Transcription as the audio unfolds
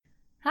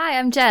Hi,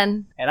 I'm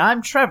Jen. And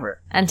I'm Trevor.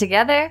 And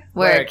together,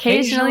 we're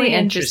Occasionally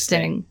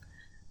Interesting.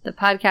 The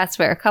podcast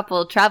where a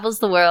couple travels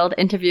the world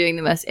interviewing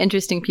the most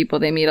interesting people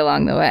they meet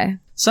along the way.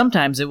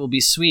 Sometimes it will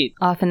be sweet.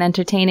 Often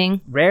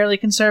entertaining. Rarely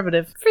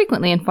conservative.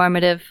 Frequently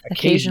informative.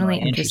 Occasionally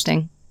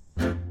interesting.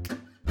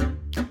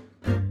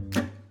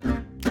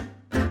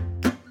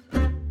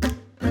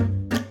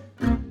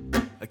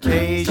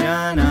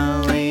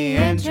 Occasionally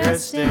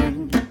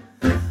interesting.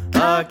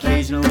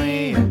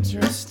 Occasionally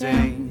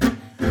interesting.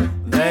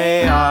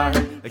 They are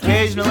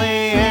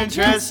occasionally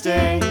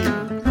interesting.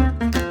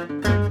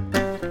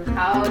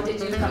 How did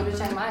you come to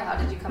Chiang Mai? How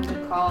did you come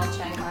to call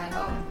Chiang Mai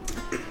home?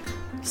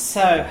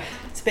 So,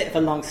 it's a bit of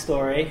a long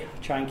story.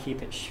 I'll try and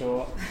keep it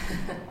short.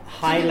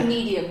 Keep it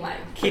medium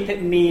length. Keep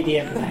it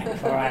medium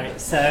length,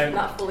 alright. So,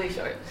 not fully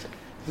short.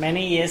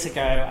 Many years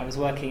ago, I was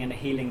working in a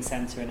healing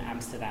centre in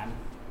Amsterdam.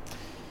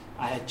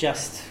 I had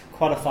just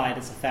qualified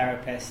as a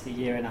therapist a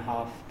year and a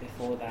half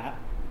before that.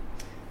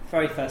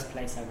 Very first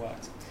place I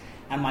worked.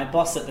 And my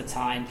boss at the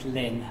time,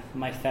 Lynn,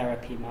 my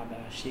therapy mother,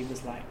 she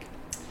was like,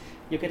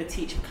 you're going to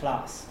teach a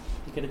class.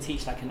 You're going to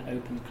teach like an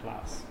open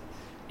class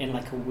in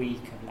like a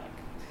week of like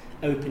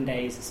open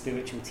days of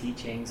spiritual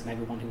teachings and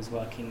everyone who was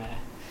working there.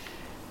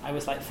 I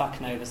was like,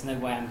 fuck no, there's no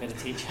way I'm going to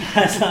teach.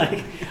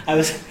 I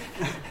was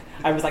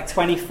like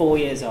 24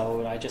 years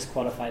old. I just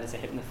qualified as a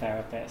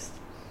hypnotherapist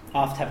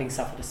after having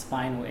suffered a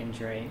spinal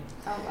injury.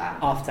 Oh, wow.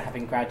 After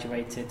having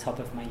graduated top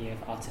of my year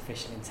of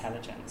artificial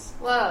intelligence.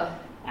 Whoa.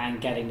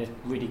 And getting a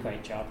really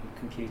great job in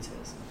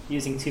computers,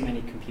 using too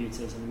many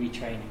computers and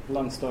retraining.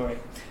 Long story.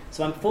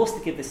 So I'm forced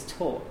to give this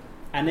talk.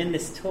 And in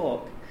this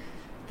talk,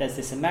 there's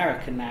this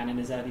American man in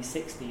his early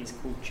 60s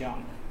called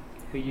John,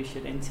 who you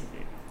should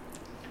interview.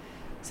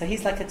 So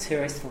he's like a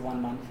tourist for 1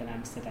 month in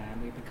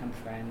Amsterdam. We become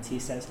friends. He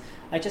says,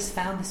 I just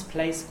found this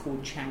place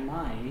called Chiang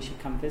Mai. You should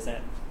come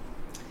visit.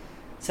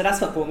 So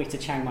that's what brought me to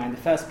Chiang Mai in the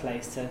first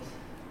place,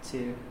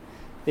 to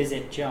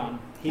visit John.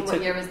 And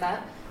what year was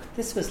that?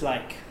 This was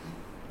like,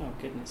 oh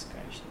goodness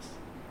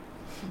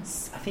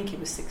gracious. I think it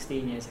was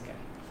 16 years ago.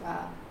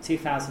 Wow.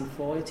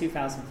 2004,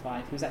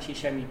 2005. He was actually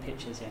showing me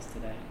pictures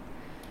yesterday.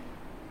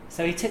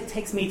 So he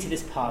takes me to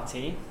this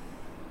party,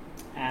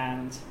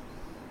 and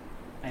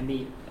I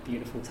meet a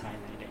beautiful Thai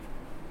lady.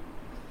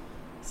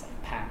 It's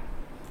like Pam.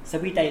 So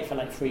we date for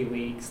like 3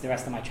 weeks. The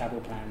rest of my travel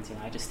plans,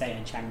 I just stay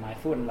in Chiang Mai,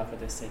 fall in love with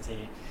this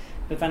city.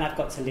 But then I've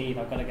got to leave.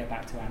 I've got to go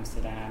back to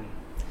Amsterdam.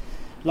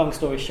 Long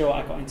story short,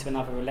 I got into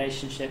another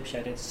relationship.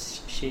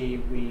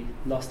 We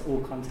lost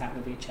all contact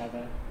with each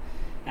other.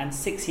 And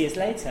 6 years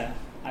later,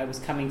 I was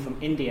coming from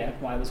India,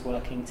 where I was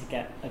working to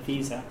get a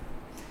visa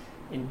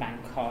in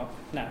Bangkok.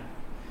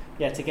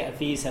 To get a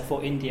visa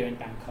for India in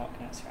Bangkok,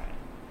 that's right.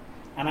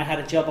 And I had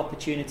a job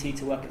opportunity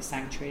to work at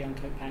Sanctuary on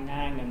Koh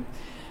Phangan. And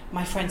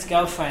my friend's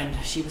girlfriend,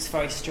 she was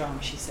very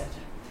strong. She said,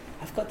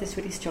 I've got this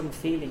really strong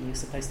feeling you're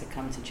supposed to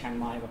come to Chiang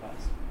Mai with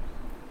us.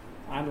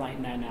 I'm like,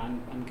 no,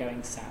 I'm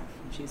going south.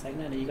 And she's like,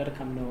 no, you got to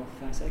come north.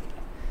 And I said,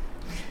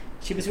 okay.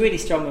 She was really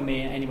strong with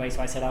me anyway,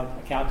 so I said, I'll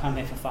come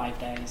here for 5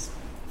 days.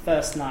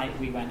 First night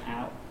we went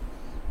out,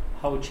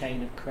 whole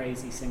chain of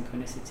crazy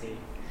synchronicity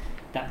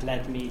that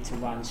led me to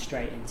run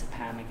straight into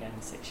Pam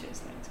again 6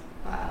 years later.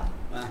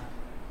 Wow.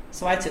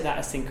 So I took that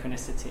as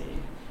synchronicity,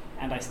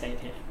 and I stayed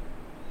here.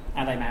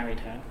 And I married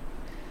her.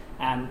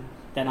 And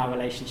then our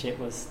relationship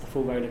was the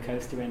full roller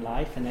coaster in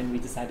life, and then we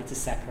decided to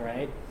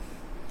separate.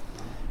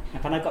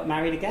 And then I got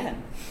married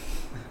again.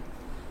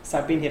 So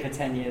I've been here for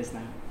 10 years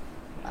now.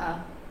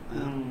 Wow.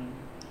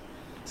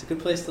 It's a good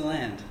place to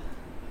land.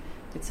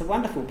 It's a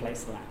wonderful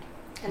place to land.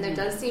 And there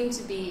does seem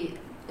to be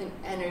an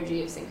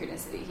energy of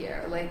synchronicity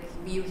here. Like,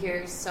 you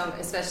hear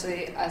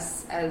especially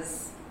us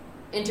as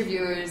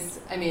interviewers.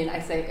 I mean, I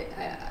say,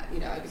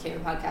 I became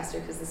a podcaster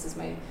because this is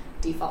my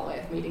default way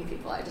of meeting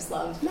people. I just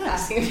love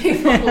asking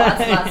people lots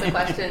and lots of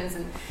questions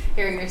and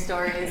hearing their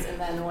stories and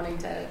then wanting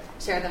to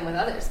share them with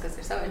others because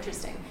they're so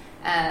interesting.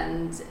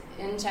 And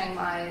in Chiang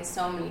Mai,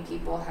 so many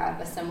people have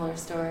a similar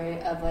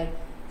story of like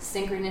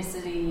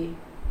synchronicity.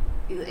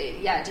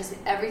 Yeah, just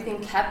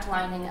everything kept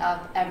lining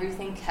up,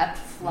 everything kept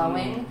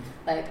flowing.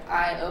 Like,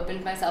 I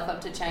opened myself up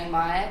to Chiang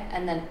Mai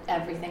and then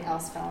everything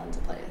else fell into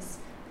place.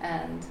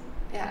 And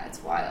yeah,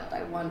 it's wild.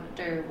 I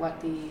wonder what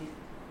the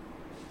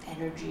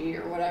energy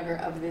or whatever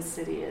of this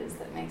city is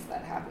that makes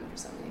that happen for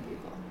so many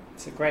people.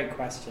 It's a great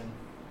question,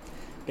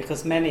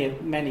 because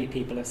many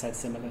people have said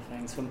similar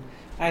things.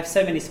 I have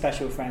so many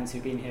special friends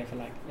who've been here for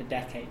like a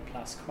decade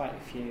plus, quite a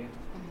few,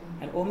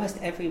 and almost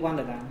every one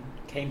of them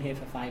came here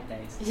for 5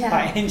 days. It's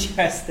quite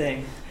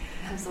interesting.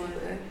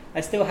 Absolutely.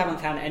 I still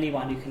haven't found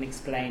anyone who can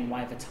explain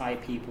why the Thai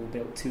people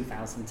built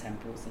 2,000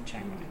 temples in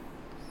Chiang Mai.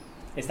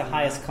 It's the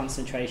highest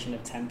concentration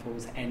of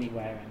temples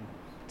anywhere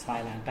in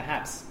Thailand,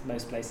 perhaps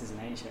most places in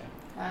Asia.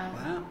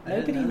 Wow.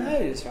 Nobody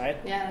knows, right?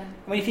 Yeah.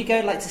 I mean, if you go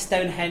like to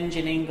Stonehenge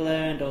in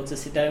England or to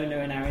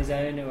Sedona in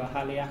Arizona or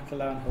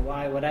Haleakala in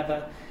Hawaii,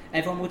 whatever,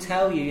 everyone will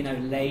tell you,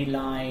 ley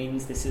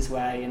lines, this is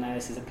where,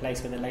 this is a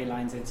place where the ley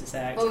lines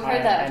intersect, Well, we've higher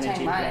heard that of energy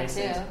Chiang Mai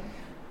places. too.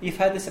 You've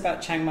heard this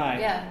about Chiang Mai?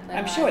 Yeah.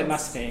 I'm sure it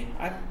must be.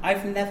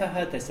 I've never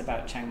heard this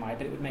about Chiang Mai,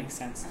 but it would make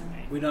sense to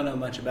me. We don't know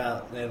much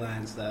about ley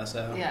lines, though,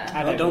 so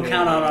Yeah. don't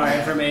count on our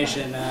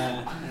information.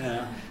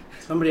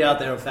 Somebody out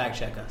there will fact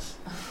check us.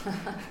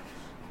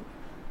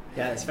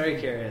 Yeah, it's very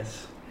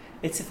curious.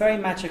 It's a very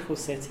magical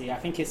city. I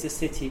think it's a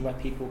city where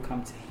people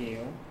come to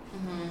heal.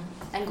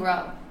 And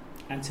grow.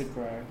 And to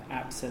grow,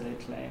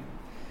 absolutely.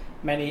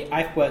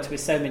 I've worked with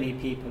so many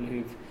people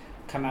who've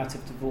come out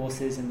of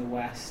divorces in the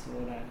West,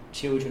 or their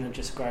children have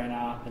just grown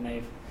up and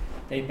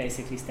they've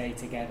basically stayed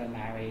together,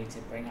 married to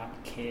bring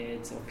up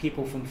kids, or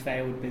people from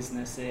failed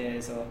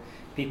businesses, or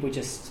people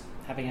just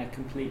having a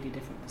completely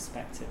different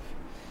perspective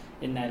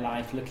in their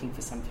life, looking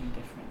for something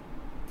different.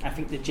 I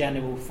think the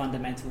general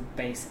fundamental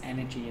base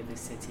energy of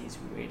this city is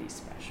really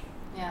special.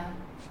 Yeah.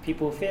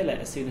 People feel it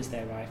as soon as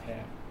they arrive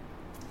here.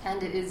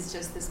 And it is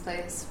just this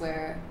place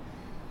where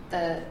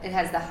it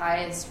has the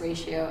highest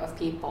ratio of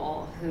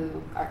people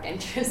who are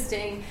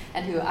interesting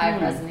and who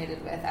I've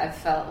resonated with. I've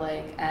felt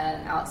like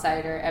an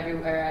outsider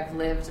everywhere I've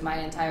lived my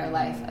entire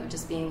life, of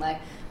just being like,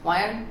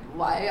 why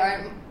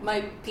aren't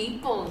my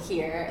people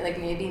here? Like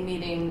maybe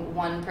meeting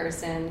one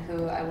person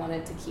who I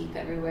wanted to keep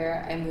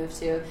everywhere I moved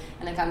to,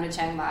 and I come to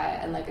Chiang Mai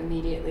and like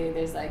immediately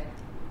there's like,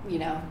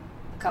 a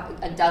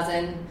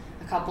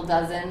couple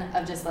dozen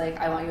of just like,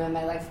 I want you in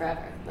my life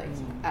forever. Like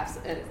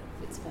absolutely,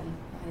 it's been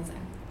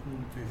amazing.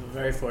 We feel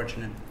very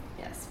fortunate.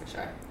 Yes, for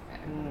sure.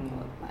 I'm going to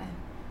pull up my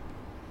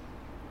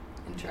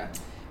intro.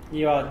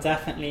 You are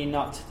definitely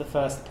not the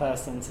first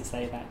person to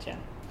say that, Jen.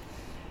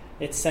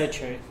 It's so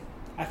true.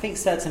 I think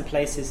certain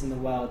places in the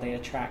world, they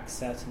attract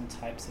certain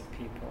types of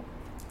people.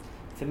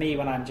 For me,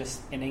 when I'm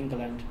just in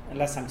England,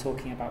 unless I'm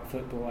talking about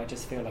football, I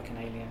just feel like an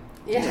alien.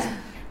 Yeah.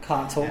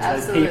 Can't talk to those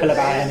Absolutely. people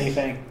about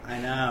anything. I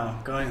know.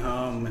 Going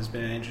home has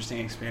been an interesting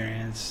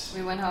experience.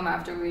 We went home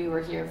after we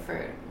were here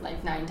for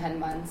like 9-10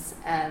 months,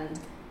 and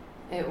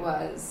it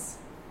was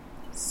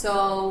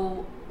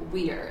so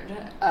weird.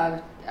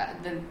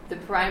 The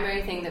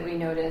primary thing that we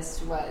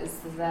noticed was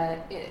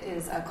that it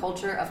is a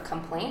culture of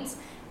complaint,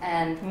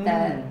 and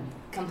that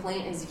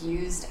complaint is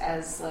used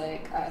as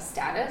like a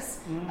status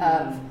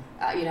of,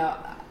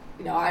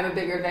 I'm a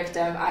bigger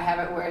victim, I have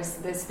it worse,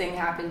 this thing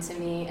happened to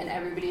me, and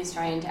everybody's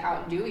trying to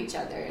outdo each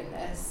other in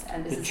this,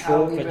 and this is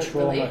how we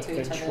relate to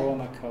each other. The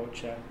trauma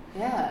culture.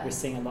 Yeah. We're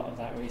seeing a lot of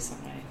that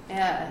recently.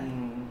 Yeah.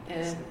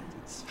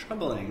 It's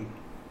troubling.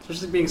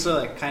 Especially being so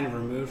like kind of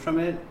removed from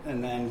it,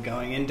 and then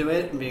going into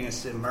it and being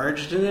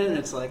immersed in it, and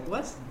it's like,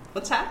 what's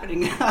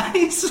happening,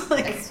 guys?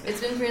 Like, it's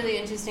been really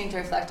interesting to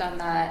reflect on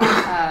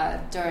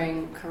that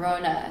during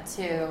Corona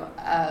too.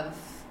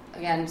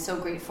 Again, so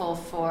grateful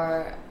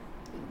for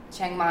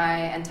Chiang Mai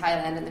and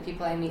Thailand and the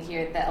people I meet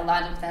here. That a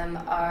lot of them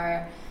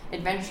are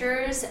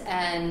adventurers,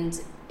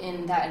 and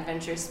in that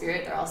adventure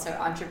spirit, they're also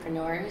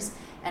entrepreneurs.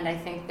 And I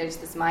think there's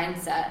this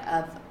mindset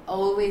of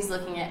always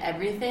looking at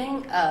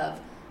everything of,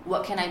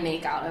 what can I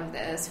make out of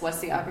this? What's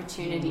the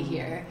opportunity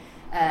here?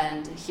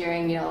 And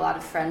hearing, a lot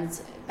of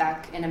friends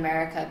back in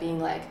America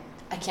being like,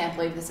 I can't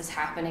believe this is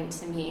happening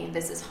to me.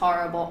 This is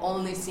horrible.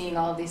 Only seeing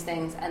all of these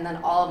things. And then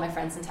all of my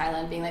friends in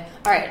Thailand being like,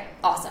 all right,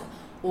 awesome.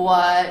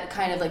 What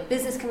kind of like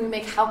business can we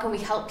make? How can we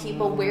help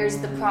people? Where's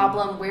the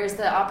problem? Where's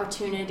the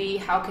opportunity?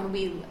 How can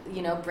we,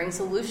 bring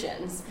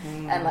solutions?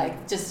 And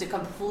like just a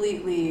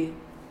completely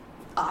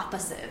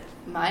opposite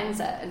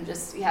mindset, and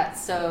just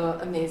it's so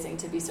amazing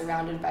to be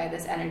surrounded by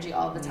this energy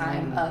all the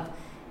time of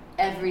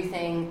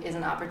everything is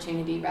an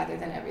opportunity rather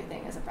than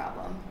everything is a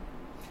problem.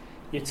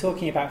 You're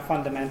talking about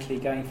fundamentally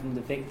going from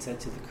the victor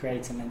to the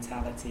creator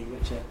mentality,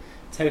 which are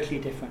totally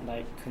different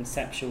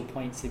conceptual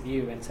points of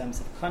view in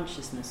terms of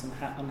consciousness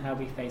on how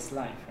we face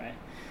life, right?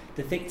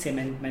 The victim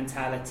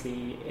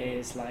mentality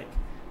is like,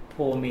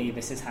 poor me,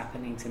 this is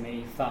happening to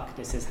me, fuck,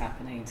 this is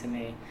happening to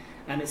me.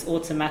 And it's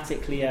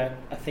automatically a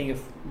thing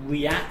of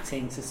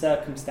reacting to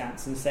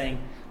circumstance and saying,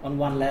 on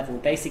one level,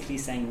 basically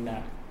saying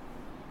no.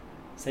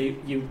 So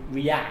you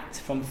react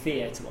from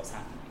fear to what's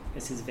happening.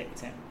 This is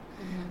victim.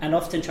 And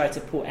often try to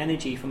pull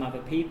energy from other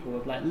people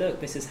of like, look,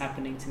 this is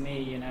happening to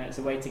me, as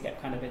a way to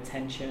get kind of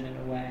attention in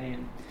a way,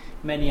 and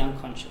many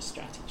unconscious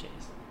strategies.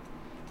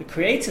 The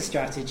creator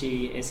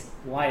strategy is,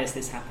 why is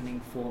this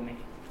happening for me?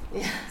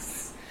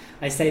 Yes.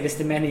 I say this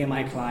to many of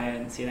my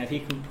clients, if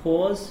you can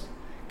pause,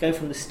 go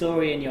from the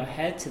story in your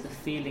head to the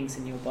feelings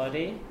in your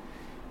body,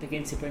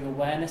 begin to bring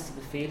awareness to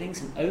the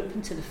feelings and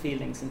open to the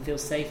feelings and feel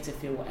safe to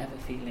feel whatever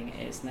feeling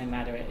it is, no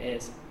matter it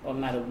is, or no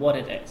matter what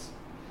it is,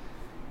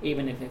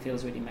 even if it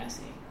feels really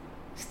messy.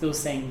 Still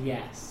saying,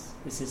 yes,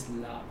 this is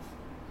love.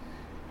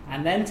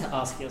 And then to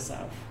ask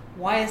yourself,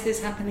 why is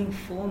this happening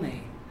for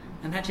me?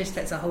 And that just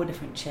sets a whole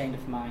different chain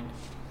of mind.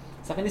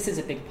 So I think this is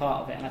a big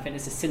part of it, and I think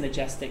there's a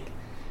synergistic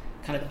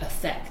kind of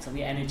effect on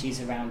the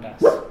energies around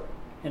us.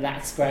 In that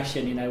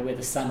expression, we're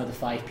the sum of the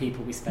 5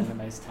 people we spend the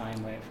most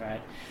time with,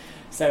 right?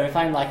 So if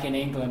I'm like in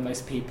England,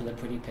 most people are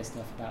pretty pissed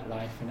off about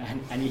life,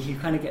 and you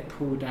kind of get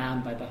pulled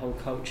down by the whole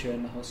culture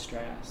and the whole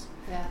stress.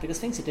 Yeah. Because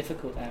things are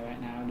difficult there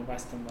right now in the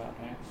Western world,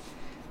 right?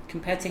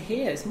 Compared to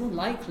here, it's more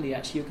likely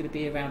actually you're going to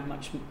be around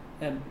much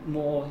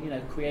more,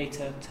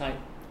 creator type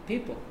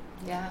people.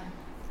 Yeah.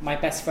 My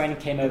best friend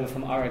came over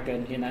from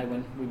Oregon,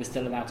 when we were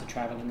still allowed to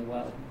travel in the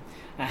world.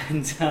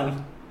 And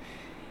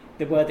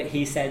the word that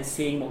he said,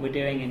 seeing what we're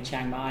doing in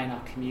Chiang Mai and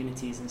our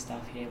communities and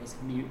stuff here, was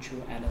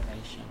mutual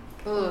elevation.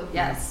 Oh,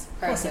 yes.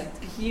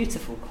 Perfect. That's a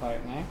beautiful quote,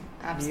 right?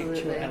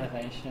 Absolutely. Mutual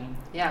elevation.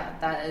 Yeah,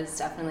 that is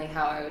definitely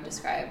how I would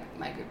describe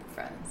my group of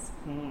friends.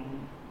 Mm.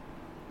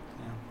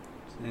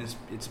 Yeah.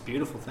 It's a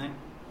beautiful thing.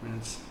 And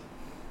it's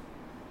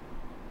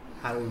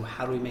how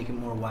do we make it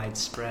more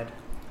widespread?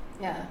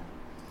 Yeah.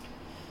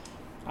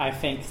 I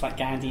think, like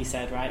Gandhi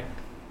said, right?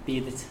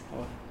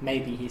 Or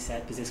maybe he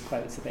said, because his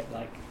quote's a bit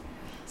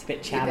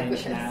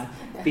challenged now.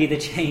 Yeah. Be the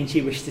change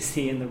you wish to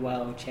see in the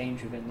world.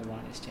 Change within the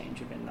one is change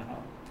within the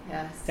whole.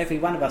 Yes. So every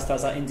one of us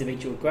does our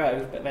individual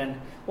growth, but then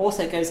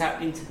also goes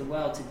out into the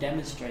world to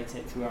demonstrate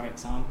it through our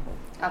example.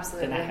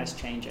 Absolutely. Then that has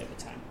changed over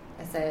time.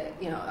 I say,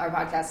 our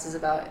podcast is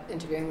about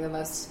interviewing the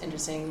most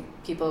interesting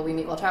people we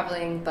meet while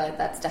traveling, but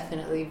that's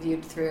definitely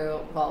viewed through,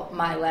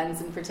 my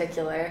lens in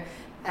particular,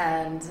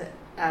 and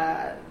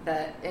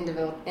the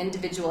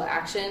individual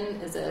action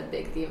is a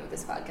big theme of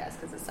this podcast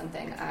because it's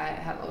something I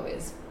have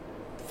always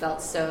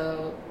felt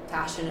so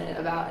passionate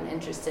about and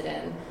interested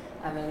in.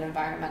 I'm an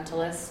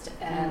environmentalist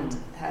and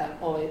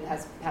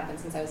has been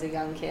since I was a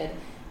young kid,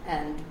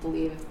 and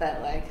believe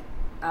that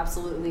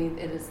absolutely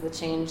it is the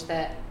change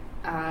that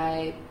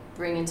I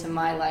bring into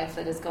my life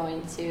that is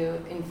going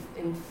to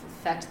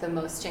affect the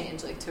most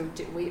change.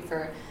 To wait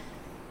for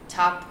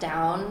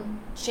top-down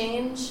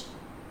change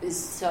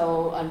is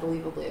so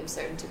unbelievably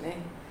absurd to me.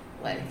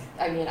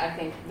 I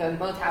think them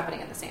both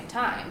happening at the same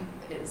time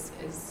is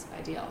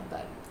ideal,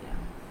 but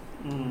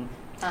yeah. Mm.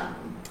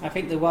 I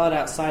think the world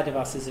outside of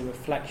us is a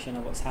reflection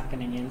of what's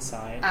happening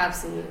inside.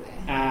 Absolutely.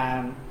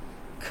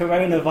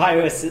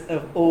 Coronavirus,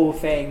 of all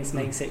things,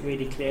 makes it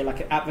really clear.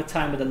 At the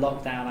time of the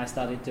lockdown, I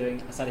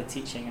started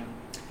teaching,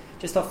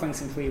 just offering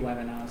some free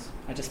webinars.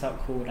 I just felt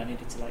cool. I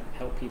needed to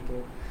help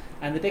people.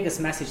 And the biggest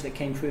message that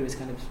came through as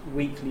kind of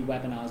weekly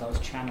webinars I was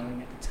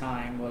channeling at the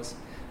time was,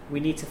 we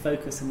need to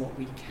focus on what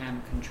we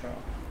can control.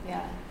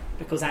 Yeah.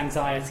 Because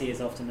anxiety is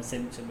often a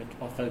symptom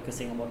of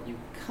focusing on what you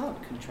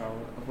can't control,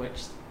 of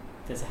which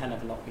there's a hell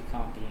of a lot we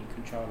can't be in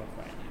control of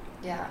right now.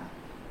 Yeah.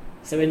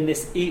 So in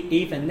this,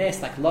 even this,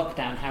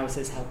 lockdown, how is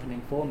this helping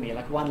inform me?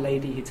 One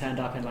lady who turned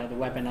up in the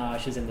webinar,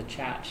 she was in the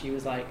chat, she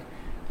was I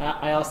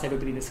asked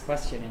everybody this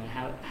question,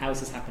 how is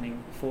this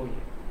happening for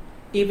you?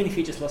 Even if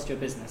you just lost your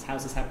business,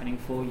 how's this happening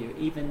for you?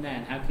 Even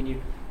then, how can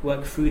you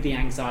work through the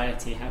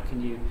anxiety? How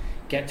can you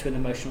get to an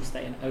emotional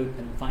state and open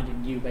and find a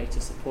new way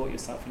to support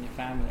yourself and your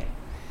family?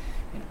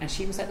 And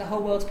she was the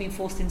whole world's being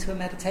forced into a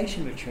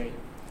meditation retreat.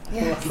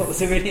 Yes. I thought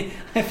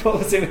it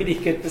was a really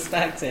good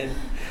perspective.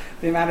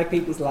 The amount of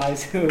people's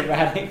lives who are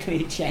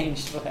radically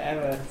changed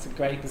forever. It's a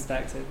great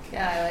perspective.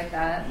 Yeah, I like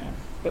that. Yeah.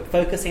 But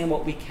focusing on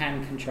what we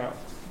can control.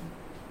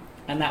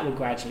 And that will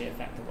gradually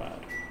affect the world.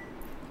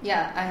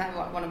 Yeah, I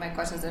have one of my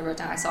questions that I wrote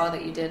down. I saw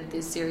that you did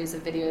this series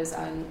of videos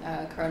on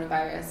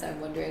coronavirus.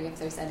 I'm wondering if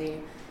there's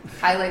any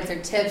highlights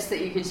or tips that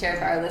you could share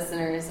for our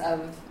listeners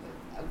of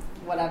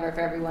whatever,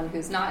 for everyone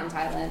who's not in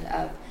Thailand,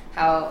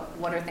 of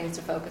what are things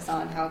to focus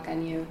on? How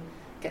can you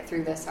get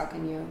through this? How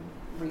can you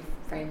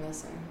reframe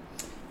this?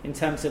 In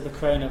terms of the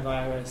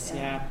coronavirus,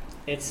 yeah,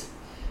 it's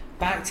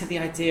back to the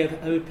idea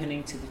of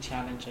opening to the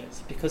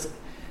challenges.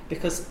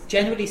 Because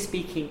generally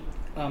speaking,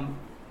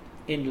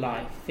 in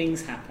life,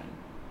 things happen.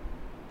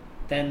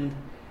 Then,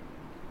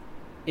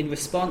 in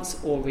response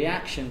or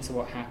reaction to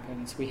what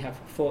happens, we have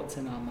thoughts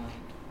in our mind.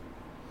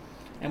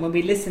 And when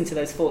we listen to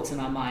those thoughts in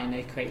our mind,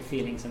 they create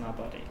feelings in our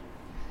body.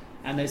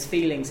 And those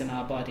feelings in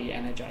our body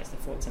energize the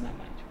thoughts in our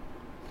mind.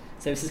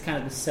 So this is kind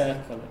of the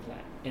circle of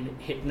in the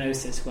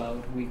hypnosis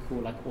world we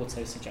call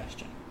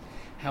auto-suggestion.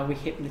 How we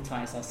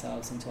hypnotize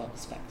ourselves into our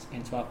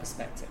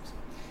perspectives.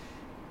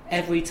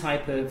 Every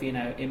type of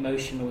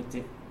emotional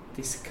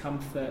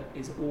discomfort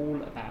is all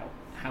about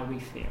how we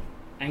feel.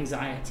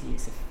 Anxiety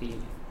is a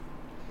feeling.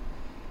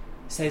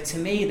 So to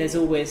me, there's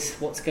always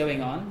what's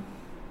going on.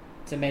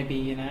 So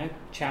maybe,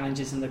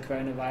 challenges in the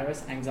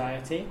coronavirus,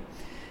 anxiety.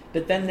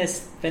 But then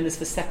there's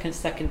the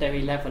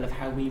secondary level of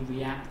how we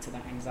react to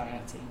that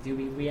anxiety. Do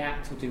we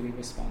react or do we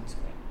respond to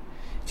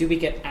it? Do we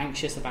get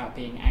anxious about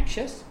being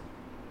anxious?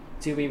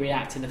 Do we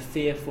react in a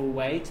fearful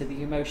way to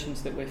the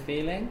emotions that we're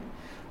feeling?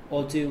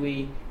 Or do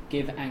we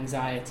give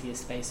anxiety a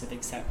space of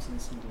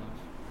acceptance and love?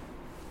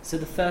 So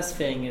the first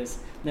thing is,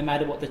 no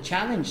matter what the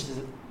challenges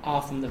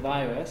are from the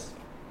virus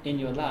in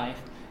your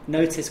life,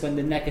 notice when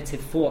the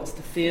negative thoughts,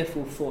 the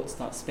fearful thoughts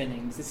start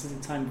spinning. This is a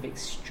time of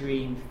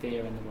extreme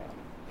fear in the world.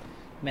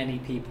 Many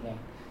people are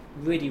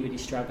really, really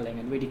struggling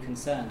and really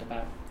concerned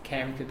about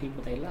caring for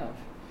people they love.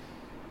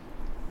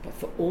 But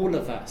for all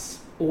of us,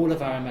 all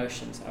of our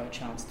emotions are a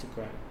chance to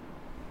grow.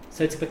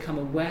 So to become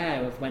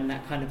aware of when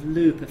that kind of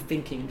loop of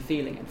thinking and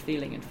feeling and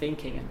feeling and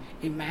thinking and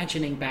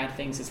imagining bad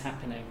things is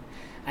happening,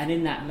 and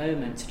in that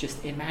moment to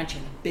just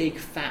imagine a big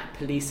fat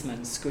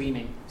policeman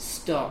screaming,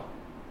 "Stop,"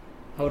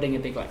 holding a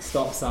big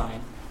stop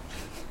sign.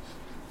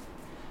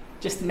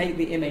 Just make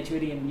the image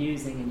really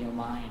amusing in your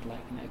mind,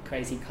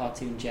 crazy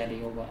cartoon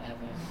jelly or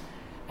whatever.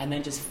 And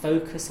then just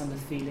focus on the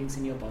feelings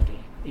in your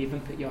body.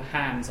 Even put your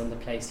hands on the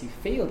place you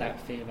feel that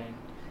feeling.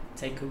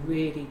 Take a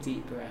really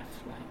deep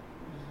breath, like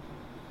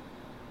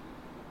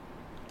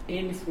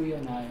in through your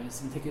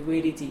nose, and take a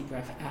really deep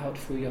breath out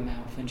through your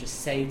mouth, and just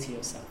say to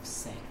yourself,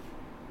 safe.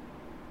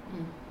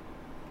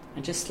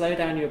 And just slow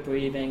down your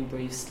breathing.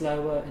 Breathe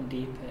slower and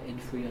deeper in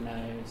through your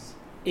nose,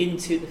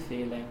 into the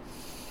feeling.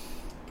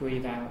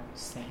 Breathe out,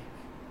 safe.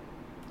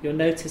 You'll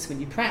notice when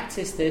you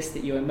practice this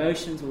that your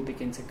emotions will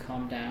begin to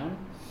calm down.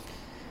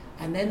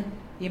 And then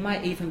you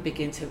might even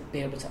begin to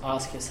be able to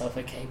ask yourself,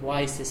 okay,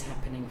 why is this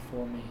happening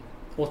for me?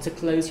 Or to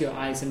close your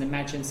eyes and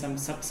imagine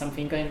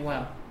something going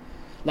well.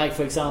 Like,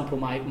 for example,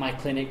 my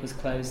clinic was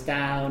closed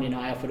down.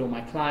 I offered all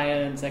my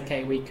clients,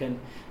 okay, we can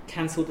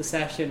cancel the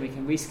session, we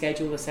can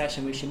reschedule the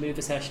session, we should move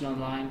the session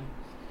online.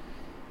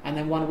 And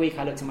then one week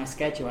I looked at my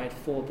schedule, I had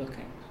 4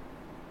 bookings.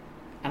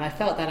 And I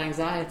felt that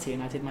anxiety,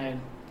 and I did my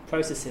own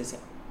processes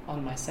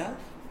on myself,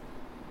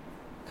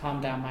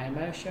 calmed down my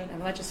emotion,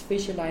 and I just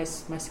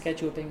visualised my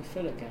schedule being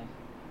full again.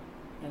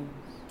 And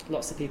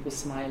lots of people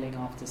smiling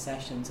after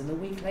sessions, and a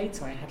week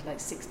later I had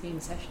like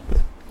 16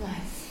 sessions.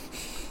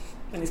 Nice.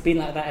 And it's been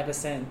like that ever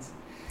since.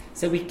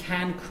 So we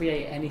can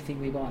create anything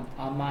we want.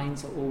 Our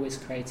minds are always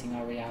creating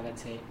our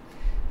reality.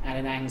 And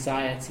in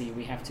anxiety,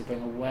 we have to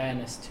bring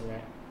awareness to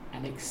it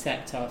and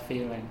accept our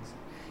feelings,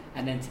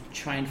 and then to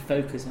try and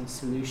focus on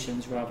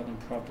solutions rather than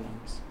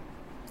problems.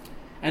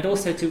 And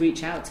also to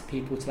reach out to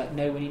people to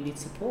know when you need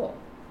support.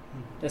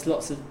 There's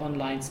lots of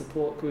online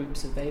support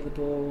groups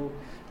available,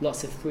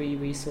 lots of free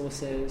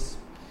resources,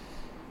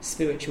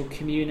 spiritual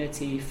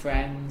community,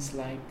 friends,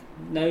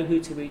 know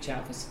who to reach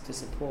out to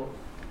support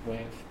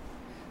with.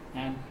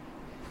 And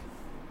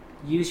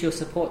use your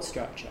support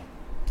structure,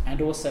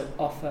 and also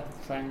offer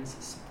friends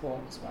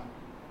support as well.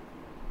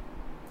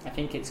 I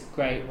think it's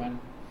great when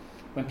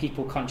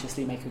people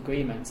consciously make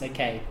agreements.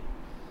 Okay,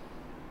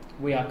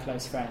 we are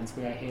close friends,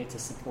 we are here to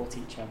support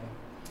each other.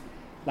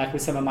 Like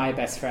with some of my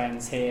best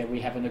friends here,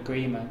 we have an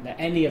agreement that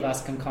any of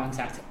us can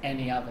contact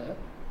any other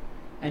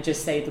and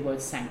just say the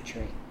word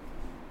sanctuary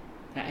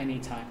at any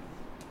time.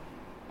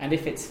 And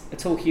if it's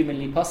at all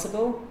humanly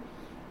possible,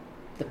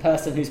 the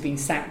person who's been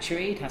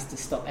sanctuaried has to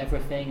stop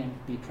everything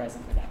and be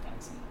present with that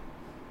person.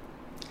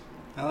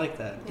 I like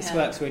that. This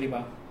works really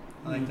well.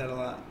 I like that a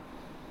lot.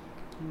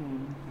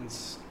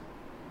 It's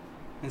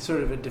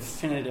sort of a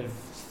definitive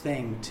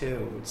thing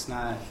too. It's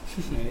not,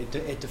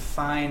 it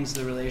defines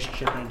the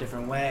relationship in a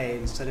different way,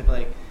 instead of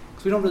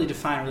because we don't really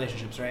define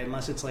relationships, right?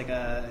 Unless it's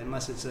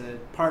a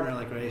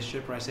partner-like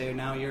relationship where I say,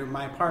 now you're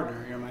my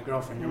partner, you're my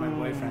girlfriend, you're my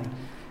boyfriend.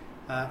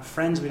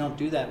 Friends, we don't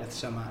do that with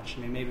so much.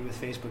 Maybe with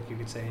Facebook you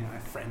could say, I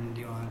friend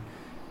you on,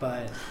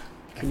 but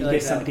can you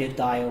give somebody a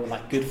dial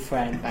like good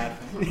friend, bad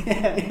friend?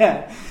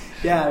 yeah.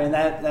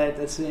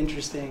 That's an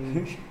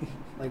interesting,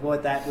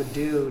 what that would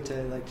do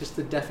to just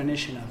the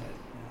definition of it.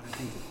 I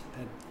think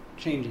that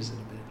changes it a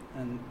bit,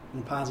 and in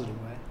a positive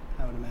way,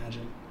 I would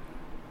imagine.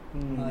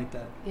 I like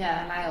that.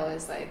 Yeah, and I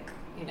always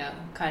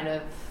kind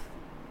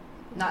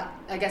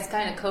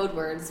of code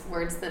words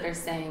that are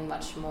saying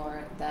much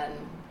more than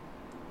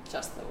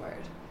just the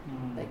word.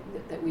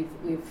 That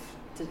we've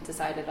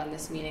decided on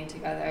this meeting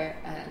together,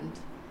 and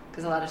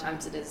because a lot of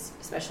times it is,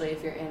 especially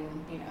if you're in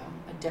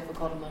a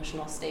difficult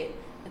emotional state,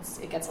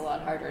 it gets a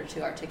lot harder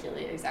to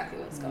articulate exactly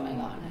what's going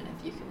on. And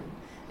if you can,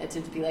 to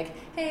be like,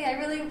 hey, I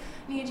really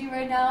need you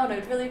right now, and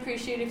I'd really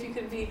appreciate if you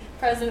could be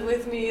present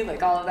with me,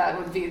 all of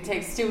that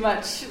takes too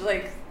much, you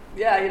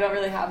don't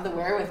really have the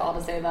wherewithal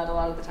to say that a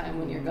lot of the time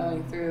when you're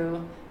going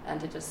through, and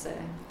to just say.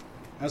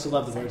 I also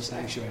love the word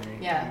sanctuary.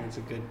 Yeah. It's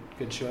a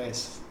good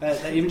choice.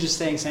 Even just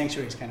saying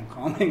sanctuary is kind of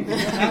calming.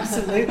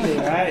 Absolutely,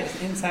 right?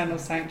 It's internal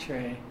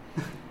sanctuary.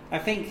 I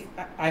think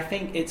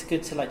it's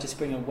good to just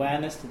bring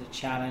awareness to the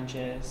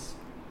challenges,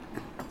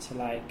 to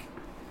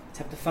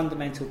have the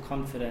fundamental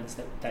confidence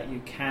that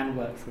you can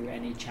work through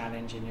any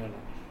challenge in your life.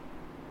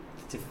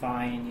 To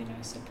define,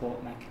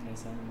 support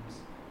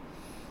mechanisms,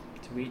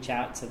 to reach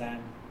out to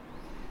them,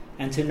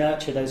 and to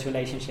nurture those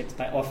relationships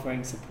by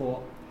offering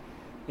support.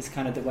 Is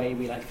kind of the way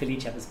we fill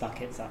each other's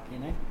buckets up,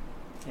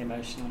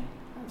 emotionally.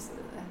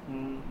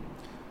 Absolutely.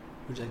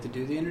 Would you like to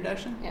do the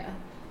introduction? Yeah.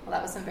 Well,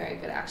 that was some very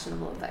good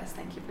actionable advice.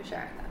 Thank you for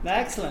sharing that.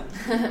 Excellent.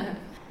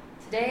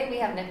 Today we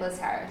have Nicholas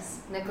Harris.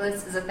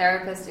 Nicholas is a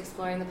therapist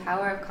exploring the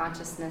power of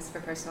consciousness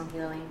for personal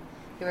healing.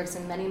 He works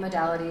in many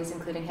modalities,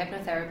 including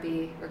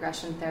hypnotherapy,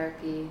 regression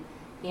therapy,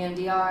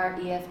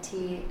 EMDR,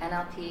 EFT,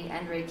 NLP,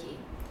 and Reiki.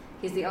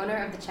 He's the owner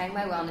of the Chiang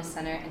Mai Wellness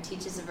Center and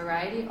teaches a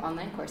variety of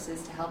online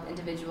courses to help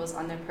individuals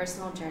on their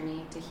personal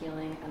journey to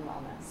healing and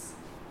wellness.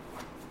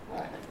 All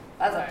right.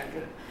 That's all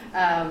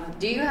right.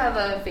 Do you have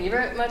a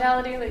favorite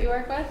modality that you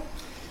work with?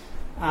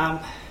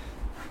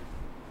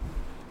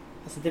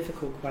 That's a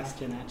difficult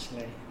question,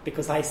 actually,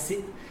 because I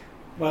see.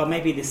 Well,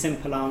 maybe the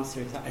simple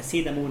answer is I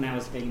see them all now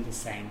as being the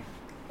same.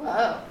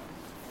 Whoa,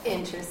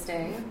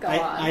 interesting. Go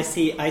on. I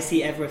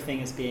see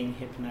everything as being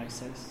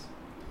hypnosis,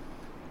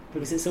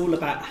 because it's all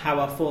about how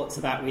our thoughts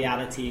about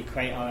reality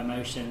create our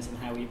emotions and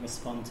how we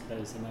respond to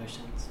those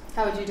emotions.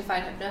 How would you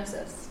define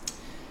hypnosis?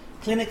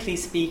 Clinically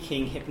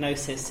speaking,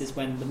 hypnosis is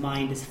when the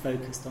mind is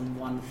focused on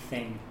one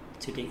thing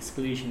to the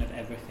exclusion of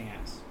everything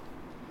else.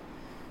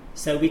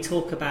 So we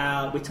talk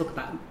about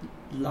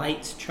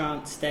light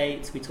trance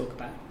states, we talk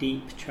about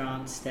deep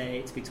trance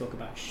states, we talk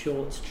about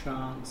short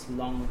trance,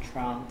 long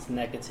trance,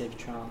 negative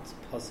trance,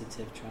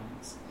 positive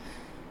trance.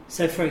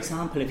 So for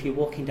example, if you're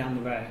walking down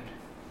the road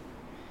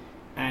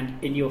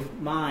and in your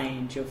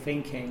mind you're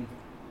thinking,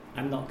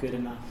 I'm not good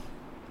enough,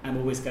 I'm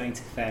always going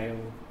to fail,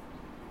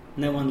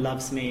 no one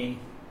loves me,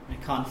 I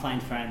can't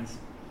find friends,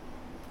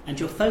 and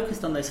you're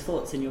focused on those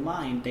thoughts in your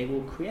mind, they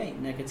will create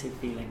negative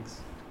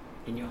feelings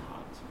in your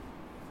heart.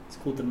 It's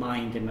called the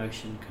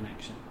mind-emotion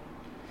connection.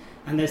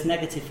 And those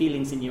negative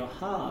feelings in your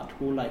heart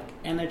will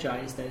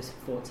energize those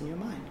thoughts in your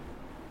mind.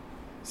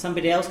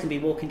 Somebody else can be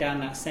walking down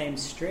that same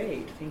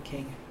street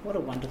thinking, what a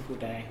wonderful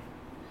day.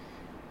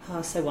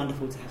 Oh, so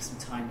wonderful to have some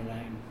time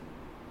alone.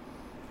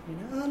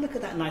 Oh, look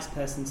at that nice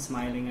person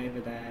smiling over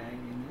there.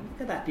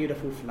 Look at that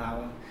beautiful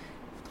flower.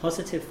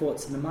 Positive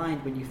thoughts in the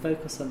mind, when you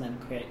focus on them,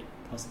 create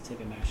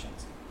positive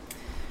emotions.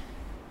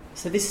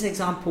 So this is an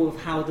example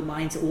of how the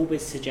mind's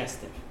always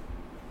suggestive.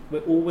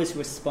 We're always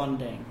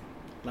responding.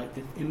 Like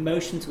the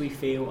emotions we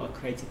feel are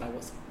created by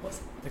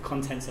what's the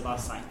contents of our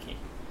psyche,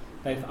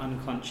 both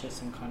unconscious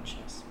and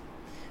conscious.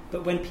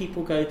 But when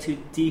people go to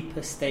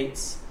deeper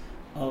states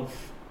of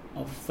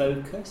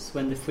focus,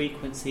 when the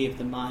frequency of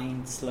the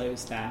mind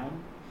slows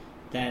down,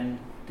 then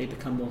they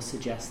become more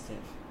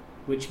suggestive,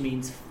 which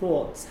means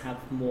thoughts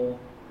have more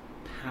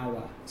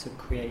power to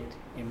create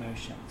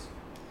emotions.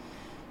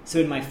 So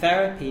in my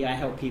therapy, I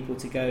help people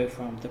to go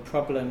from the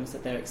problems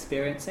that they're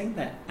experiencing,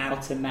 their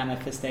outer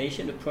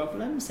manifestation of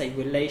problems, say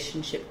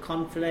relationship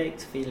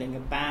conflict, feeling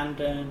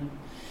abandoned,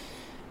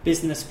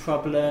 business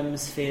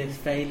problems, fear of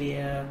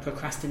failure,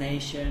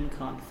 procrastination,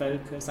 can't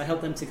focus. I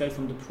help them to go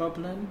from the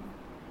problem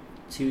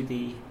to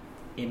the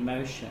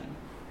emotion.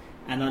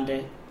 And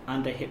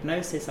under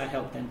hypnosis, I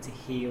help them to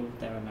heal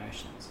their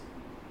emotions.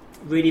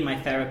 Really, my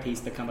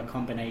therapy's become a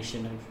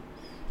combination of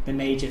the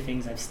major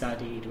things I've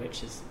studied,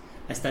 which is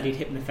I studied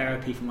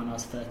hypnotherapy from when I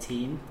was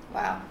 13.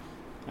 Wow.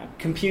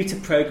 Computer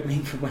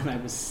programming from when I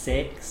was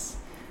 6.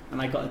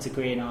 And I got a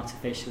degree in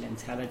artificial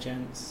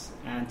intelligence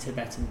and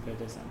Tibetan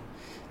Buddhism.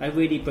 I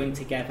really bring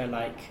together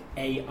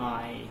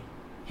AI,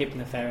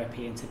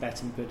 hypnotherapy and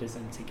Tibetan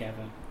Buddhism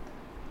together.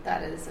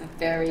 That is a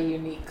very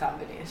unique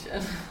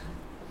combination.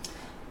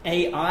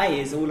 AI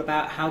is all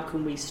about how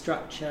can we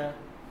structure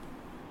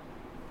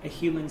a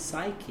human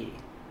psyche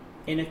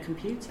in a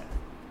computer.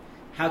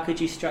 How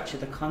could you structure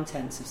the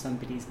contents of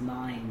somebody's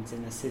mind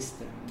in a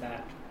system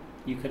that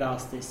you could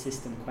ask this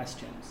system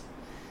questions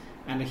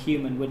and a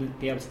human wouldn't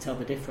be able to tell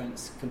the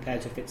difference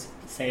compared to if it's,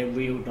 say, a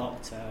real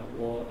doctor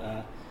or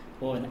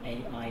an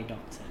AI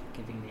doctor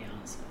giving the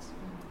answers.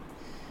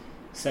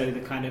 So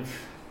the kind of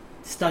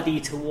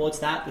study towards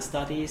that, the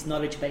study is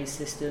knowledge-based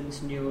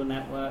systems, neural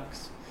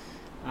networks,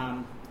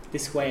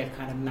 this way of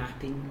kind of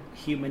mapping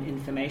human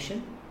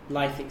information,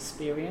 life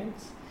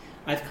experience,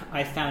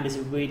 I've found is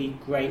a really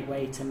great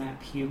way to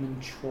map human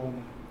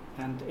trauma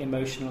and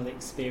emotional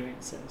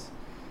experiences.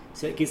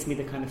 So it gives me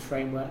the kind of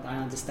framework that I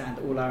understand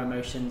all our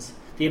emotions.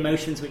 The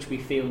emotions which we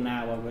feel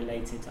now are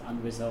related to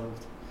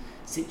unresolved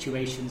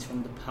situations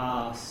from the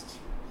past,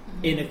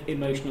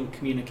 emotional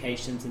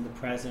communications in the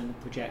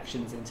present,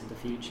 projections into the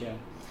future.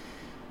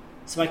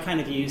 So I kind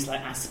of use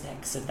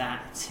aspects of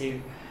that to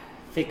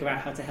figure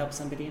out how to help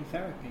somebody in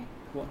therapy,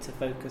 what to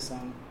focus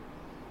on,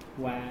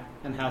 where,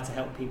 and how to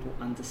help people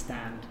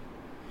understand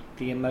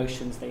the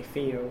emotions they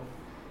feel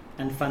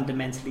and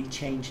fundamentally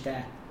change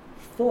their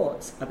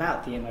thoughts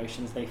about the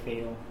emotions they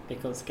feel,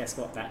 because guess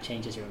what? That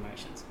changes your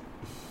emotions.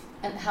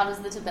 And how does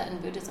the Tibetan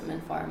Buddhism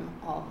inform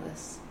all of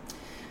this?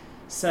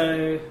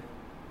 So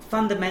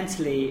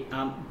fundamentally,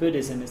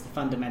 Buddhism is the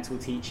fundamental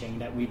teaching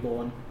that we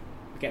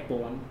get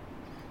born,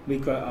 we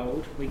grow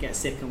old, we get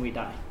sick and we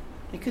die.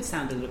 It could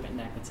sound a little bit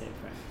negative,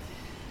 right?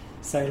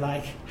 So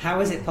how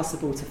is it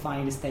possible to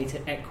find a state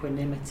of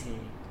equanimity,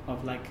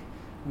 of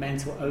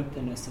mental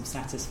openness and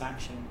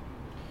satisfaction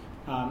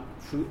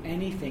through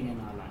anything in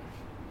our life?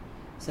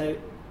 So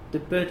the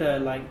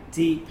Buddha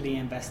deeply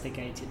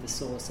investigated the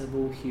source of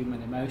all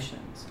human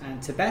emotions,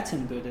 and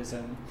Tibetan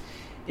Buddhism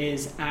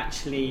is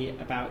actually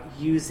about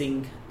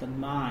using the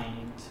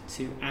mind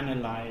to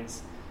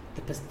analyze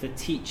the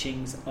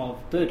teachings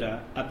of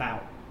Buddha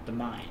about the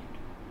mind.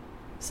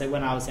 So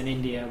when I was in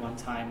India one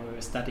time, we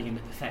were studying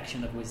the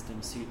Perfection of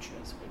Wisdom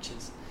Sutras, which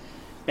is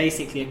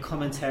basically a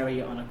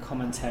commentary on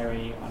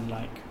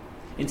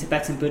in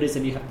Tibetan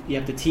Buddhism you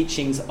have the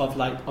teachings of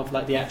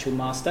the actual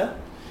master,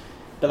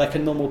 but a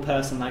normal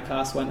person like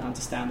us won't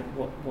understand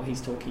what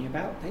he's talking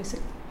about,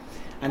 basically.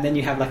 And then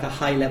you have a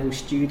high level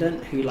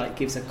student who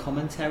gives a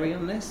commentary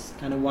on this,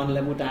 kind of one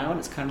level down.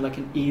 It's kind of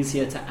an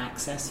easier to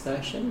access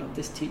version of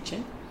this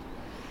teaching.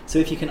 So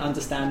if you can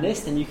understand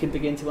this, then you can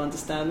begin to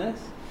understand this.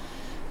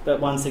 But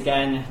once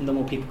again,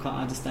 normal people can't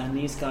understand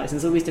these guys. And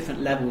there's always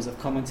different levels of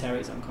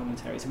commentaries on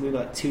commentaries. And we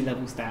were 2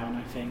 levels down,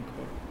 I think.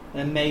 An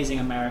amazing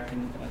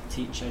American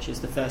teacher. She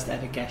was the first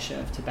ever Geshe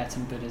of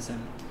Tibetan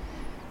Buddhism.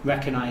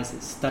 recognize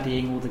that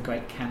studying all the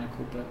great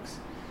canonical books,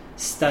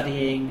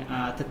 studying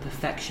the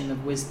Perfection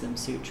of Wisdom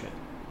Sutra,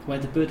 where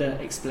the Buddha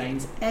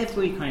explains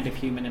every kind of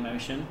human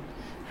emotion,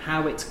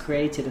 how it's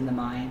created in the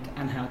mind,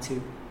 and how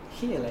to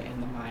heal it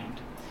in the mind,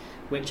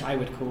 which I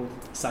would call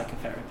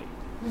psychotherapy.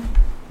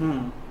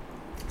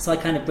 So I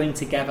kind of bring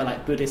together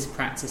like Buddhist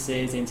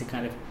practices into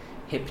kind of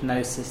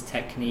hypnosis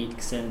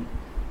techniques and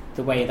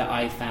the way that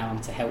I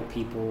found to help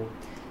people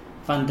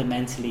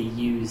fundamentally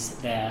use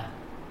their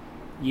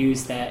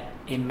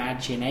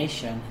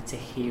imagination to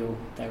heal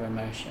their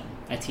emotion.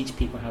 I teach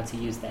people how to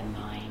use their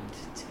mind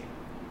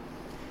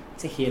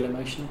to heal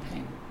emotional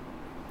pain.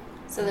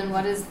 So then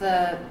what is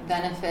the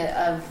benefit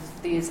of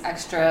these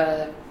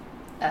extra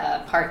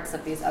parts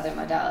of these other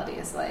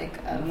modalities,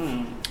 like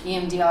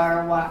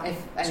EMDR?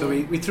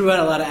 We threw out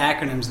a lot of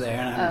acronyms there,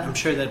 and I'm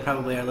sure that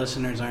probably our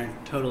listeners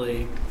aren't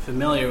totally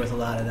familiar with a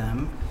lot of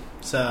them.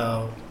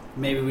 So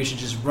maybe we should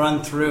just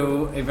run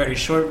through a very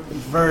short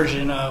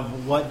version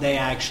of what they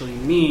actually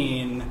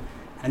mean,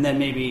 and then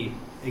maybe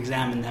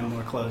examine them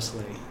more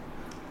closely.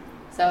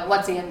 So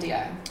what's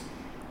EMDR?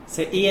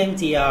 So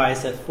EMDR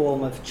is a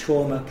form of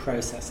trauma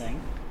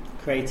processing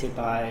created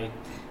by,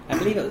 I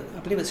believe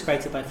it's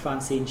created by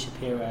Francine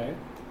Shapiro.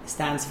 It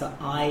stands for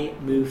Eye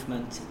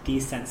Movement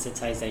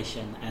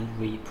Desensitization and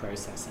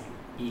Reprocessing,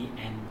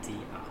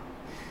 EMDR.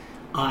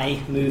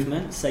 Eye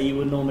movement, so you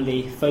would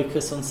normally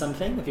focus on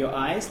something with your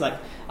eyes, like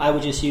I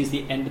would just use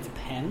the end of the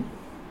pen,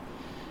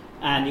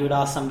 and you would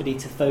ask somebody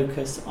to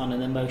focus on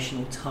an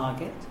emotional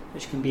target,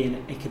 which could be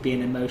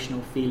an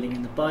emotional feeling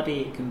in the body,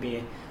 it can be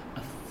a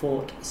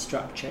thought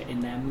structure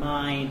in their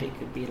mind, it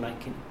could be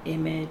like an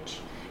image,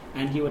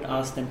 and you would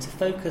ask them to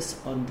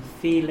focus on the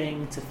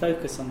feeling, to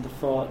focus on the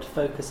thought,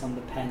 focus on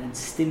the pen, and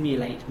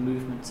stimulate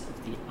movements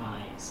of the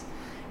eyes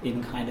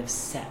in kind of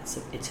sets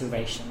of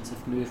iterations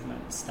of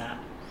movements that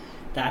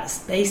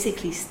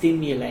basically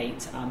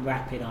stimulate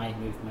rapid eye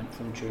movement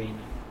from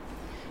dreaming.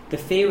 The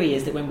theory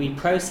is that when we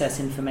process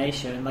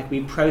information, like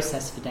we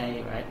process for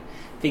day, right?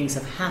 Things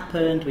have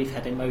happened, we've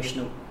had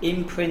emotional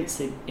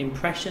imprints,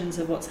 impressions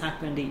of what's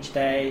happened each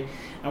day,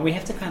 and we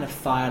have to kind of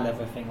file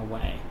everything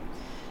away.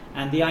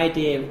 And the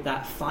idea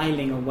that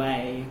filing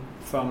away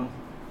from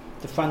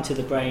the front of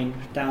the brain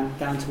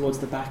down towards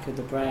the back of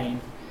the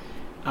brain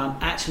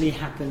actually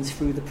happens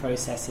through the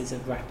processes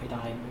of rapid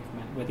eye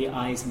movement, where the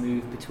eyes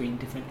move between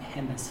different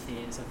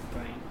hemispheres of the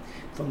brain,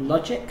 from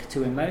logic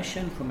to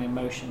emotion, from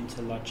emotion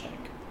to logic.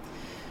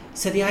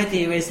 So the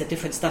idea is that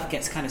different stuff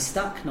gets kind of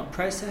stuck, not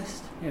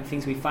processed,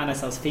 things we find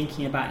ourselves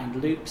thinking about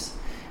in loops,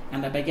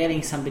 and that by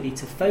getting somebody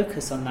to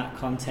focus on that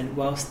content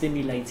while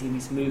stimulating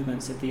these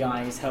movements of the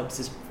eyes helps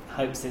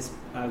this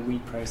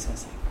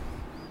reprocessing.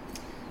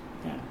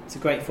 Yeah, it's a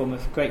great form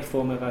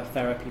of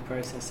therapy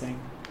processing.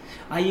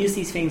 I use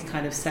these things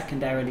kind of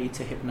secondarily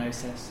to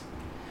hypnosis.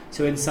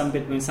 So when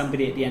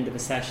somebody at the end of a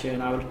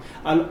session,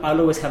 I'll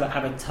always have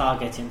a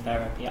target in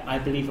therapy. I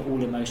believe that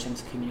all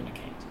emotions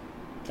communicate.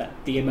 That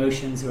the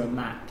emotions are a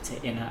map to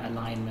inner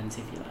alignment,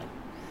 if you like.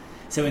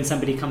 So when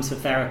somebody comes for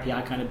therapy,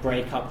 I kind of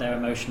break up their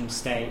emotional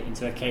state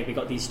into, okay, we've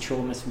got these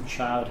traumas from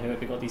childhood,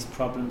 we've got these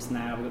problems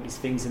now, we've got these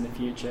things in the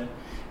future.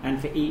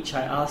 And for each,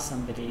 I ask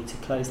somebody to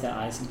close their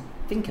eyes and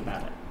think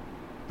about it.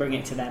 Bring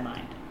it to their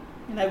mind.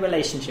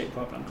 Relationship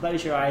problem.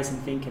 Close your eyes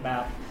and think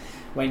about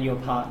when your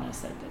partner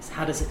said this.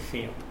 How does it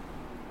feel?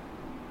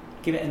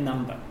 Give it a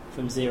number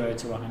from 0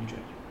 to 100.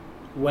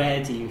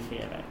 Where do you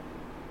feel it?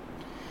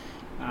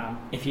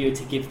 If you were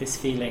to give this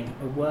feeling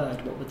a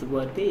word, what would the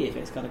word be? If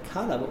it's got a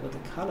colour, what would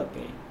the colour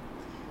be?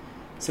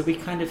 So we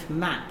kind of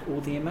map all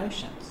the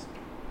emotions.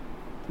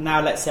 Now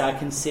let's say I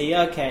can see,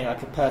 okay,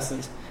 like a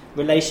person's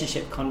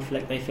relationship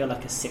conflict, they feel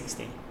like a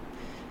 60.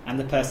 And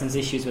the person's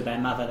issues with their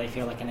mother, they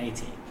feel like an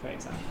 80, for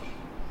example.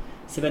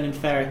 So then in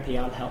therapy,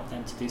 I'll help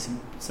them to do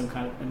some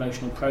kind of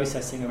emotional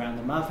processing around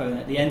the mother. And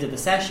at the end of the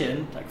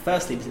session, like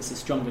firstly, because it's the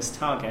strongest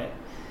target,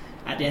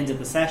 at the end of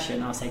the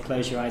session, I'll say,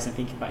 close your eyes and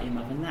think about your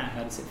mother now.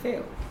 How does it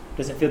feel?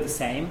 Does it feel the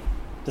same?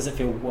 Does it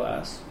feel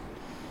worse?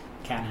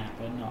 Can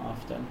happen, not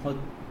often. Or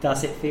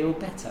does it feel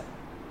better?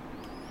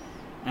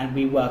 And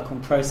we work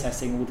on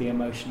processing all the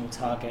emotional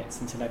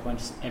targets until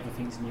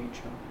everything's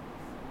neutral.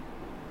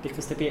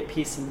 Because to be at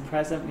peace in the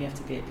present, we have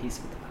to be at peace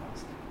with the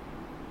past.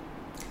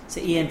 So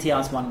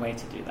EMDR is one way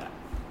to do that.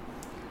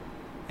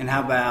 And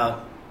how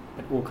about...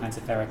 But all kinds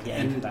of therapy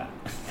aim for that.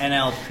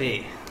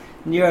 NLP.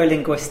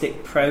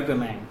 Neuro-linguistic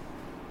programming.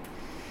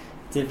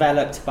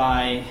 Developed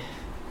by...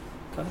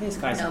 God, these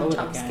guys called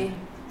again.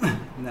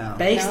 No.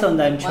 Based on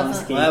Noam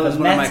Chomsky. Well, that was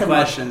one of my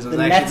questions. It was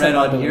actually read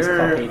on your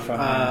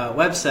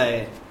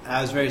website.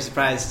 I was very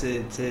surprised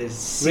to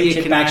see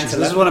Richard a connection. So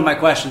this is one of my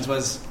questions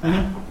was,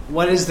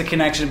 what is the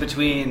connection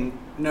between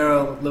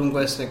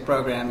neuro-linguistic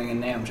programming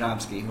and Noam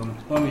Chomsky,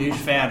 who I'm a huge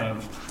fan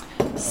of?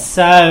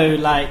 So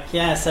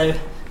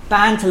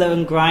Bandler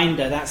and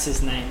Grinder, that's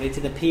his name. They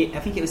did I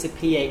think it was a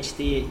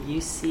PhD at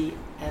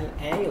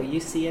UCLA or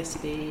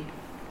UCSB,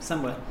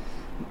 somewhere.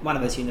 One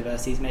of those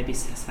universities, maybe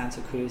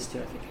Santa Cruz too,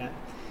 I forget.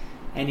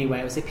 Anyway,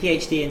 it was a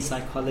PhD in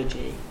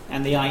psychology,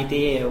 and the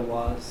idea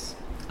was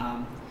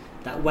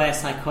that where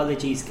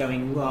psychology is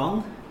going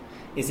wrong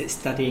is it's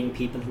studying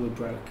people who are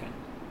broken.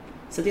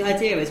 So the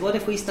idea is, what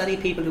if we study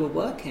people who are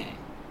working?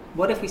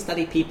 What if we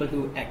study people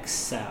who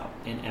excel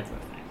in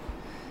everything?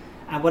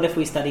 And what if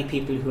we study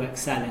people who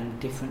excel in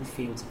different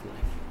fields of life?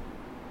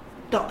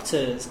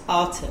 Doctors,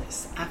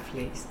 artists,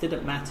 athletes,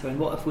 didn't matter. And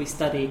what if we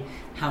study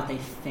how they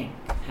think,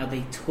 how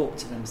they talk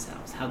to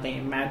themselves, how they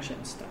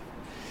imagine stuff?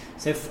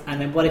 And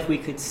then what if we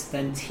could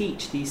then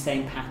teach these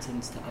same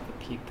patterns to other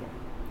people?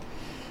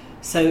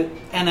 So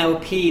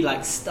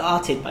NLP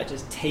started by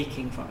just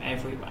taking from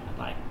everywhere,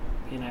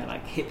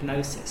 like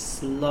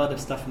hypnosis, a lot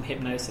of stuff from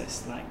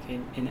hypnosis,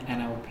 in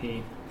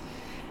NLP,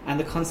 and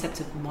the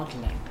concept of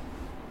modeling.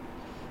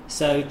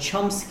 So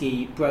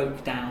Chomsky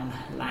broke down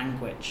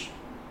language,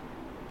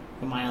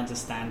 from my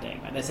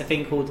understanding. Right? There's a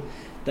thing called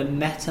the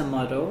meta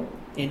model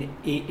in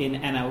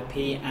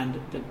NLP, and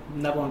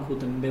another one called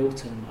the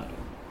Milton model.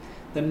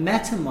 The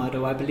meta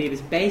model, I believe,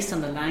 is based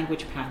on the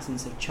language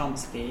patterns of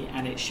Chomsky,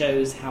 and it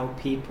shows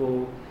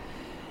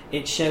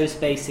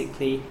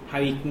basically how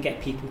you can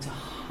get people to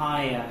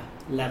higher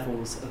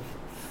levels of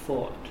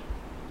thought.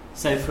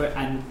 So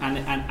and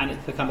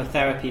it's become a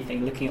therapy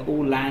thing, looking at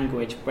all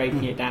language,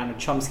 breaking it down,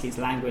 Chomsky's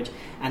language,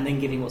 and then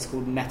giving what's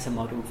called meta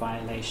model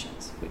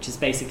violations, which is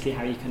basically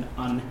how you can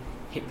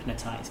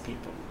unhypnotize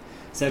people.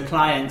 So a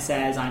client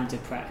says, "I'm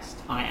depressed."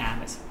 I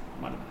am. It's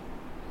one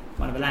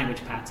of the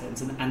language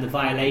patterns, and the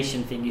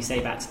violation thing you say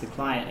back to the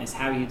client is,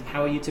 how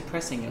are you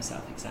depressing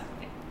yourself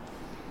exactly?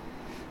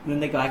 And then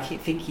they go, "I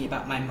keep thinking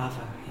about my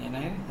mother,"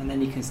 and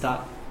then you can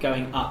start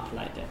going up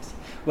like this.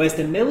 Whereas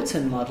the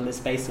Milton model is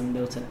based on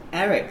Milton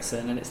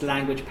Erickson, and it's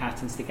language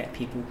patterns to get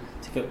people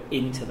to go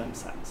into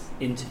themselves,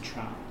 into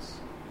trance.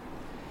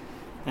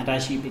 And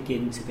as you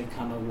begin to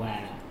become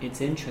aware, it's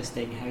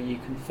interesting how you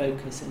can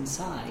focus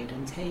inside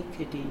and take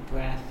a deep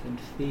breath and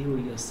feel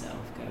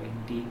yourself going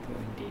deeper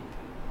and deeper.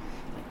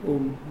 Like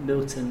all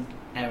Milton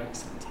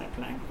Erickson type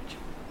language.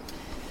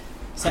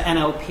 So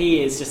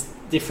NLP is just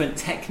different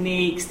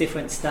techniques,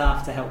 different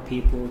stuff to help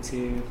people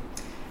to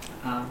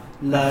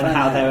learn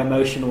how their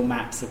emotional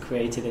maps are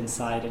created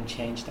inside and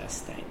change their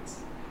states.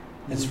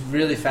 It's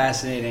really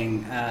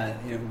fascinating,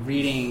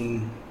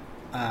 reading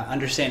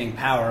Understanding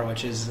Power,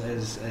 which is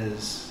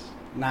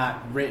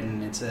not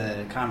written. It's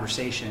a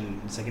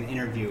conversation. It's like an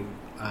interview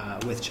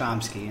with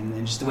Chomsky,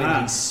 and just the way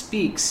that he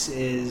speaks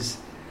is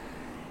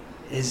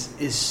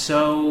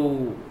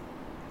so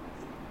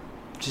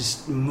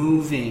just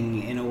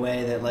moving in a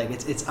way that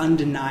it's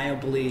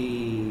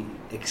undeniably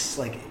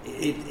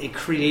it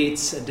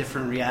creates a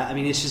different reality. I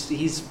mean,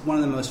 he's one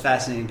of the most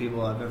fascinating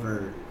people I've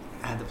ever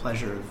had the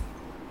pleasure of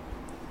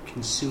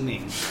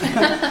consuming.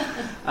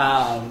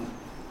 And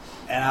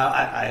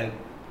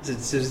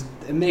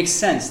it makes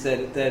sense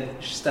that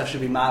stuff should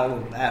be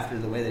modeled after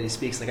the way that he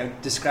speaks.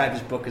 I've described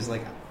his book as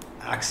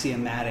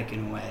axiomatic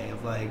in a way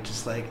of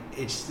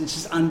it's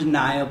just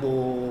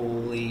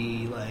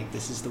undeniably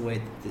this is the way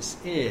that this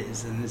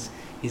is, and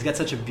he's got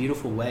such a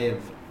beautiful way of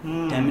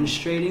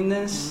demonstrating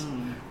this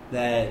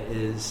that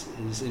is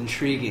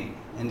intriguing,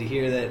 and to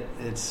hear that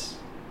it's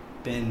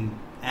been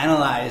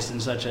analyzed in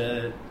such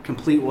a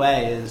complete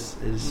way is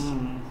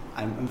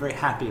I'm very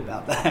happy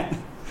about that.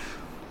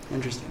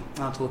 Interesting.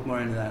 I'll have to look more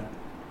into that.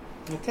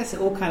 I guess it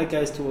all kind of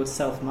goes towards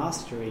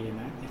self-mastery,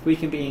 If we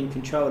can be in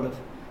control of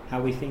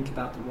how we think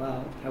about the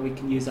world, how we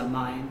can use our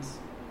minds,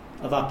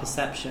 of our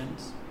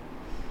perceptions,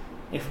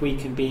 if we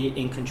can be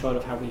in control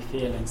of how we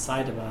feel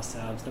inside of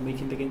ourselves, then we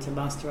can begin to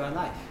master our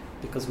life,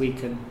 because we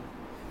can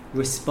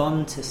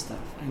respond to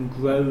stuff and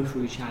grow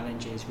through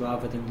challenges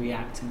rather than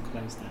react and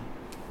close down.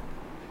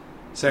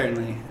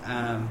 Certainly.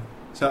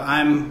 So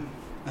I'm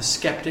a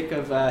skeptic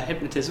of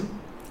hypnotism.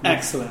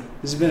 Excellent.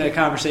 This has been a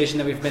conversation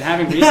that we've been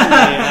having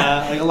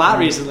recently, a lot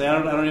recently. I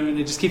don't even.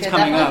 It just keeps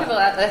coming up.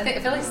 I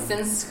feel like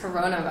since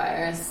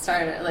coronavirus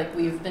started,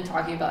 we've been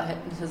talking about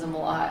hypnotism a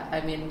lot.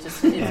 I mean, it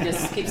just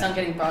keeps on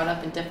getting brought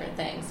up in different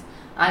things.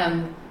 I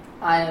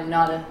am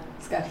not a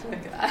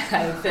skeptic.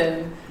 I've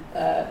been.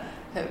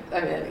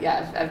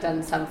 I've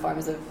done some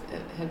forms of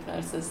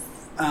hypnosis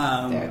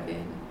therapy.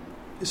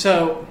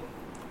 So,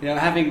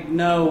 having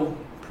no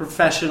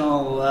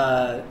professional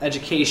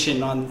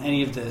education on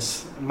any of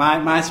this,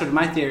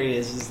 my theory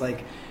is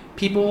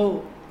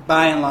people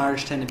by and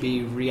large tend to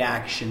be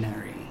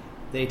reactionary.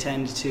 They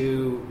tend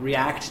to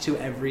react to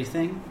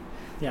everything.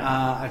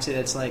 I'd say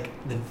that's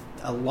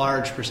a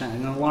large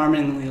percentage, an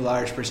alarmingly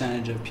large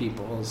percentage of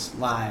people's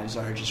lives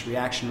are just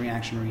reaction.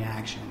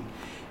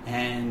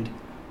 And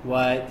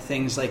what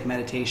things like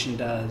meditation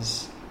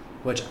does,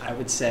 which I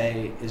would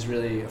say is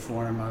really a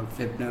form of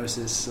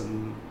hypnosis,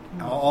 and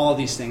all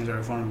these things are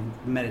a form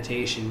of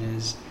meditation,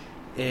 is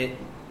it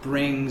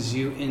brings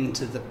you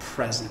into the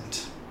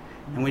present.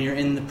 And when you're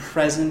in the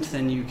present,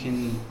 then you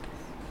can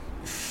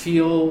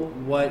feel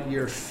what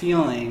you're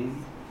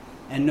feeling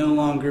and no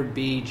longer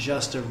be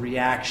just a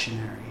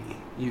reactionary.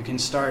 You can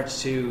start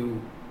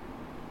to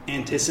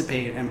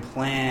anticipate and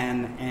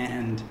plan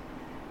and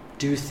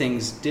do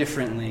things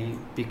differently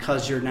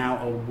because you're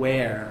now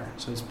aware.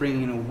 So it's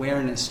bringing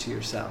awareness to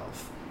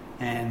yourself.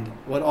 And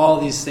what all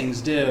these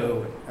things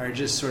do are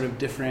just sort of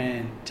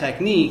different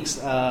techniques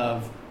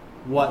of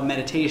what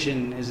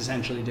meditation is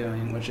essentially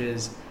doing, which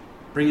is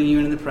bringing you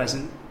into the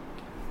present,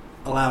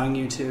 allowing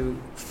you to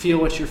feel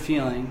what you're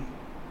feeling,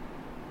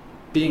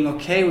 being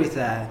okay with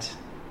that,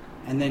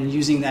 and then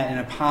using that in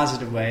a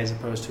positive way as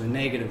opposed to a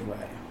negative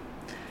way.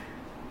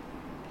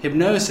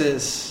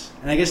 Hypnosis,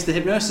 and I guess the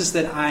hypnosis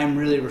that I'm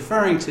really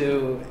referring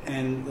to,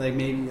 and like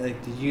maybe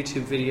like the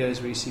YouTube videos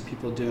where you see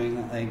people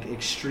doing like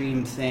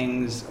extreme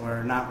things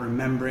or not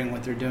remembering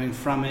what they're doing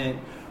from it,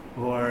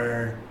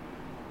 or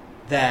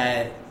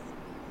that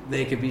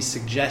they could be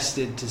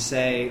suggested to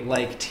say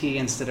like tea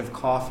instead of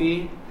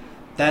coffee.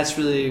 That's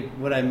really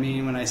what I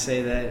mean when I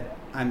say that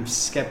I'm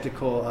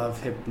skeptical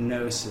of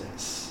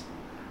hypnosis.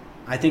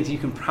 I think you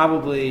can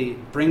probably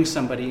bring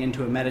somebody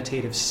into a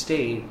meditative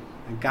state,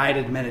 a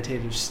guided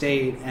meditative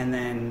state, and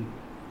then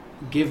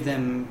give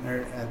them,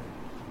 or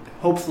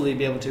hopefully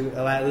be able to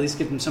at least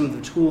give them some of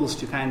the tools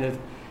to kind of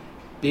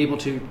be able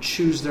to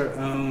choose their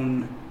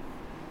own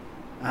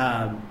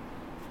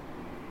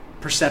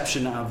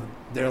perception of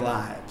their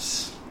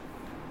lives.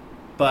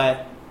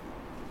 But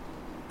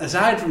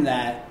aside from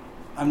that,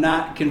 I'm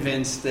not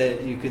convinced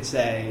that you could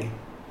say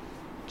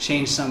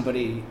change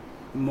somebody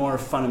more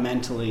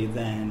fundamentally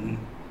than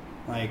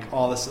like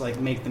all this, like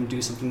make them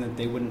do something that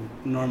they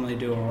wouldn't normally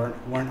do or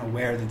weren't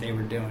aware that they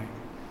were doing.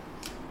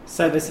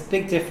 So there's a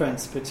big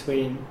difference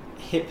between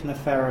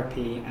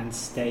hypnotherapy and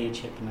stage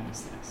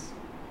hypnosis.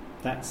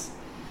 It's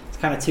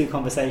kind of two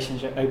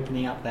conversations you're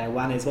opening up there.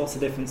 One is, what's the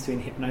difference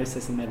between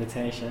hypnosis and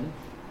meditation?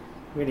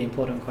 Really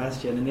important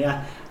question.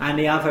 And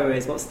the other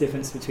is, what's the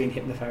difference between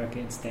hypnotherapy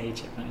and stage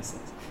hypnosis?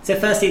 So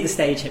firstly, the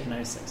stage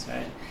hypnosis,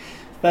 right?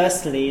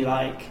 Firstly,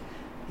 like,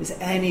 has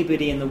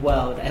anybody in the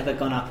world ever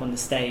gone up on the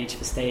stage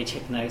for stage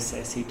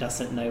hypnosis who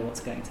doesn't know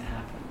what's going to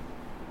happen?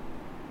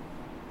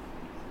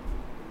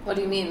 What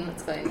do you mean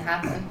what's going to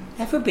happen?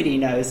 Everybody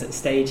knows that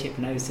stage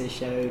hypnosis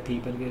show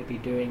people are going to be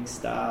doing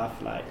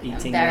stuff like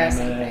eating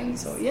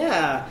lemons, or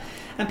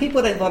and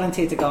people don't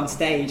volunteer to go on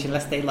stage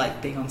unless they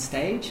like being on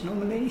stage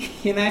normally,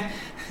 you know.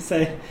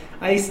 So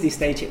I used to do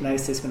stage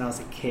hypnosis when I was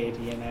a kid,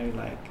 you know,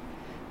 like,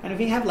 and if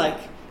you have like,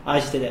 I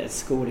just did it at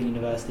school and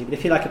university, but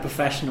if you're like a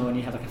professional and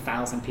you have like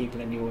 1,000 people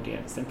in the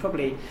audience, then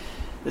probably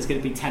there's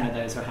going to be 10 of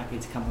those who are happy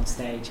to come on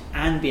stage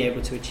and be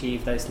able to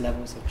achieve those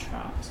levels of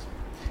trance.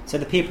 So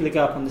the people who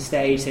go up on the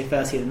stage, they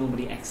firstly are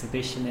normally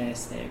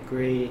exhibitionists, they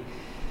agree.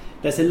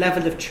 There's a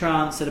level of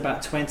trance that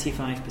about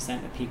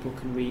 25% of people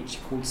can reach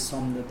called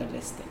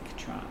somnambulistic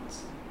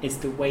trance. It's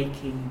the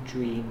waking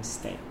dream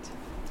state.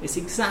 It's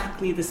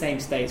exactly the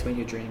same state when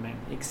you're dreaming,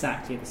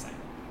 exactly the same.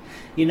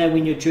 You know,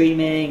 when you're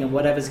dreaming and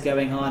whatever's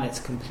going on, it's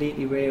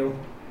completely real.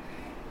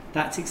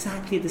 That's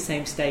exactly the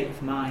same state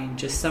of mind,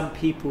 just some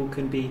people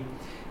can be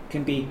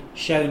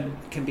shown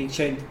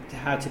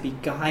how to be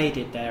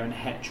guided there in a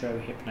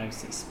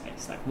hetero-hypnosis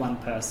space, like one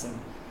person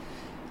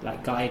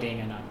like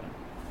guiding another.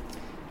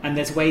 And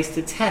there's ways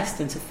to test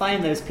and to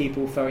find those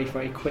people very,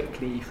 very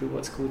quickly through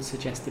what's called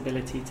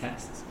suggestibility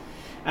tests.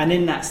 And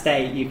in that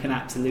state, you can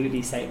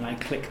absolutely say, when I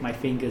click my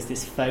fingers,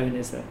 this phone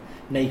is a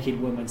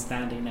naked woman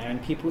standing there,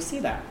 and people see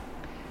that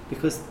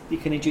because you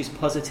can induce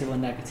positive or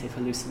negative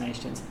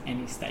hallucinations in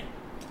any state.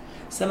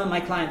 Some of my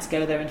clients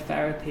go there in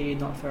therapy,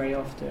 not very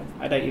often.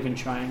 I don't even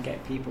try and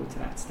get people to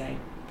that state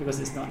because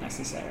it's not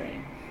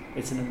necessary.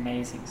 It's an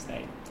amazing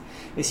state.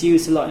 It's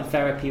used a lot in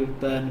therapy with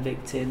burn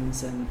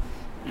victims and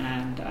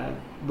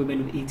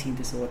women with eating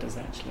disorders,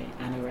 actually,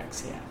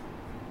 anorexia,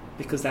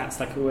 because that's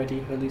like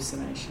already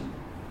hallucination.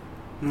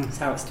 That's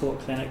how it's taught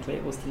clinically.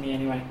 It was to me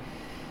anyway.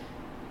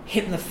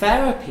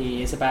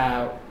 Hypnotherapy is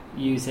about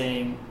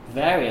using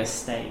various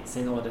states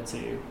in order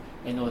to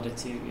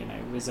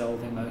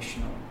resolve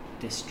emotional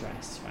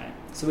distress, right?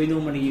 So we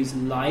normally use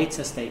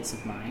lighter states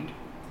of mind.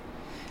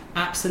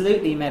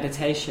 Absolutely,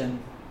 meditation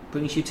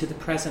brings you to the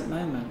present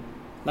moment.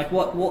 Like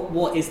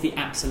what is the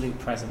absolute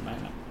present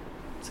moment?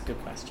 It's a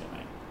good question,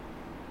 right?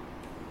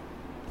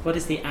 What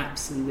is the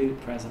absolute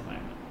present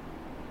moment?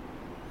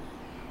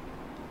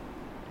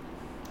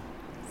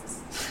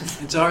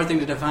 It's a hard thing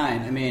to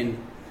define. I mean,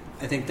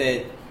 I think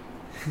that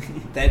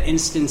that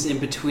instance in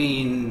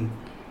between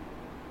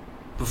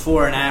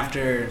before and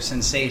after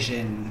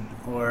sensation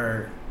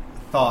or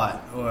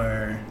thought,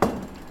 or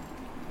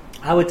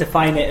I would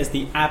define it as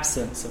the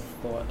absence of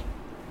thought.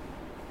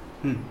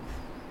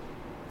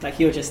 Like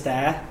you're just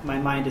there, my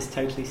mind is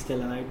totally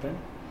still and open.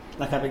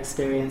 Like I've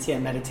experienced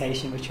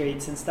meditation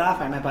retreats and stuff.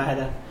 I remember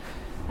I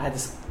had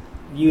this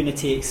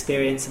unity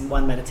experience in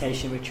one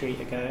meditation retreat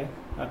ago.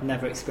 I've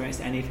never experienced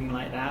anything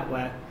like that,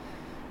 where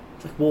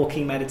it's like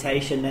walking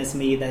meditation, there's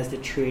me, there's the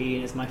tree,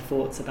 there's my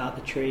thoughts about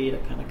the tree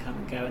that kind of come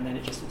and go, and then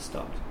it just all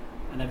stopped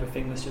and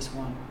everything was just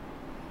one.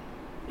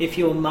 If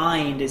your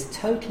mind is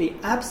totally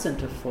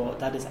absent of thought,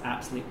 that is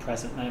absolute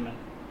present moment.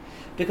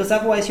 Because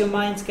otherwise your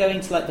mind's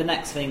going to like the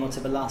next thing or to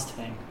the last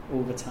thing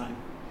all the time.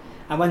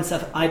 And when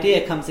some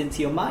idea comes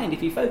into your mind,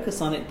 if you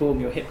focus on it, boom,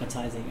 you're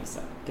hypnotizing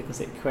yourself because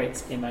it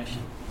creates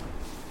emotion.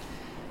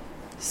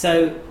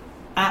 So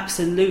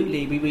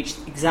absolutely, we reach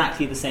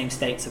exactly the same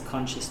states of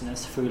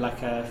consciousness through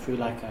like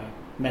a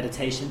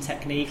meditation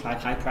technique.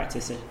 Like I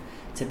practice a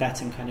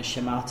Tibetan kind of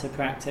shamatha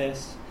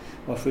practice,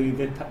 or through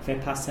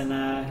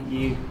vipassana.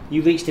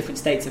 You reach different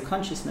states of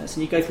consciousness,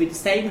 and you go through the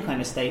same kind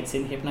of states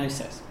in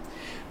hypnosis.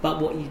 But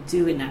what you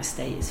do in that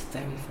state is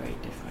very, very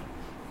different.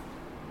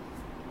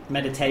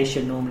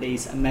 Meditation normally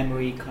is a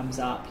memory comes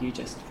up. You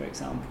just, for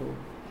example,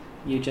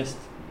 you just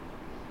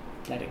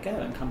let it go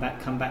and come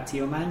back to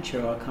your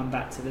mantra, or come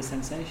back to the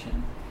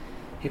sensation.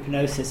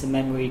 Hypnosis, a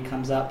memory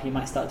comes up, you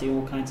might start doing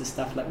all kinds of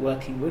stuff like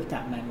working with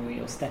that memory,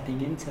 or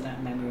stepping into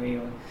that memory,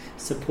 or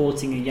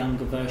supporting a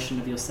younger version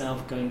of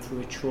yourself going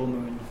through a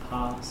trauma in the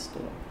past,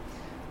 or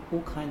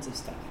all kinds of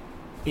stuff.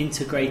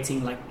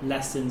 Integrating like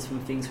lessons from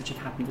things which have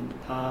happened in the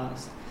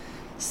past,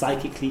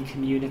 psychically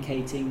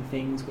communicating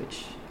things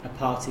which a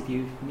part of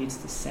you needs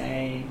to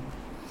say,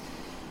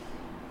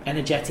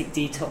 energetic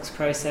detox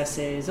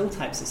processes, all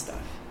types of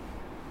stuff.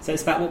 So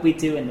it's about what we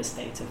do in the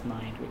state of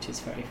mind, which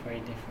is very, very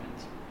different.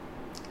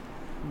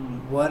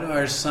 What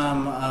are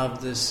some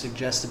of the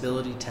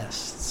suggestibility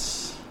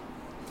tests?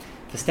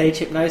 For stage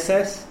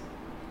hypnosis?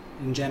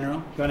 In general?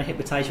 You want to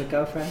hypnotize your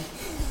girlfriend?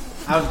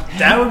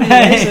 That would be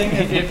amazing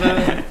if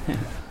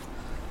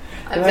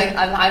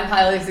I'm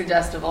highly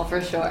suggestible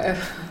for sure.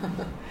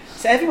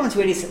 So everyone's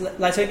really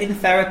like, so in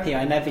therapy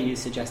I never use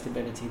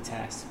suggestibility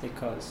tests,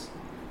 because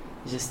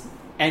it's just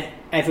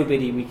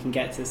everybody, we can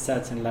get to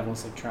certain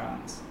levels of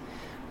trance.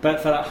 But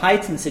for that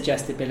heightened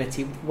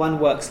suggestibility, one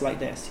works like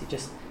this. You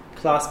just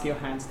clasp your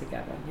hands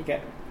together.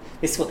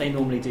 This is what they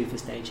normally do for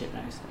stage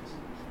hypnosis.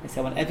 They say,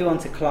 I want everyone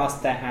to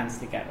clasp their hands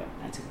together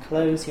and to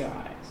close your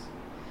eyes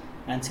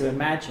and to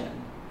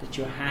imagine that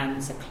your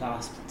hands are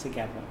clasped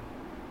together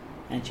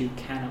and you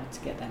cannot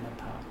get them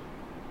apart.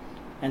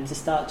 And to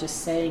start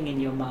just saying in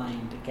your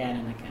mind again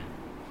and again,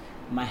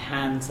 my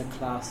hands are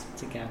clasped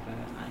together,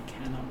 I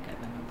cannot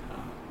get them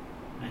apart.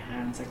 My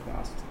hands are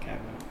clasped together.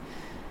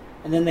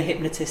 And then the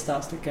hypnotist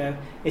starts to go,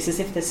 it's as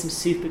if there's some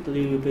super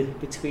glue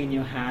between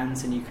your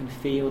hands, and you can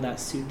feel that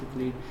super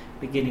glue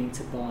beginning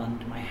to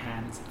bond. My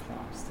hands are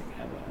clasped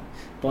together,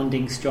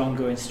 bonding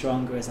stronger and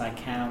stronger as I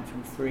count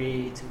from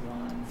 3 to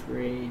 1,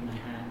 3, my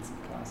hands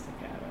are clasped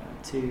together,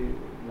 2,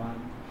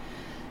 1.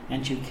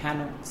 And you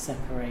cannot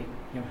separate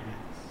your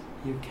hands.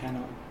 You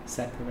cannot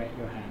separate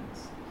your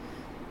hands.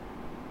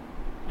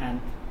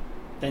 And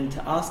then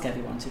to ask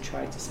everyone to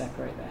try to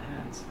separate their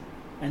hands.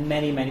 And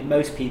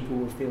most people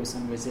will feel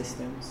some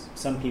resistance.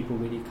 Some people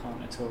really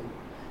can't at all.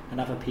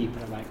 And other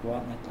people are like,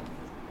 what?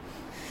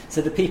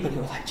 So the people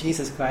who are like,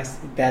 Jesus Christ,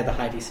 they're the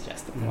highly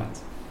suggestible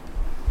ones.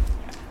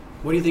 Yeah.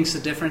 What do you think is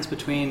the difference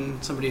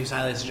between somebody who's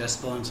highly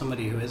suggestible and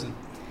somebody who isn't?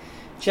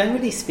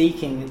 Generally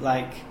speaking,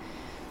 like,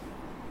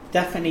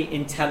 definitely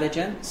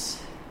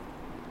intelligence,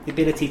 the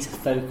ability to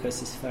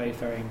focus is very,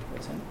 very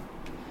important.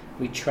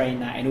 We train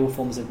that in all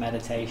forms of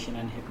meditation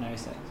and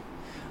hypnosis.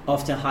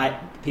 Often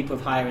people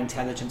with higher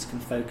intelligence can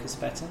focus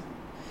better.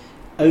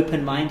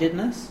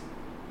 Open-mindedness,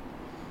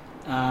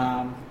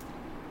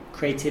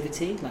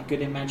 creativity, like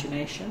good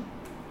imagination,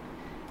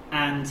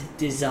 and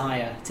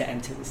desire to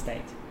enter the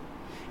state.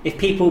 If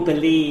people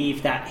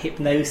believe that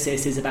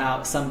hypnosis is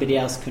about somebody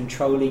else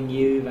controlling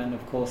you, then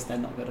of course they're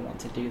not going to want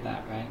to do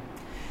that, right?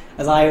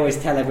 As I always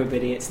tell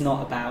everybody, it's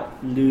not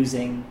about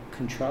losing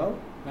control,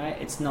 right?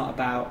 It's not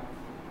about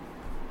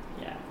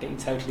being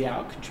totally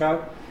out of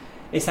control.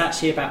 It's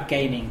actually about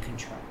gaining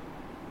control.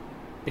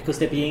 Because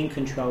to be in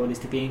control is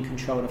to be in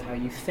control of how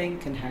you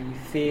think and how you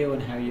feel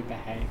and how you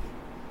behave.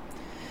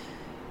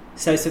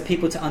 So for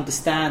people to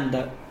understand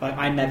that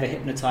I never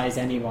hypnotize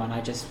anyone,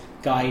 I just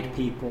guide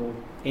people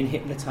in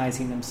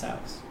hypnotizing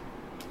themselves.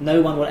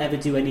 No one will ever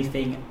do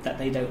anything that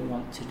they don't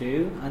want to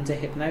do under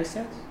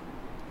hypnosis,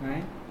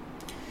 right?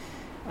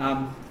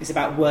 It's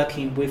about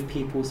working with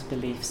people's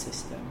belief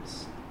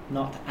systems,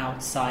 not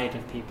outside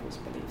of people's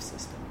belief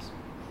systems.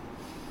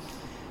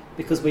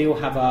 Because we all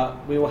have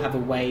a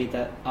way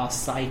that our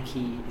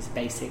psyche is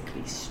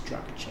basically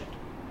structured.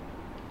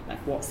 Like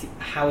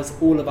how is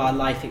all of our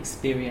life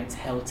experience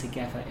held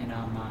together in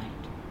our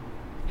mind?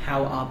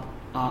 How are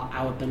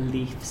our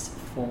beliefs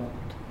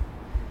formed?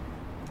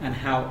 And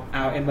how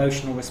our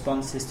emotional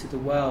responses to the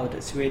world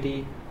is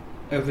really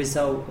a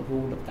result of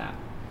all of that.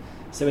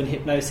 So in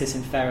hypnosis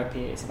and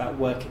therapy, it's about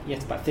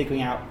it's about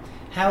figuring out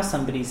how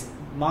somebody's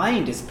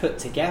mind is put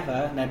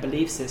together and their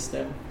belief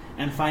system,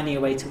 and finding a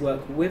way to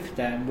work with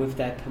them, with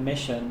their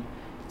permission,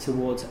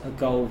 towards a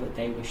goal that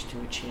they wish to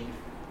achieve.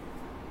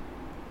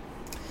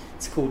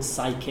 It's called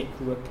psychic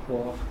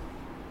rapport.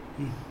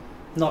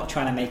 Not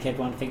trying to make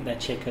everyone think they're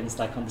chickens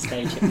like on the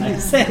stage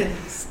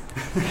hypnosis.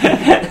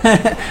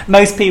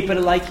 Most people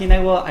are like, you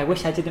know what, I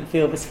wish I didn't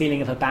feel this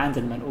feeling of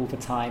abandonment all the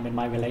time in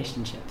my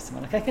relationships. And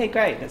I'm like, okay,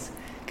 great, let's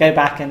go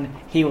back and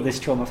heal this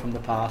trauma from the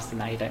past, and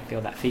now you don't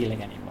feel that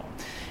feeling anymore.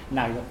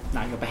 Now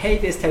your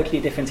behaviour is totally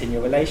different in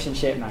your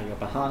relationship, now your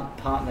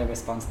partner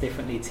responds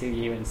differently to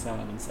you, and so on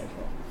and so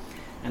forth.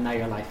 And now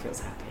your life feels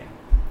happier.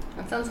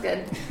 That sounds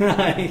good.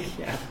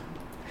 Yeah.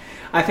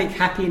 I think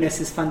happiness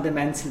is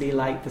fundamentally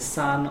like the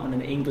sun on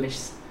an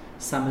English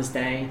summer's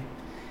day.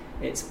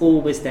 It's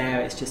always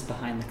there, it's just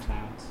behind the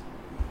clouds.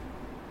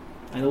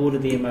 And all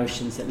of the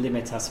emotions that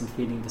limit us from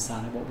feeling the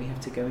sun are what we have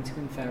to go into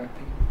in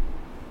therapy.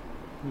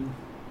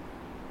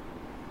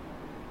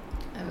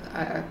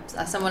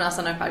 Someone else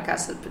on our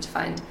podcast has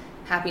defined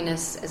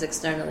happiness as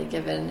externally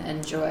given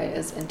and joy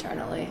as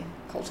internally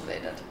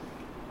cultivated.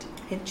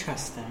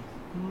 Interesting.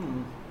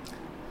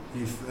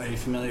 Are you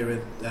familiar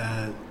with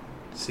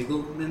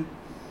Seligman?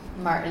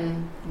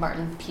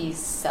 Martin P.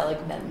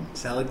 Seligman.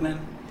 Seligman?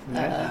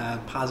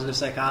 Positive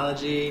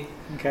psychology.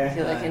 Okay.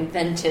 He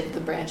invented the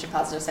branch of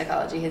positive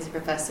psychology. He's a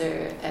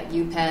professor at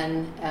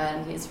UPenn,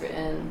 and he's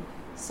written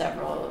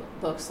several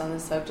books on the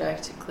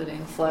subject,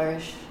 including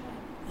Flourish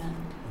and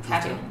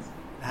Happiness.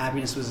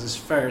 Happiness was his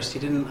first. He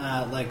didn't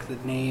like the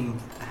name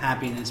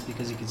happiness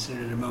because he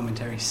considered it a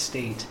momentary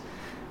state,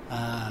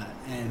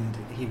 and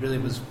he really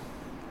was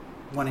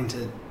wanting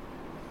to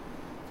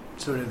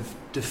sort of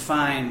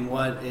define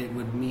what it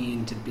would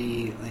mean to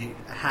be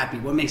like happy.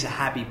 What makes a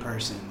happy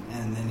person,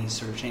 and then he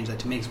sort of changed that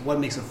to what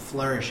makes a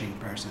flourishing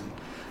person.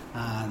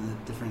 The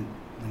different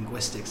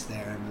linguistics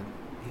there.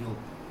 He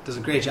does a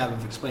great job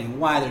of explaining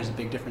why there's a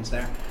big difference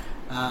there.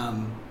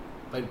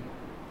 But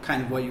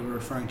kind of what you were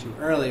referring to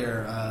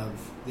earlier of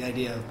the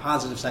idea of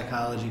positive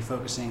psychology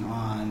focusing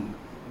on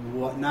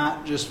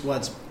not just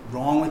what's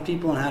wrong with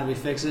people and how do we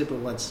fix it, but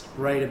what's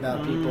right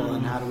about people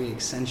and how do we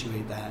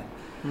accentuate that.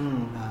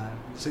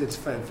 So it's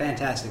a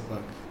fantastic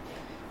book.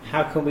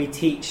 How can we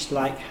teach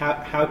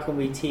how can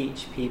we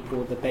teach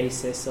people the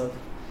basis of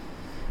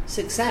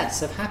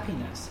success, of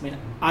happiness? I mean,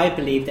 I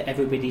believe that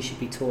everybody should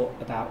be taught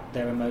about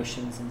their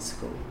emotions in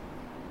school.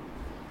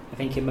 I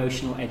think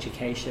emotional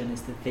education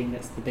is the thing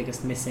that's the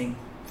biggest missing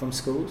from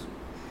schools.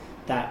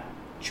 That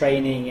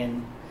training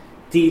in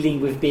dealing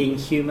with being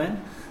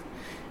human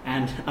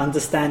and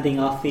understanding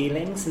our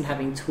feelings and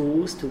having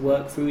tools to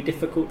work through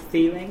difficult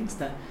feelings,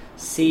 that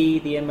see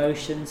the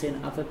emotions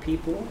in other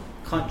people,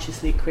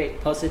 consciously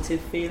create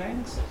positive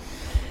feelings.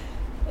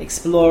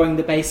 Exploring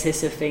the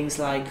basis of things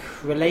like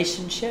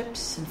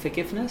relationships and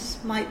forgiveness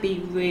might be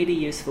really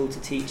useful to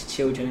teach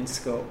children in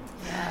school.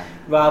 Yeah.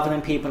 Rather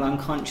than people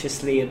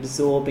unconsciously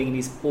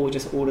absorbing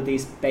all of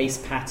these base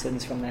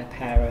patterns from their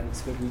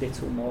parents with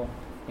little more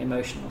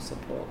emotional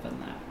support than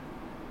that.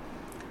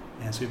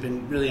 Yes, we've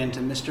been really into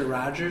Mr.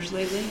 Rogers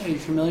lately. Are you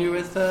familiar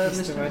with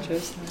Mr.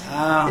 Rogers?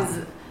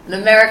 He's an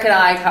American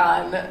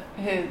icon.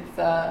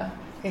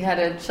 He had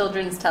a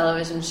children's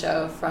television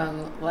show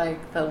from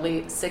the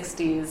late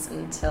 60s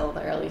until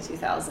the early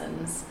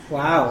 2000s.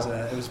 Wow.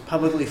 It was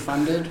publicly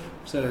funded,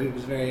 so it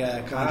was very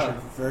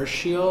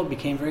controversial.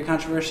 Became very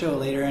controversial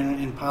later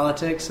in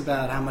politics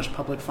about how much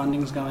public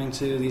funding is going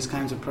to these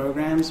kinds of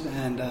programs.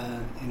 And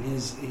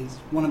he's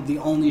one of the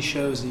only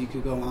shows that you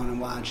could go on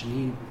and watch.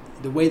 And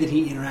the way that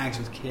he interacts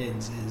with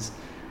kids is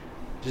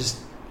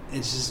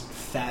just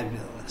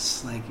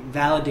fabulous. Like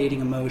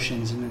validating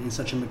emotions in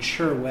such a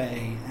mature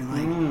way,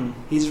 and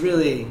he's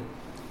really,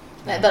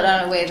 but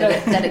on a way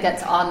that it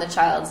gets on the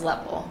child's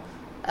level,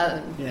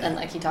 and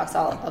he talks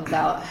all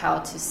about how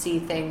to see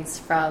things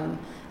from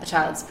a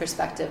child's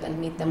perspective and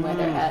meet them where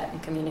they're at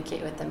and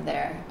communicate with them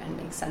there and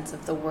make sense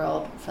of the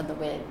world from the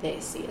way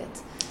they see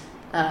it.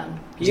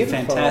 It's a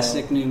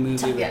fantastic new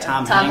movie with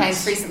Tom Hanks. Tom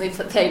Hanks recently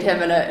played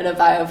him in a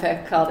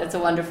biopic called "It's a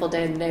Wonderful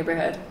Day in the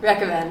Neighborhood."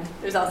 Recommend.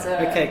 There's also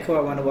cool. I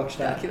want to watch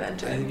that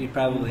documentary. I think you'd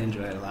probably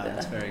enjoy it a lot.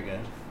 It's very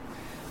good.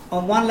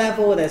 On one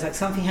level, there's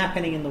something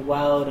happening in the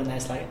world, and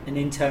there's an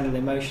internal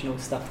emotional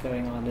stuff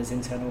going on. There's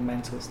internal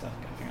mental stuff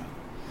going on.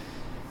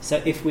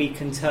 So if we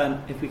can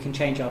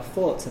change our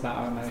thoughts about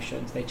our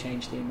emotions, they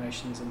change the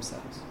emotions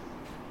themselves.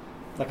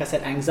 Like I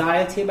said,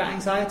 anxiety about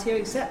anxiety or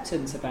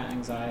acceptance about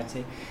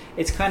anxiety.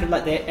 It's kind of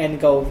like the end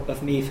goal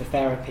of me for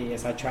therapy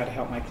is I try to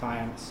help my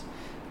clients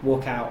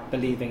walk out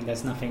believing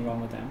there's nothing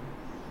wrong with them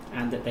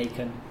and that they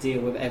can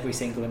deal with every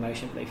single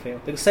emotion that they feel.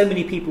 Because so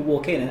many people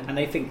walk in and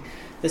they think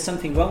there's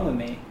something wrong with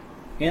me.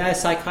 A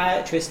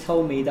psychiatrist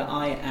told me that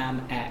I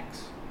am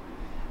X.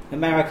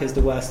 America's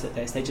the worst at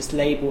this. They just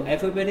label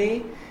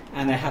everybody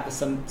and they have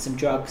some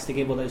drugs to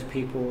give all those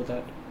people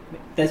that...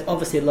 There's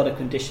obviously a lot of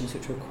conditions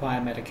which require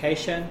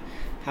medication.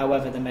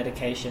 However, the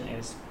medication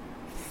is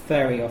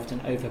very often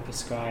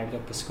overprescribed or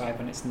prescribed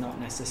when it's not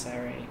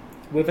necessary,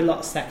 with a lot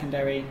of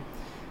secondary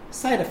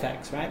side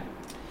effects, right?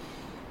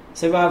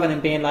 So rather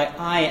than being like,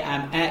 I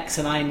am X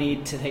and I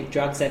need to take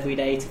drugs every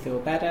day to feel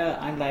better,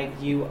 I'm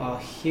like, you are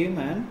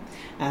human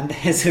and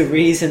there's a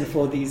reason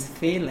for these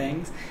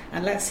feelings,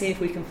 and let's see if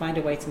we can find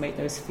a way to make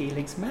those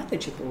feelings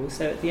manageable.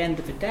 So at the end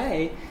of the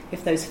day,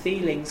 if those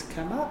feelings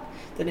come up,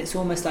 then it's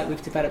almost like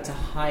we've developed a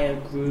higher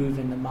groove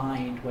in the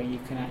mind where you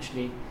can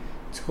actually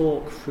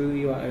talk through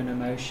your own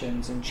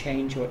emotions and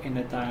change your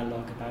inner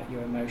dialogue about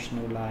your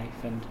emotional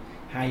life and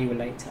how you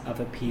relate to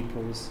other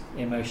people's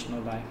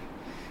emotional life.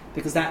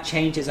 Because that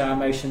changes our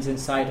emotions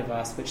inside of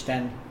us, which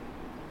then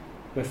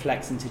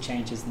reflects into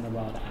changes in the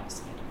world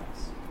outside of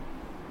us.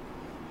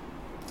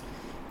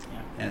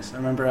 Yeah. Yes, I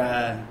remember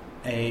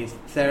a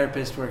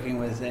therapist working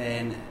with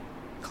a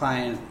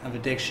client of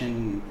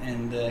addiction,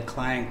 and the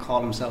client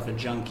called himself a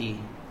junkie,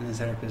 And the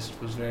therapist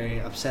was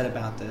very upset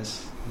about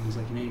this. He was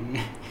like,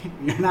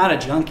 you're not a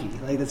junkie.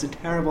 Like, that's a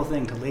terrible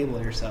thing to label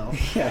yourself.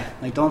 Yeah.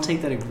 Like, don't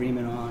take that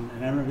agreement on.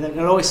 And I remember that, it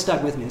always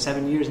stuck with me. It's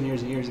happened years and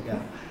years and years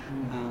ago.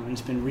 And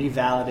it's been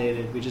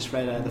revalidated. We just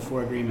read The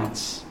Four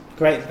Agreements.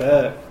 Great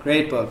book.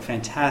 Great book.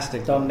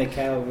 Fantastic. Don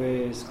Miguel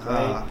Ruiz.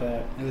 Great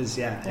book. It was,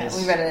 We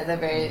read it at the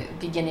very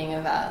beginning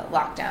of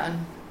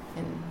lockdown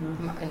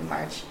in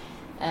March,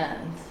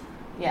 and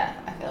yeah,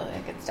 I feel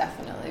like it's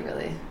definitely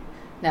really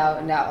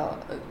now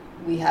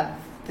we have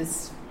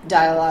this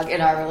dialogue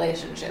in our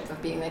relationship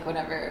of being like,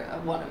 whenever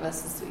one of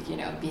us is,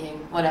 being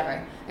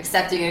whatever,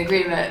 accepting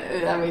agreement,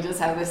 and we just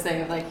have this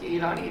thing of like, you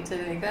don't need to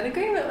make that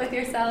agreement with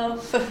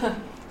yourself.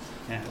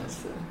 Yeah.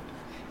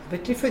 The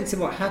difference in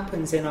what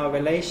happens in our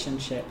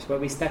relationships, where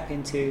we step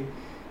into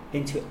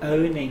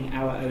owning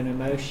our own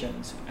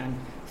emotions and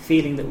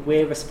feeling that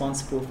we're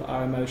responsible for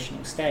our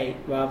emotional state,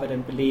 rather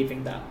than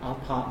believing that our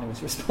partner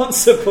is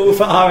responsible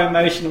for our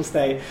emotional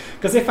state.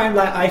 Because if I'm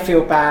like, I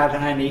feel bad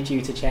and I need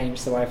you to change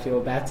so I feel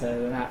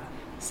better, then that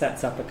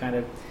sets up a kind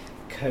of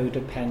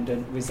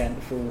codependent,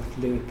 resentful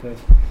loop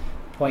of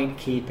point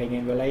keeping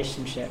in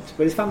relationships.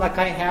 But if I'm like,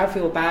 I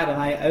feel bad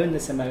and I own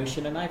this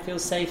emotion and I feel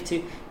safe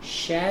to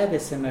share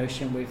this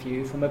emotion with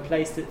you from a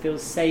place that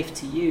feels safe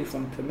to you,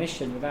 from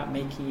permission, without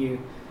making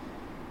you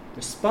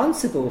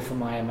responsible for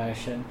my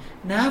emotion.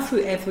 Now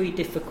through every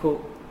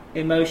difficult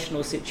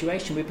emotional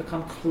situation we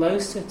become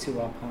closer to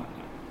our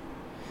partner.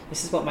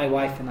 This is what my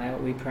wife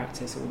and we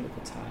practice all of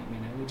the time.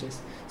 We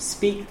just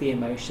speak the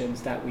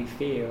emotions that we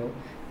feel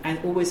and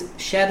always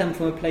share them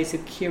from a place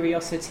of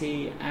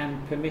curiosity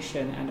and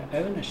permission and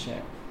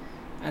ownership,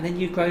 and then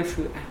you grow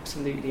through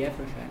absolutely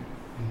everything.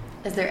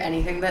 Is there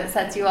anything that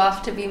sets you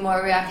off to be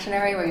more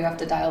reactionary, where you have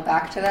to dial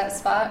back to that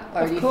spot?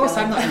 Or Of course,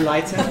 I'm not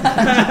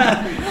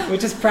enlightened. We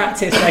just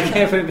practice like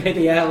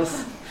everybody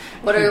else.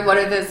 What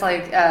are those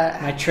like?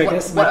 My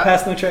triggers, my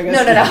personal triggers.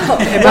 No.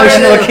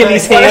 Emotional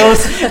Achilles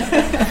heels.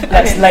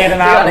 Let's lay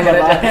them out on the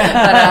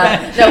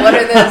line. What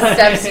are the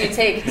steps you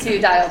take to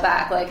dial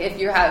back? Like if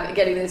you're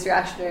getting this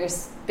reactionary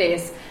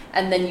space,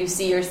 and then you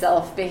see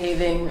yourself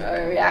behaving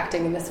or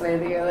reacting in this way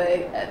that you're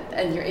like,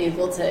 and you're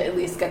able to at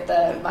least get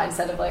the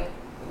mindset of like,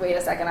 wait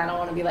a second, I don't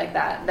want to be like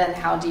that. Then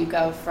how do you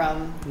go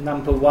from...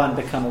 Number one,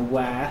 become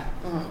aware.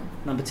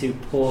 Mm-hmm. Number two,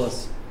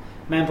 pause.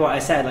 Remember what I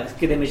said, like a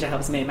good image that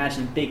helps me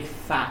imagine a big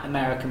fat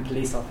American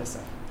police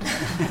officer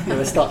with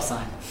a stop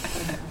sign.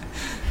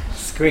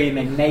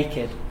 Screaming,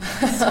 naked.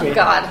 Oh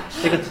God.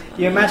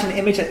 You imagine an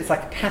image that's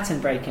like a pattern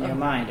break in your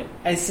mind.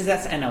 And so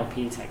that's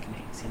NLP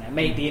techniques.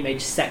 Make the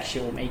image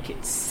sexual, make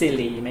it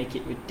silly, make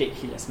it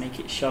ridiculous, make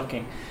it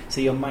shocking, so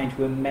your mind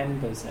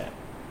remembers it.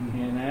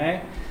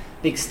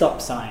 Big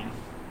stop sign.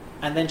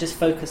 And then just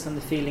focus on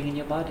the feeling in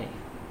your body.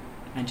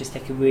 And just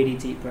take a really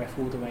deep breath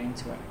all the way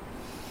into it.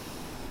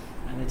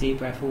 And a deep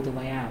breath all the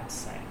way out,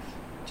 safe.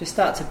 Just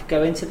start to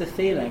go into the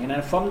feeling. And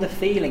then from the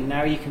feeling,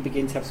 now you can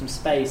begin to have some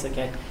space.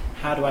 Okay,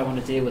 how do I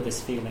want to deal with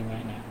this feeling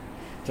right now?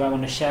 Do I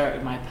want to share it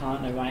with my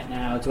partner right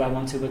now? Do I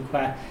want to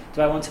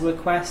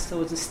request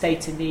or just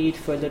state a need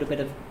for a little bit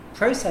of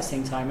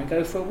processing time and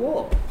go for a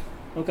walk?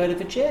 Or go to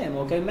the gym?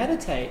 Or go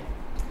meditate?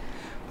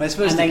 But I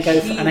suppose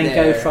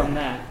go from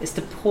there. It's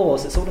the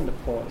pause. It's all in the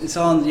pause. It's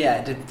all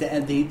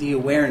the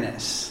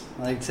awareness.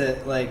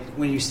 Like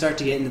when you start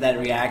to get into that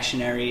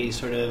reactionary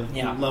sort of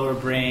lower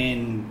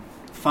brain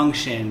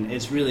function,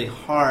 it's really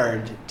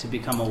hard to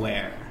become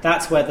aware.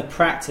 That's where the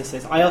practice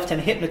is. I often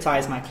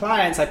hypnotize my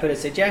clients. I put a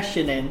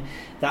suggestion in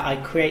that I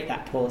create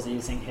that pause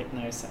using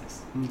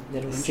hypnosis.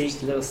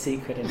 Little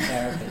secret in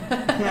therapy.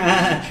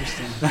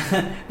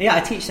 Interesting. Yeah, I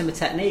teach them a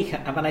technique,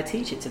 and when I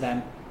teach it to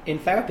them in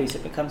therapy, so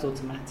it becomes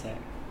automatic.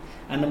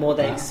 And the more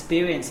they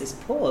experience this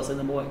pause, and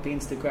the more it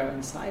begins to grow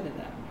inside of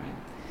them,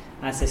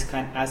 right? As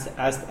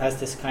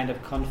this kind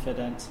of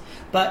confidence.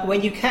 But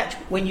when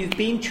you've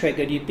been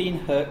triggered, you've been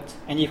hooked,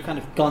 and you've kind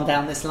of gone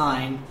down this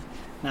line.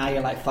 Now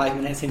you're like 5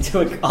 minutes into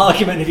an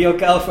argument with your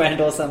girlfriend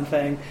or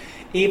something.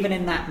 Even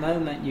in that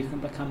moment, you can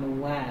become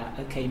aware.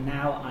 Okay,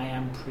 now I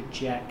am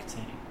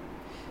projecting.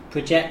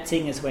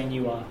 Projecting is when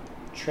you are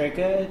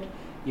triggered,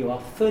 you are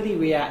fully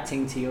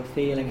reacting to your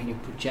feeling, and you're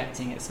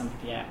projecting at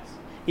somebody else.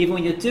 Even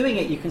when you're doing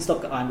it, you can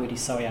stop. I'm really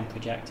sorry, I'm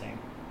projecting.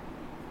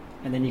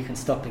 And then you can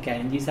stop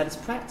again and use that as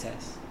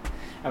practice.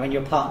 And when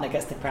your partner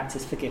gets to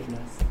practice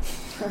forgiveness.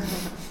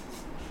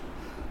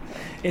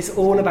 It's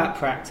all about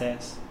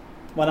practice.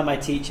 One of my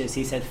teachers,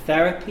 he said,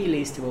 therapy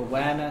leads to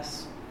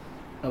awareness.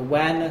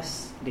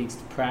 Awareness leads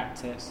to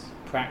practice.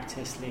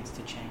 Practice leads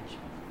to change.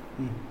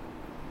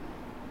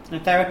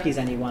 And therapy is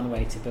only one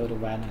way to build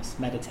awareness.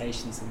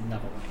 Meditation is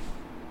another way.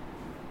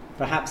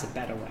 Perhaps a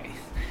better way.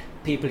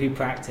 People who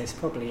practice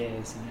probably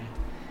is.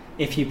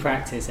 If you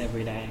practice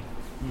every day.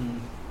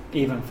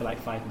 Even for like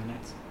 5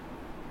 minutes.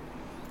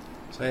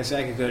 So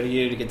I could go to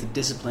you to get the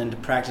discipline to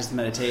practice the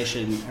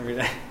meditation every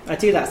day. I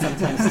do that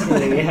sometimes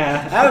too,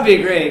 yeah. That would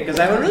be great, because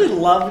I would really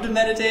love to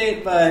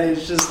meditate, but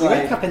it's just you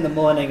wake up in the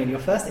morning and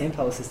your first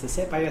impulse is to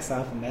sit by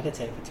yourself and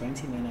meditate for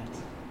 20 minutes.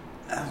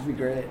 That would be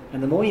great.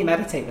 And the more you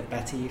meditate, the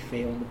better you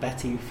feel. And the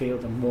better you feel,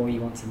 the more you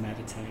want to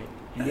meditate.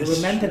 And you'll That's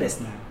remember true. this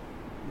now.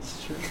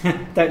 It's true.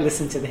 Don't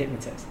listen to the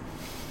hypnotist.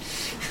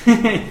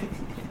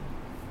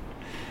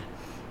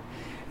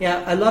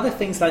 Yeah, a lot of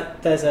things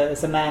like there's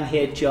a man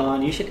here,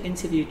 John. You should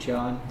interview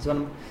John. He's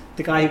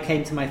the guy who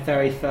came to my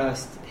very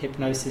first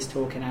hypnosis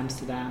talk in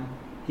Amsterdam.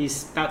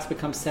 He's about to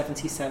become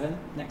 77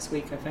 next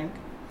week, I think.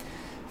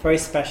 Very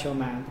special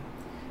man.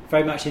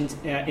 Very much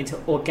into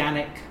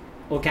organic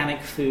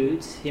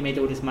food. He made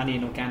all his money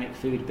in organic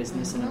food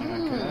business in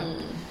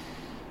America.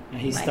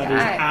 And he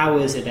studies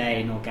hours a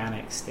day in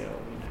organic still,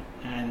 you know.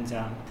 And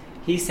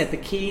he said the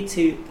key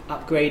to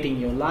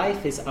upgrading your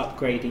life is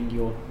upgrading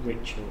your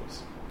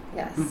rituals.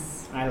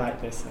 Yes. I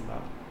like this a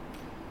lot.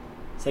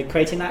 So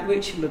creating that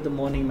ritual of the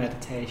morning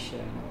meditation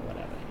or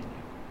whatever, you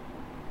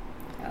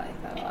know. I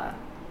like that a lot.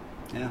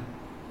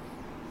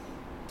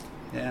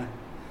 Yeah.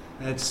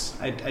 I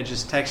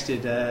just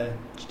texted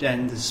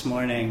Jen this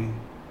morning.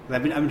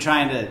 I've been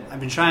trying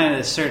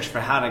to search for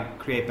how to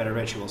create better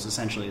rituals.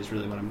 Essentially, is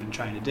really what I've been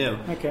trying to do.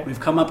 Okay.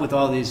 We've come up with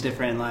all these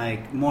different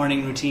like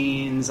morning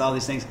routines, all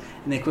these things,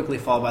 and they quickly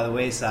fall by the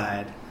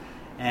wayside.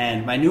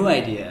 And my new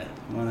idea,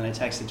 the one that I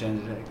texted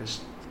Jen today,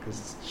 because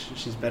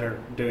she's better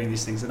doing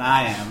these things than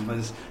I am,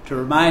 was to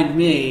remind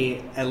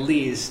me at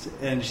least,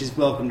 and she's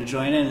welcome to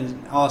join in,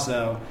 and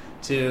also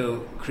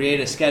to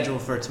create a schedule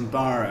for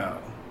tomorrow.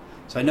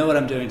 So I know what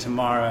I'm doing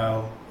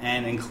tomorrow,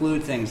 and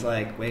include things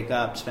like wake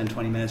up, spend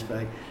 20 minutes,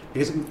 but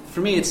because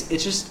for me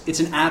it's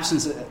an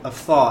absence of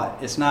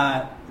thought. It's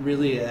not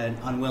really an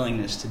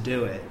unwillingness to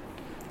do it.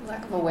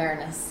 Lack of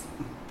awareness.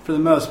 For the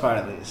most part,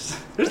 at least.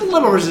 There's a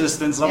little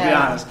resistance, I'll be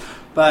honest.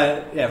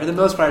 But yeah, for the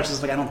most part, it's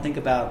just like I don't think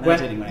about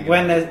meditating when I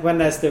get up. When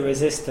there's the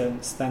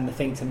resistance, then the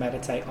thing to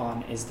meditate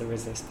on is the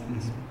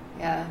resistance. Mm-hmm.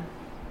 Yeah.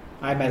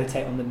 I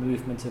meditate on the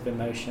movement of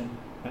emotion.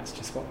 That's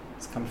just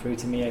what's come through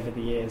to me over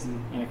the years,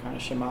 in a kind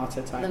of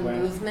shamatha type The way.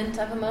 movement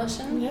of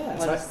emotion? Yeah.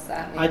 What does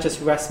that mean? I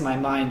just rest my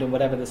mind on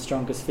whatever the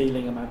strongest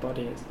feeling in my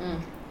body is.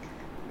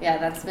 Yeah,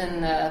 that's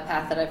been a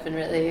path that I've been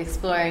really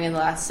exploring in the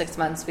last 6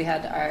 months. We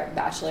had our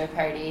bachelor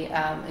party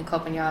in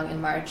Copenhagen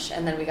in March,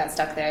 and then we got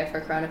stuck there for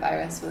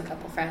coronavirus with a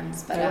couple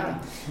friends. But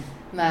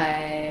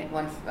my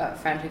one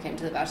friend who came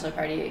to the bachelor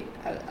party,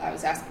 I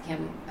was asking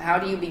him, how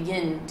do you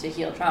begin to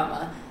heal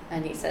trauma?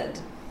 And he said,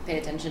 pay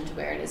attention to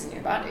where it is in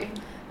your body.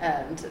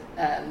 And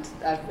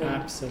I've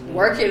been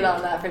working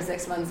on that for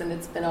 6 months, and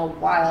it's been a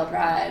wild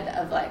ride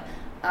of like,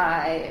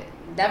 I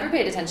never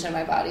paid attention to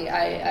my body.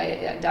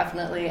 I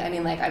definitely, I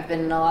mean, like I've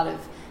been in a lot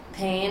of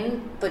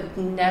pain, but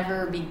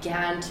never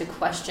began to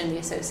question the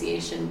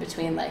association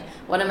between like,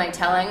 what am I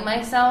telling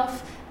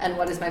myself and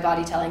what is my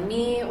body telling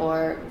me,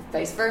 or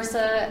vice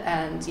versa.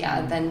 And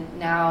then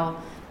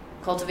now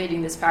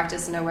cultivating this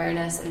practice and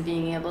awareness and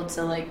being able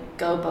to like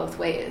go both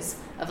ways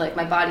of like,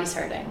 my body's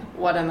hurting,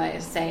 what am I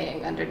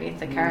saying underneath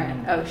the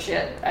current? Oh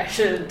shit, I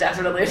should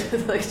definitely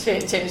like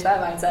change that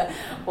mindset.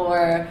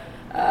 Or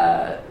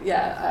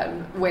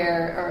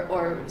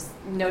or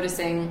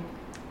noticing,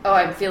 oh,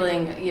 I'm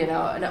feeling,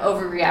 an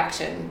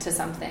overreaction to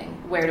something.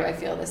 Where do I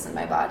feel this in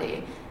my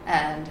body?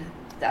 And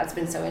that's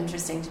been so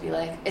interesting to be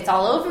like, it's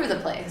all over the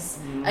place.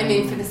 I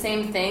mean, for the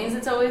same things,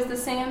 it's always the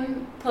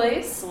same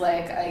place.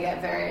 Like, I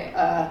get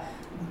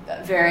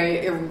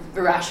very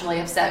irrationally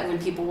upset when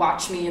people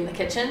watch me in the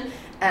kitchen,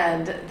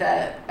 and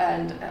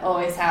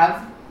always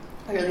have,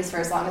 or at least for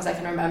as long as I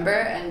can remember.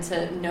 And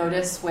to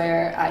notice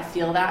where I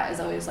feel that is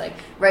always like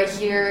right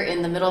here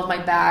in the middle of my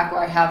back,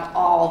 where I have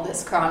all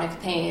this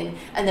chronic pain,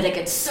 and then it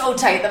gets so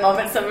tight the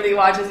moment somebody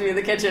watches me in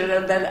the kitchen,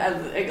 and then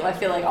I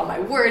feel like all my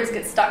words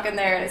get stuck in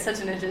there, and it's such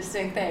an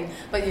interesting thing.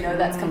 But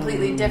that's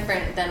completely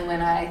different than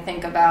when I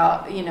think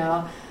about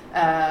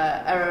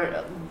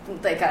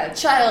like a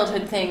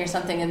childhood thing or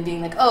something, and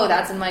being like, oh,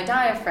 that's in my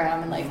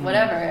diaphragm, and like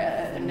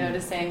whatever,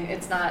 noticing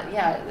it's not,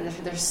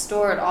 they're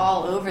stored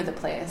all over the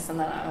place, and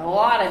then a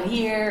lot in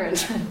here, and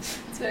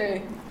it's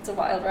a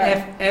wild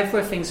ride.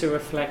 Everything's a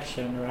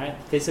reflection,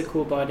 right?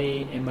 Physical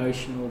body,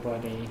 emotional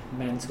body,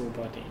 mental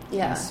body,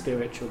 and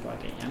spiritual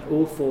body, and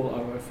all four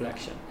are a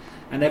reflection.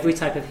 And every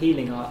type of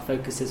healing art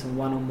focuses on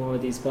one or more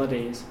of these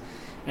bodies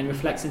and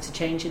reflects into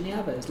change in the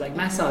others. Like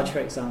massage, for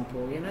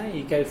example,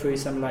 you go through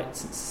some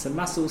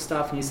muscle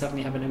stuff, and you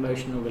suddenly have an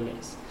emotional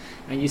release,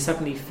 and you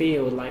suddenly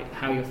feel like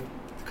how your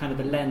kind of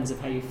the lens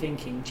of how you're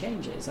thinking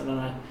changes, and on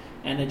an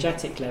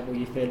energetic level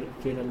you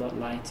feel a lot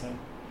lighter.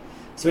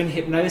 So in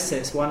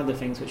hypnosis, one of the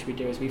things which we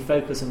do is we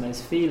focus on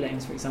those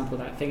feelings, for example,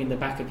 that thing in the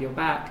back of your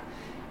back,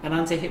 and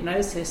under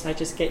hypnosis I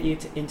just get you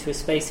into a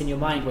space in your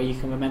mind where you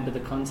can remember the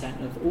content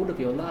of all of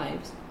your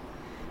lives,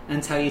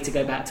 and tell you to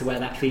go back to where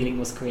that feeling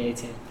was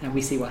created, and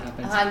we see what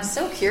happens. I'm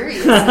so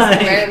curious as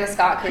to where this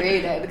got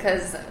created,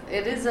 because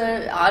it is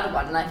an odd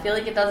one, and I feel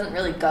like it doesn't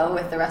really go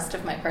with the rest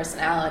of my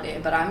personality,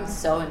 but I'm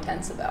so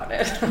intense about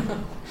it.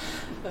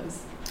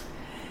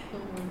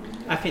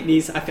 I think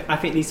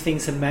these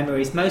things are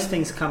memories. Most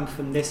things come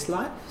from this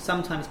life.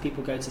 Sometimes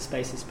people go to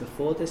spaces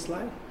before this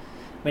life.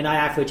 I mean, I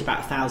average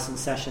about 1,000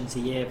 sessions a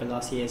year the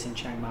last years in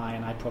Chiang Mai,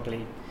 and I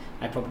probably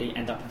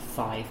end up with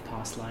 5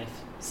 past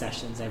life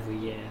sessions every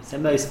year. So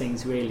most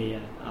things really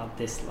are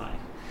this life.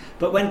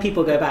 But when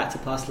people go back to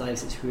past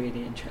lives, it's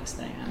really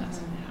interesting. And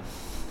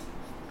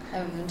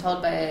I've been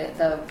told by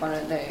one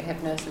of the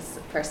hypnosis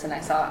person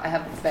I saw, I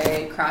have a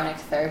very chronic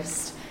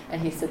thirst,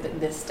 and he said that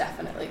this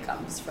definitely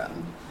comes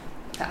from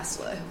past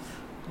life.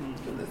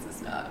 So this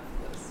is not.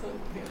 So,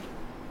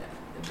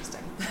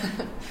 interesting.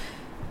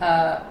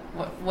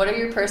 What are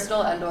your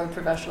personal and/or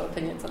professional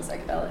opinions on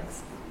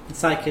psychedelics?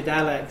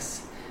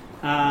 Psychedelics.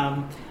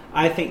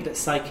 I think that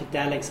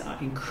psychedelics are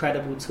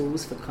incredible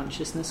tools for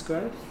consciousness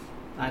growth.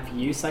 I've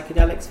used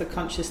psychedelics for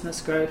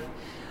consciousness growth.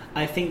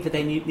 I think that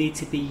they need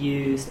to be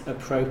used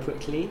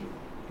appropriately.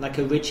 Like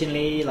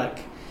originally,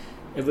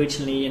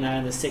 in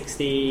the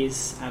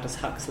 60s, Aldous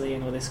Huxley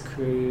and all this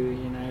crew,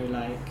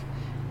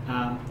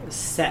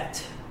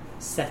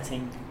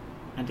 setting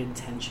and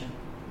intention.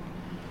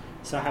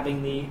 So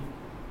having the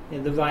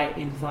right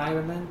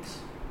environment,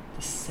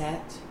 the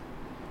set.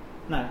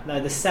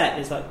 The set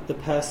is like the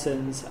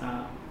person's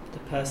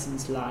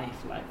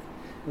life. Like,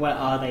 where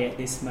are they at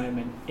this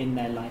moment in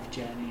their life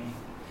journey?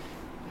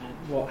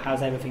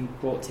 How's everything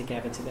brought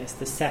together to this?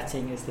 The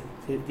setting is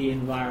the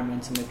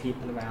environment and the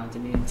people around,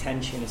 and the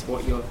intention is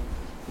what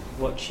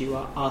you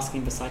are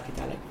asking the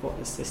psychedelic for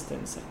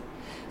assistance.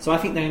 So I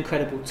think they're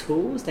incredible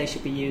tools. They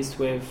should be used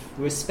with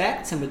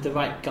respect and with the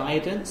right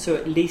guidance, or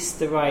at least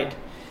the right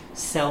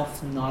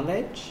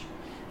self-knowledge.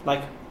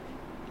 Like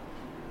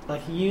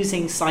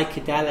using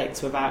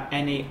psychedelics without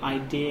any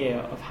idea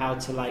of how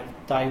to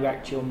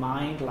direct your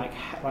mind, like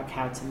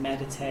how to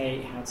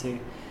meditate,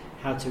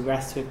 how to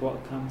rest with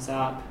what comes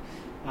up.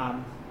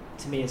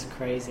 To me, is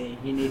crazy.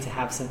 You need to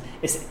have some.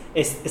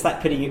 It's like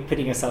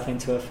putting yourself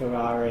into a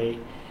Ferrari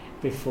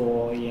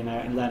before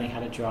and learning how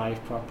to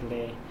drive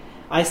properly.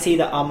 I see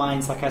that our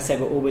minds, like I said,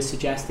 we're always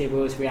suggestive. We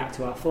always react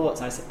to our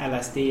thoughts.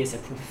 LSD is a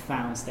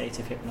profound state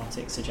of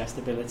hypnotic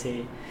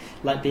suggestibility,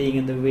 like being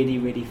in the really,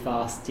 really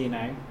fast,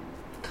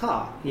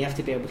 car. You have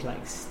to be able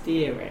to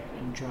steer it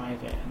and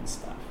drive it and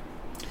stuff.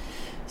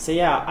 So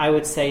yeah, I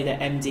would say that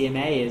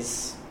MDMA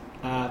is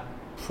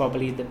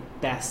probably the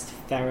best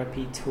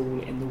therapy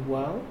tool in the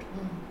world.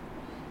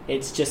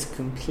 It's just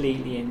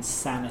completely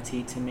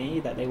insanity to me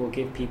that they will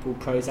give people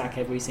Prozac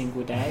every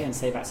single day and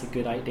say that's a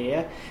good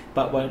idea,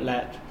 but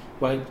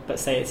but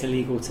say it's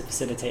illegal to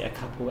facilitate a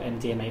couple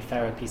MDMA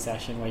therapy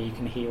session where you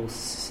can heal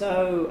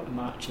so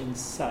much in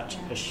such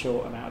a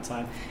short amount of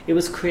time. It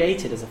was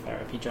created as a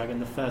therapy drug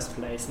in the first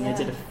place, and they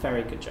did a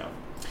very good job.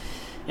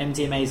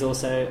 MDMA is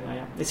also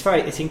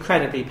it's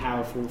incredibly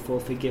powerful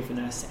for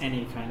forgiveness,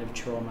 any kind of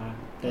trauma.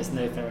 There's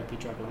no therapy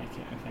drug like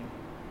it, I think.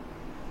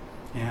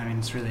 Yeah, I mean,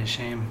 it's really a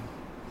shame.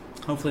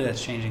 Hopefully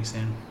that's changing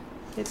soon.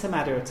 It's a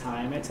matter of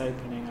time. It's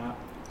opening up.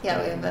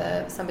 Yeah, we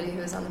have somebody who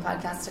was on the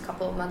podcast a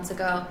couple of months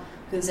ago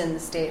who's in the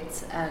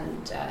States,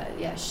 and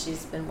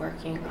she's been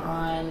working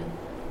on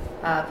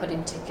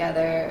putting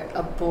together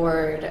a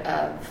board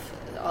of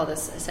all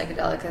this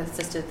psychedelic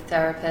assisted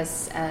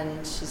therapists,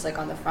 and she's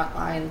on the front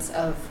lines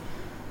of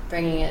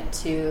bringing it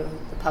to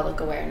the public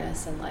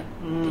awareness and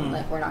being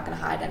we're not going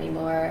to hide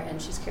anymore. And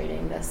she's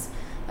creating this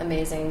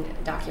amazing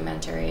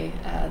documentary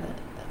that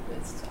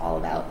is all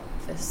about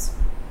this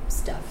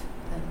stuff.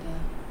 And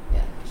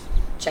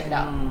check it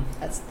out.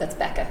 That's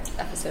Becca,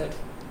 episode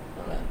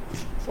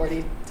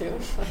 42.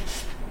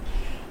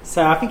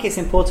 So I think it's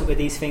important with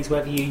these things,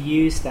 whether you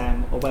use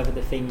them or whether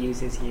the thing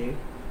uses you.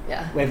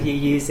 Yeah. Whether you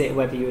use it or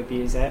whether you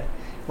abuse it.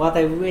 While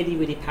they're really,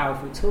 really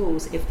powerful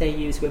tools, if they're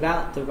used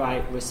without the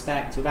right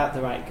respect, without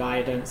the right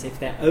guidance, if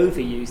they're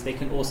overused, they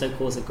can also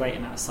cause a great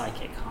amount of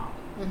psychic harm.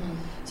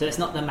 So it's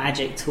not the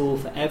magic tool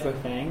for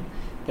everything,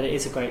 but it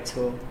is a great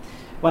tool.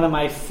 One of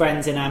my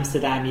friends in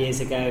Amsterdam years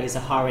ago is a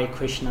Hare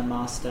Krishna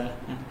master,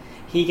 and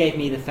he gave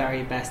me the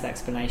very best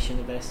explanation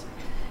of this.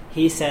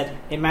 He said,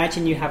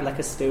 imagine you have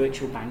a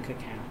spiritual bank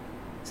account.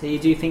 So you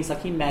do things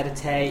like you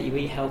meditate, you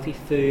eat healthy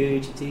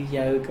food, you do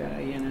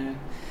yoga,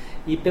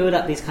 You build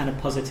up these kind of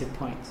positive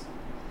points.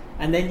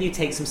 And then you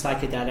take some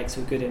psychedelics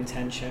with good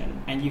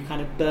intention and you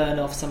kind of burn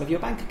off some of your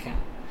bank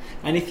account.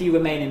 And if you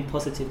remain in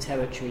positive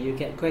territory, you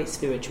get great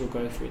spiritual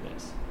growth through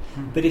this.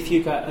 But if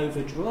you go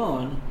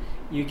overdrawn,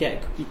 you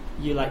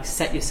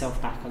set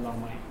yourself back a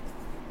long way.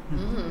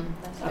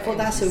 I thought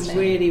that's a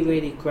really,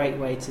 really great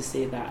way to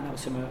see that. And that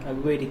was from a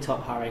really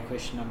top Hare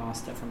Krishna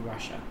master from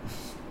Russia.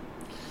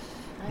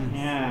 Nice.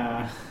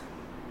 Yeah.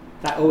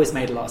 That always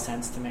made a lot of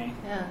sense to me.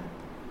 Yeah.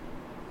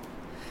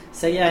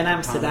 So in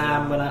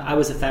Amsterdam, when I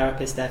was a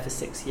therapist there for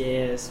 6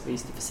 years, we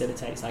used to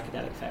facilitate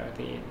psychedelic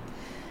therapy.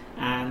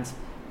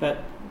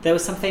 But there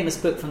was some famous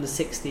book from the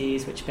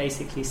 60s which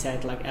basically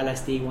said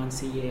LSD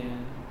once a year,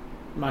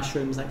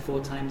 mushrooms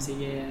 4 times a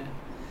year.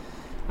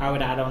 I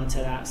would add on to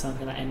that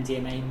something like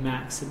MDMA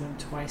maximum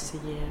twice a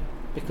year,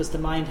 because the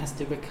mind has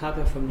to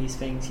recover from these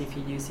things if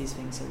you use these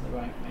things in the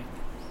right way.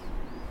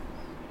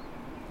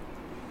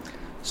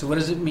 So what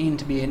does it mean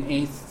to be an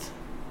 8th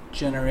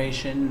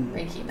generation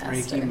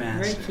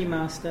Reiki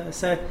master?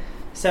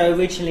 So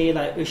originally,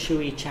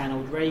 Usui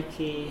channeled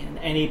Reiki, and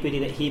anybody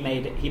that he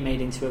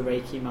made into a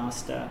Reiki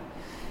master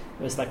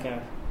was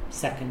a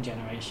second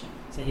generation.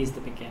 So he's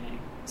the beginning.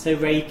 So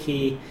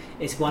Reiki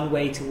is one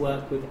way to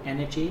work with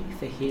energy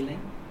for healing.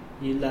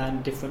 You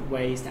learn different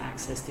ways to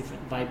access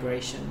different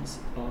vibrations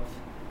of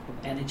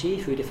energy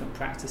through different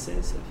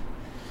practices, of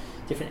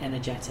different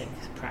energetic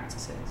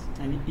practices.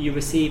 And you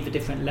receive the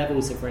different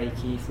levels of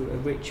Reiki through a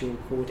ritual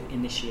called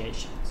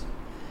initiations,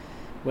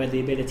 where the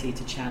ability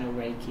to channel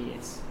Reiki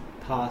is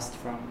passed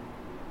from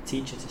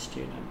teacher to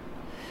student.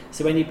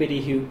 So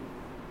anybody who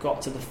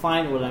got to the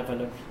final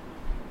level of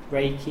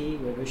Reiki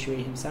with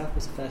Usui himself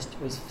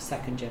was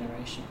second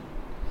generation.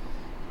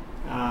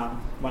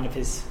 One of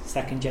his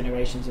second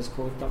generations was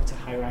called Dr.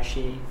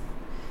 Hirashi,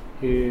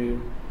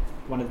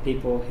 one of the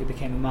people who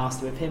became a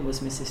master with him was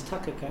Mrs.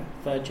 Takaka,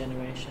 third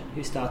generation,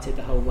 who started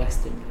the whole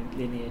Western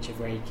lineage of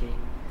Reiki.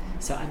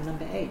 So I'm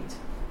number 8.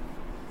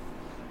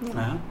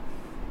 Wow.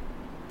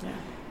 Yeah.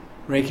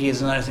 Reiki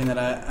is another thing that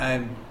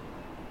I'm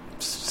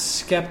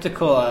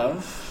skeptical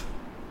of.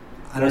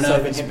 I don't know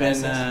if it's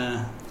been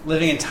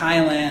living in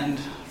Thailand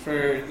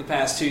for the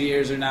past 2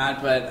 years or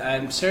not, but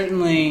I'm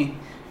certainly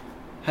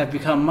have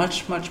become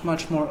much, much,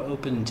 much more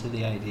open to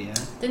the idea.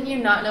 Didn't you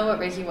not know what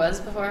Reiki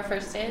was before our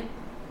first date?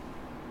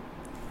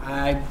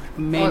 I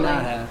may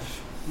not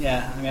have.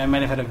 Yeah, I mean, I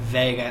might have had a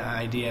vague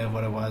idea of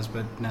what it was,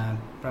 but no,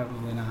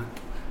 probably not.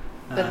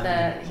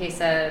 But he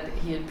said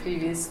he had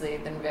previously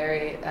been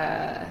very,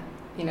 that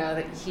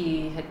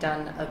he had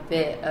done a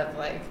bit of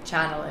like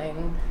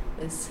channeling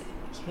this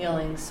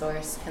healing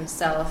source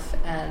himself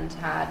and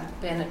had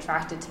been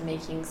attracted to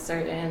making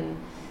certain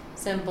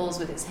symbols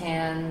with his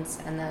hands,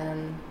 and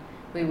then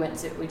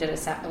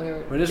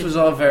this was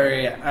all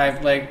very.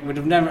 I've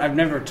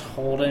never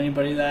told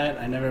anybody that.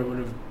 I never would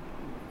have.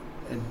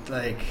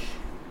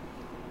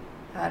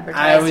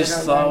 I always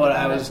thought what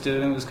I was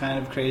doing was kind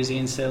of crazy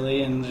and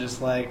silly, and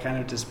just like kind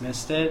of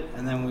dismissed it.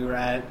 And then we were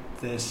at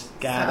this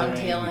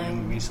gathering,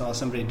 and we saw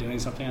somebody doing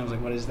something. I was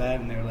like, "What is that?"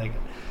 And they were like,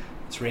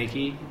 "It's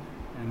Reiki."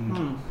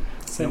 And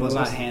it was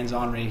not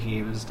hands-on Reiki.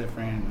 It was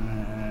different.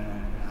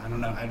 I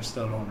don't know. I just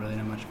still don't really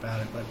know much about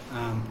it, but.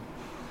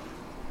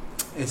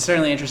 It's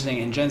certainly interesting,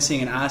 and Jen's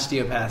seeing an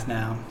osteopath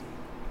now,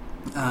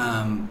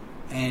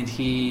 and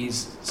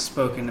he's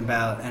spoken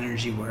about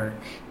energy work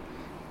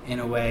in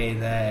a way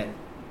that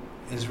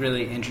is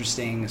really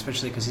interesting,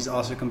 especially because he's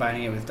also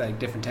combining it with like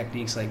different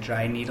techniques like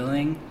dry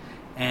needling,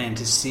 and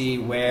to see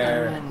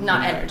where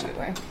not energy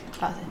work,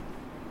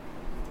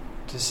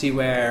 to see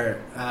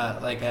where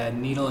like a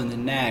needle in the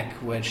neck,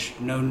 which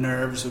no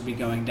nerves would be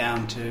going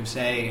down to,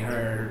 say,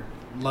 her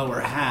lower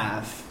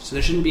half, so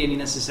there shouldn't be any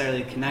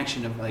necessarily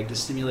connection of like the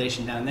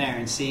stimulation down there,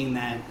 and seeing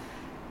that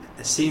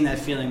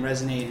feeling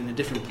resonate in a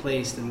different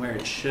place than where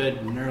it should,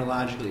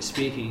 neurologically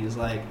speaking, is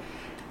like.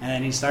 And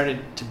then he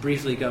started to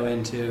briefly go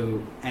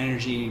into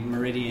energy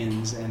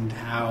meridians and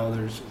how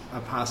there's a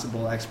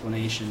possible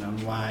explanation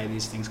of why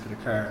these things could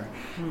occur.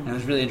 And it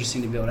was really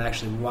interesting to be able to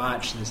actually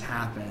watch this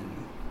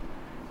happen.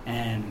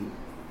 And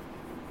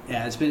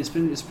yeah, it's been.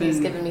 He's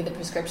given me the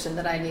prescription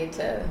that I need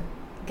to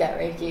get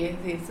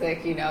Reiki. He's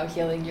like,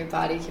 healing your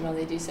body can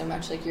only do so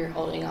much. Like, you're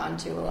holding on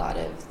to a lot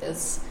of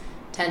this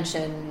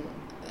tension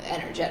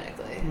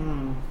energetically.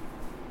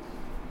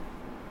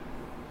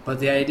 But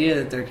the idea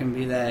that there can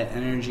be that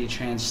energy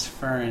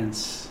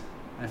transference,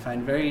 I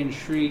find very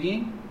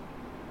intriguing,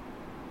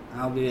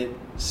 albeit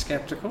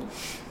skeptical.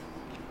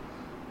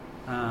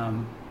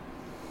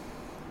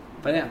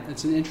 But yeah,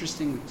 it's an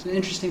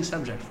interesting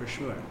subject for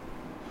sure.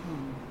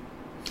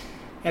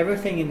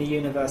 Everything in the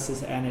universe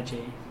is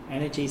energy.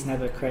 Energy is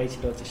never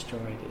created or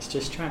destroyed. It's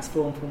just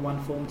transformed from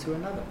one form to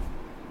another,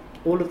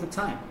 all of the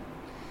time.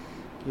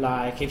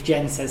 Like if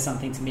Jen says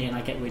something to me and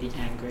I get really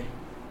angry,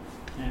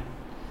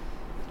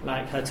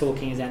 like her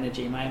talking is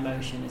energy, my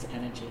emotion is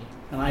energy,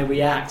 and I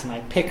react and I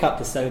pick up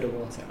the soda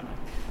water and I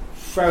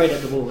throw it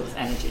at the wall. It's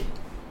energy.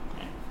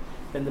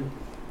 Then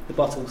the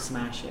bottle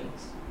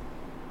smashes.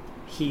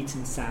 Heat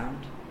and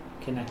sound,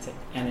 kinetic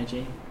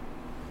energy.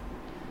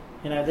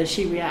 Then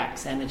she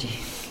reacts, energy.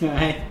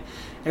 Right?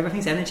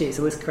 Everything's energy. It's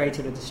always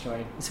created or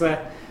destroyed. It's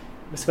where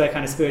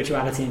kind of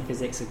spirituality and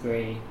physics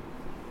agree.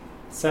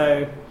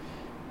 So,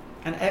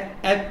 and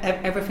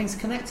everything's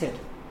connected.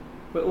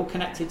 We're all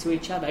connected to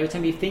each other. Every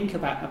time you think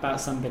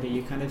about somebody,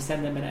 you kind of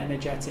send them an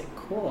energetic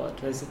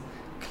cord.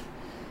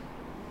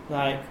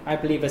 I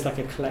believe there's like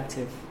a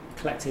collective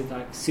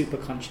like super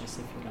conscious,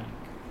 if you like.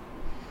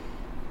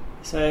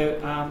 So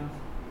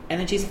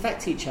energies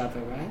affect each other,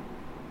 right?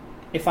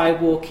 If I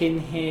walk in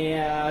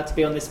here to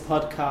be on this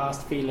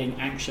podcast feeling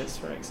anxious,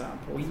 for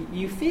example,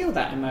 you feel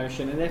that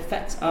emotion, and it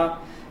affects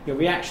your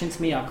reaction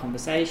to me, our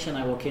conversation.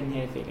 I walk in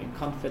here feeling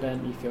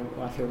confident.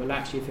 I feel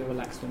relaxed. You feel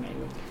relaxed with me.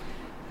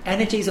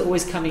 Energies are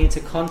always coming into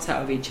contact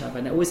with each other,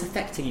 and they're always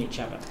affecting each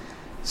other.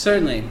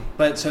 Certainly,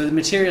 but so the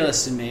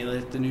materialist in me,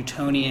 like the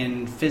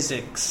Newtonian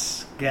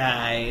physics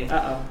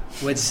guy,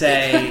 would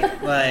say,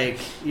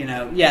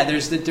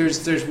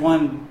 there's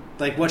one.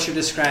 Like what you're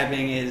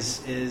describing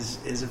is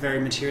a very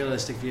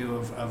materialistic view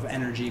of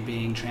energy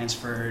being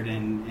transferred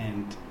and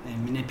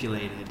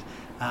manipulated.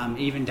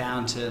 even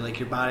down to like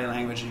your body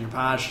language and your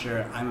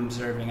posture. I'm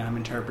observing, I'm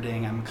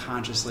interpreting, I'm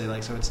consciously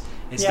like, so it's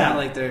not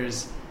like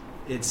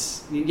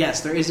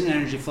yes, there is an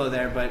energy flow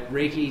there, but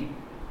Reiki,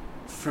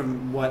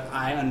 from what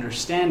I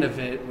understand of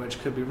it, which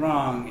could be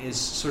wrong, is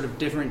sort of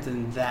different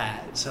than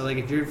that. So like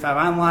if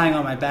I'm lying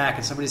on my back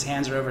and somebody's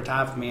hands are over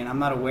top of me and I'm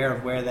not aware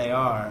of where they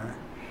are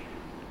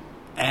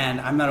and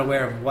I'm not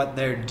aware of what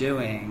they're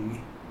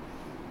doing,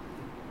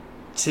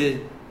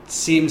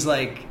 seems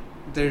like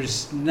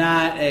there's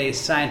not a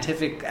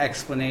scientific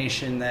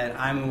explanation that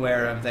I'm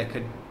aware of that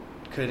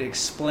could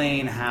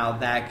explain how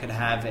that could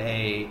have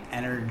a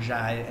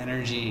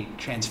energy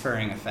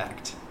transferring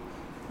effect.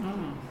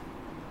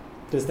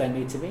 Does there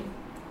need to be?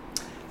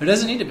 There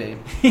doesn't need to be.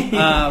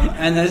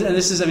 And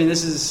this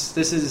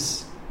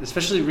is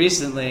especially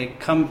recently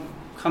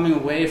coming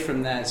away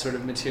from that sort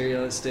of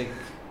materialistic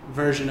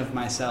version of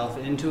myself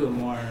into a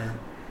more,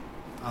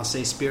 I'll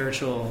say,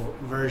 spiritual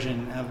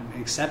version of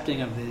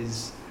accepting of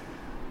these,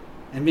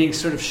 and being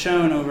sort of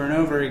shown over and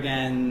over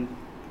again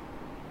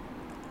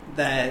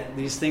that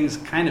these things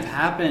kind of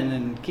happen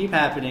and keep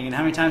happening, and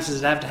how many times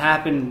does it have to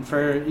happen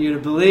for you to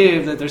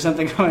believe that there's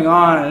something going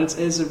on? And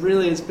it's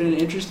been an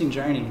interesting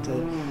journey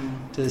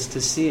to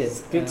see it.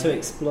 It's good to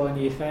explore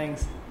new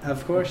things.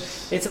 Of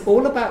course. It's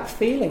all about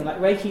feeling. Like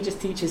Reiki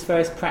just teaches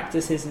various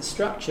practices and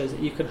structures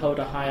that you can hold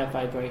a higher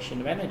vibration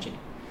of energy.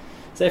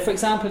 So for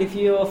example, if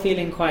you're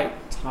feeling quite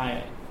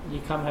tired, you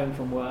come home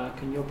from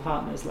work and your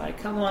partner's like,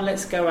 come on,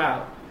 let's go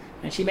out.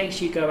 And she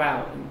makes you go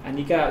out, and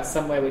you go out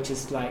somewhere which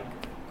is like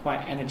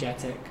quite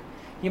energetic.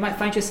 You might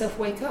find yourself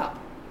wake up.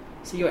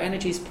 So your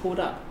energy's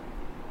pulled up.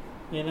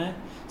 You know?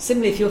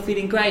 Similarly, if you're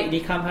feeling great and you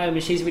come home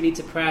and she's really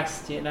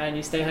depressed, you know, and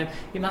you stay home,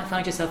 you might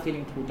find yourself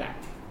feeling pulled down.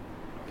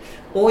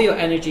 Or your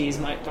energies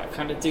might like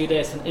kind of do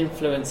this and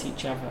influence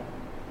each other.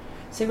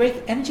 So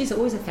energies are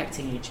always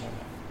affecting each other.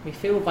 We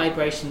feel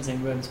vibrations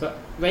in rooms, but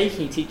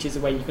Reiki teaches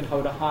a way you can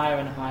hold a higher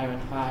and higher and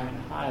higher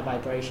and higher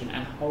vibration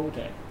and hold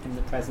it in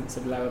the presence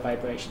of lower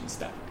vibration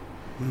stuff.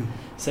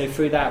 So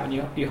through that, when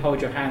you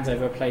hold your hands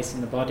over a place in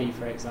the body,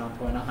 for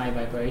example, in a high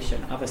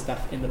vibration, other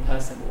stuff in the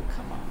person will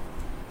come up.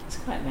 It's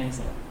quite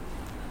amazing.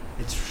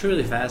 It's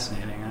truly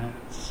fascinating.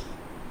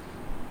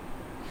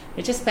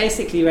 It's just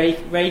basically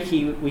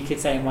Reiki, we could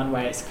say in one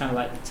way, it's kind of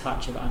like the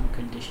touch of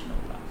unconditional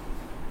love.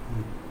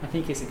 I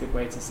think it's a good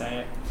way to say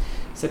it.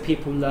 So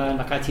people learn,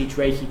 like I teach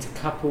Reiki to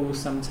couples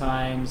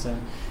sometimes,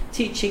 and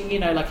teaching, you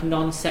know, like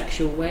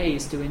non-sexual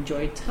ways to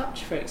enjoy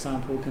touch, for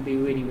example, can be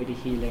really, really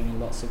healing in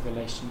lots of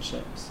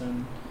relationships.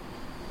 And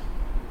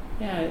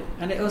yeah,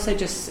 and it also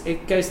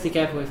it goes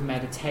together with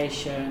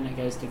meditation, it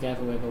goes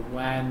together with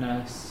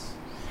awareness,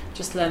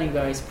 just learning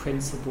various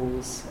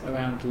principles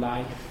around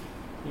life,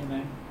 you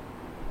know.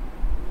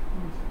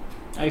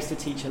 I used to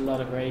teach a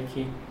lot of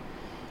Reiki,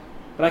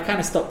 but I kind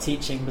of stopped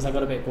teaching because I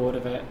got a bit bored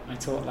of it. I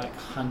taught like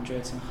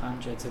hundreds and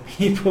hundreds of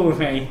people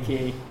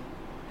Reiki.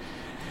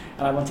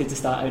 And I wanted to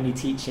start only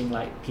teaching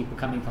like people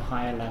coming for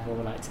higher level,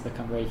 like to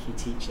become Reiki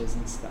teachers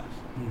and stuff.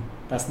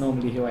 That's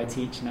normally who I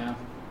teach now.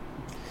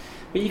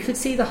 But you could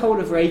see the whole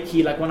of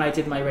Reiki, like when I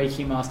did my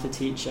Reiki master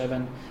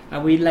teacher,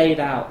 and we laid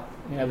out,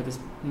 you know, with this,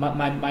 my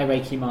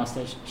Reiki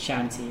master,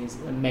 Shanti, is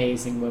an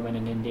amazing woman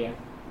in India.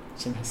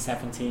 She's in her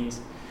 70s.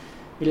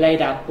 We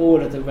laid out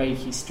all of the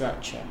Reiki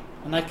structure.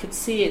 And I could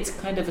see it's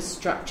kind of a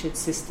structured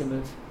system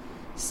of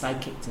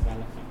psychic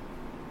development.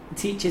 It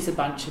teaches a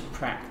bunch of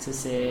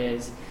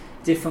practices,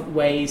 different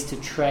ways to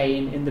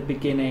train in the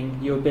beginning,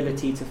 your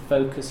ability to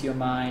focus your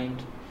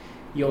mind,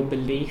 your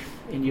belief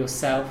in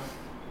yourself,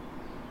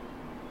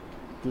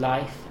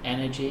 life,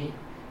 energy,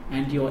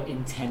 and your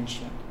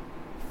intention.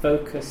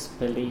 Focus,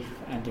 belief,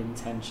 and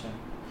intention.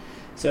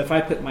 So if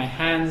I put my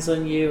hands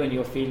on you and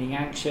you're feeling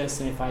anxious,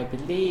 and if I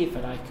believe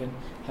that I can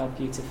help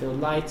you to feel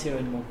lighter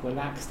and more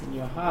relaxed in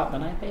your heart,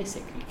 then I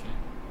basically can.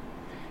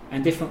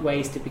 And different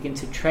ways to begin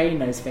to train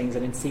those things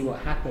and then see what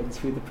happens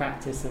through the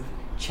practice of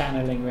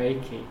channeling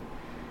Reiki.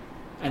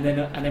 And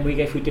then we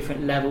go through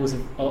different levels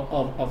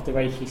of the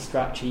Reiki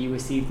structure. You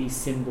receive these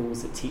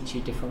symbols that teach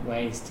you different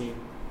ways to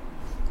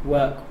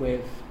work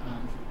with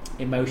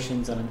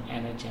emotions on an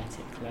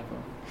energetic level.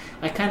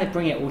 I kind of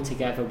bring it all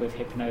together with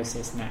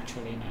hypnosis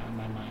naturally now in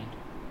my mind.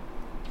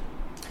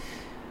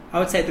 I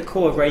would say the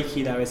core of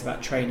Reiki, though, is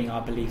about training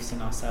our beliefs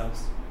in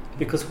ourselves,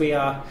 because we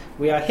are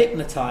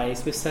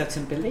hypnotized with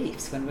certain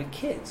beliefs when we're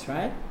kids,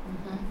 right?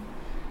 Mm-hmm.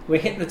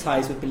 We're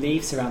hypnotized with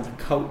beliefs around the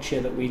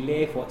culture that we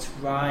live, what's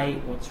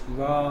right, what's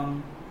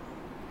wrong,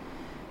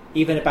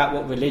 even about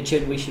what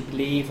religion we should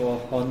believe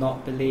or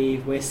not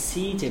believe. We're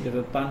seeded with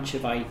a bunch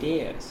of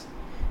ideas.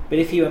 But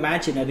if you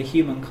imagine the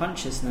human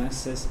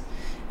consciousness as,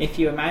 if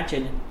you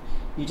imagine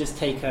you just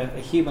take a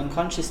human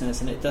consciousness,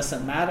 and it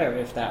doesn't matter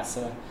if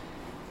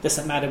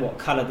doesn't matter what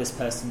colour this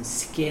person's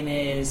skin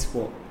is,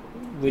 what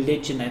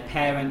religion their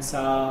parents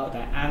are,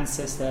 their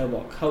ancestor,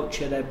 what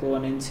culture they're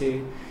born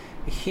into.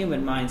 The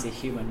human mind's a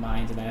human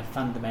mind, and they're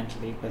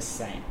fundamentally the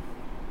same.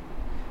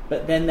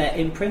 But then they're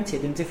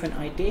imprinted in different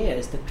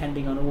ideas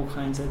depending on all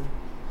kinds of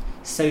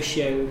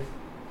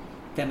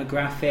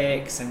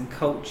demographics and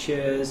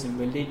cultures and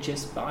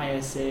religious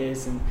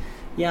biases and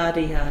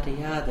yada yada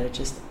yada,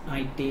 just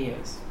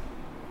ideas,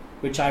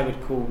 which I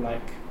would call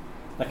like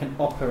an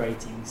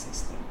operating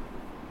system.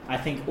 I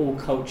think all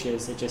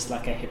cultures are just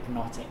like a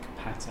hypnotic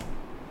pattern.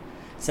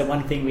 So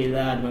one thing we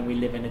learn when we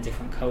live in a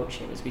different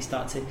culture is we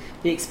start to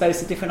be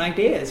exposed to different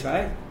ideas,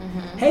 right?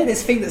 Mm-hmm. Hey,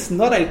 this thing that's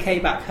not okay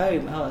back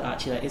home, oh,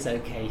 actually that is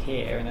okay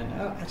here. And then,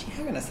 oh, actually,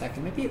 hang on a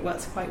second, maybe it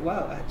works quite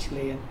well,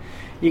 actually. And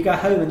you go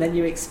home and then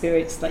you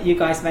experience, like you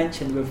guys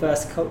mentioned,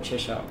 reverse culture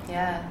shock.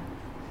 Yeah.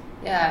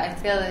 Yeah, I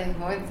feel like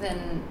more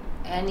than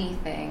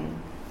anything,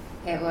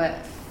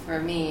 for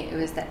me, it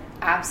was the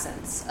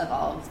absence of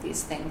all of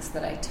these things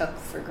that I took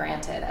for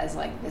granted as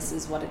like, this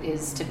is what it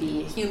is to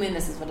be human,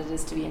 this is what it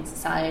is to be in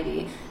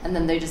society, and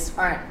then they just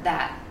aren't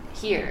that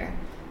here.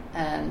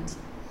 And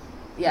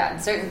yeah,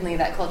 and certainly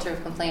that culture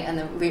of complaint. And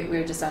then we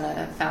were just on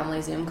a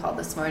family Zoom call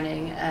this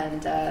morning,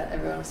 and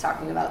everyone was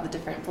talking about the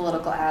different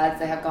political ads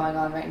they have going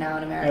on right now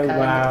in America, and the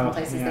different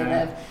places they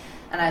live.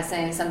 And I was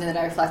saying something that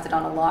I reflected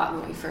on a lot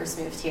when we first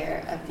moved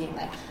here, of being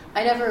like,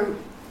 I never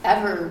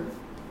ever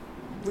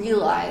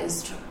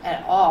realized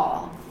at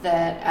all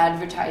that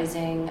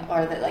advertising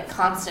or that like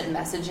constant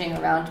messaging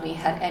around me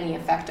had any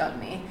effect on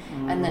me.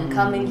 And then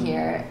coming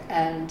here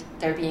and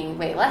there being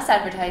way less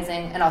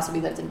advertising, and also we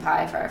lived in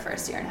Pi for our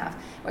first year and a half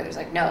where there's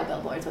like no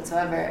billboards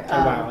whatsoever.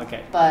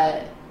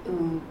 But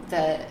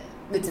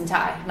it's in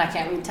Thai and I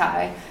can't read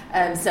Thai,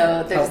 and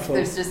so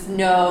there's just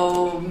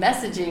no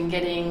messaging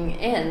getting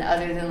in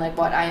other than like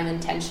what I am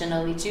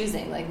intentionally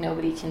choosing. Like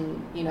nobody can,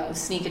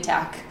 sneak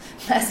attack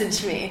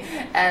message me,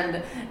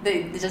 and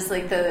they just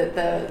like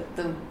the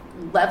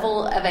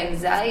level of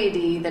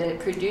anxiety that it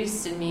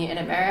produced in me in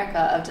America,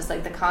 of just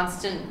like the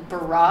constant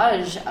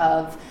barrage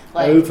of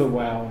like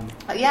overwhelm,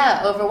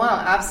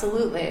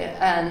 absolutely,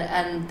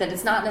 and that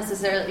it's not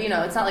necessarily,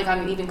 it's not like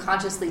I'm even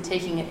consciously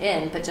taking it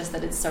in, but just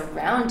that it's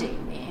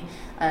surrounding me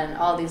and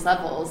all these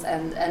levels,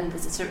 and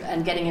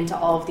getting into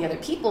all of the other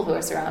people who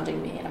are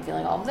surrounding me, and I'm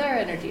feeling all of their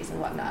energies and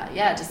whatnot.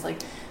 Yeah, just like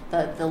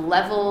the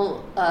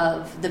level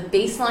of the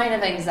baseline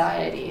of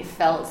anxiety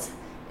felt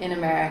in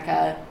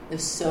America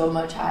is so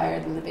much higher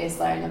than the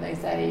baseline of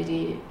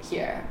anxiety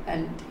here.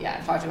 And yeah,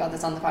 I've talked about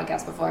this on the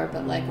podcast before,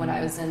 but like when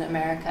I was in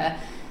America,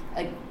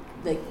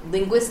 like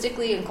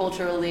linguistically and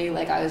culturally,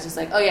 like I was just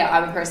like, oh yeah,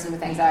 I'm a person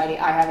with anxiety,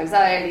 I have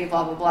anxiety,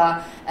 blah blah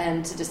blah,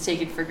 and to just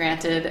take it for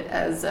granted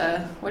as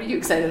what are you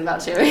excited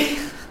about,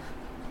 Chewy?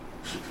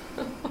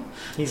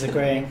 He's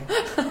agreeing.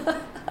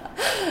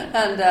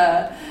 And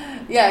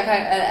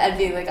and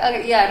being like,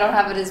 okay, yeah, I don't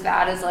have it as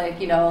bad as like,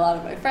 a lot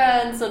of my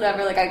friends,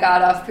 whatever, like I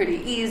got off pretty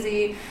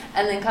easy.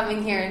 And then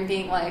coming here and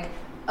being like,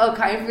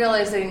 kind of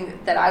realizing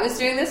that I was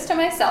doing this to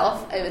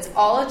myself, it's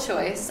all a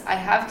choice, I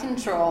have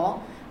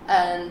control.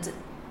 And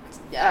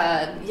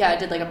I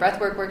did like a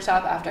breathwork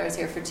workshop after I was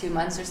here for 2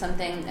 months or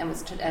something, and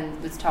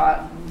was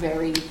taught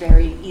very,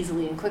 very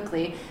easily and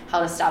quickly how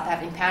to stop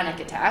having panic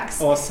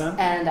attacks. Awesome.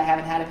 And I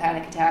haven't had a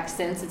panic attack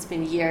since. It's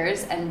been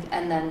years, and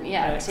then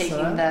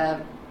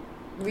Excellent.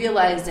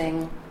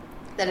 Realizing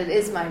that it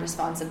is my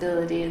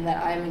responsibility and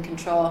that I'm in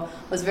control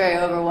was very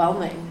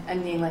overwhelming,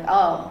 and being like,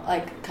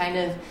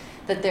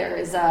 that there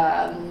is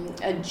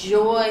a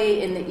joy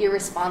in the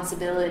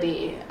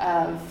irresponsibility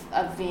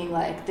of being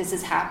like, this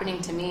is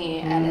happening to me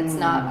and it's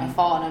not my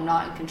fault and I'm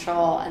not in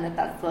control, and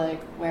that's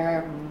like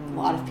where a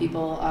lot of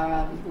people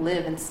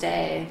live and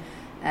stay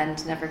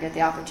and never get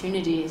the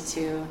opportunity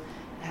to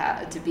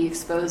be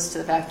exposed to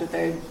the fact that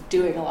they're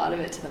doing a lot of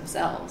it to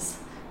themselves,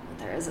 that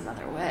there is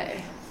another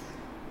way.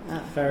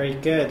 Very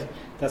good.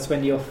 That's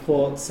when your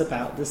thoughts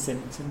about the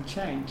symptom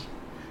change,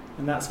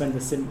 and that's when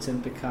the symptom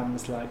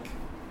becomes like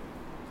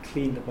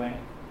cleaned away.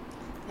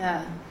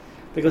 Yeah.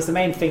 Because the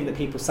main thing that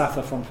people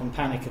suffer from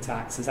panic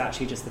attacks is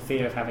actually just the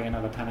fear of having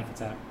another panic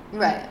attack.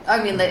 Right.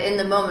 I mean, in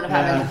the moment of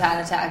having a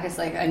panic attack, it's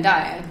like, I'm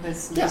dying.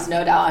 There's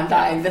no doubt I'm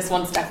dying. This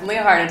one's definitely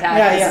a heart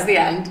attack. This is the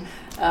end.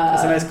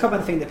 It's the most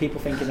common thing that people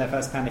think in their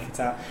first panic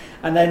attack.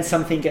 And then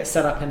something gets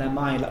set up in their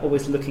mind, like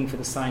always looking for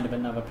the sign of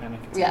another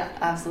panic attack. Yeah,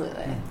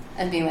 absolutely.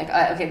 And being like,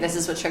 okay, this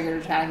is what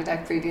triggered a panic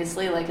attack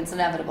previously. Like, it's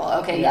inevitable.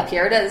 Okay,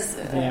 here it is.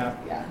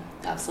 Yeah,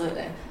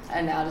 absolutely.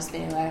 And now just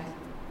being like,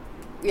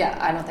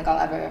 I don't think I'll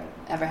ever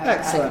have a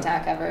panic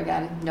attack ever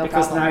again. No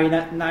because problem.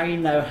 Because now you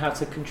know how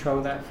to control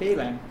that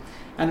feeling.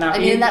 And now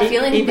that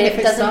feeling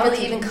it doesn't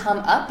really even come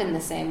up in the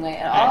same way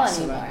at all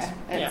anymore.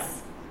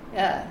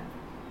 Yeah.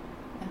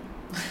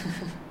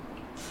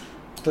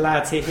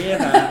 Glad to hear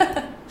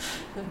that.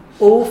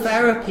 All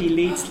therapy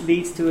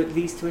leads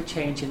to a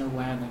change in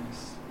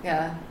awareness.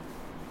 Yeah.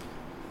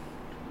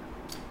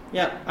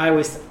 Yeah, I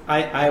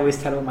always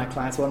tell all my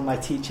clients. One of my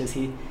teachers,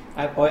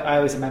 I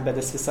always remember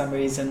this for some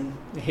reason.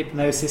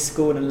 Hypnosis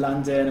school in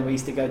London, and we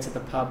used to go to the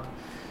pub.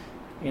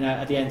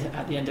 At the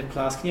end of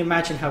class. Can you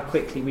imagine how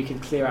quickly we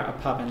could clear out a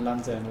pub in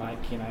London?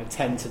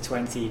 10 to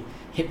 20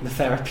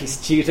 hypnotherapy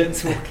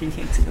students walking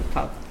into the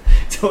pub,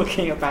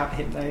 talking about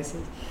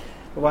hypnosis.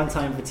 But one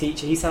time, the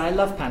teacher, he said, "I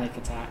love panic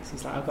attacks."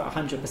 He's like, "I've got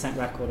 100%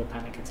 record of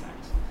panic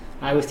attacks."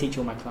 I always teach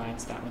all my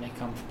clients that when they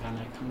come for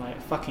panic. I'm like, I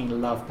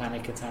fucking love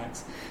panic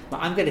attacks. But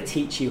I'm going to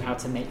teach you how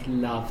to make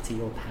love to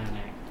your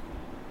panic.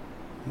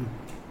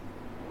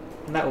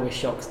 And that always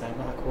shocks them.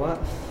 They're like, what?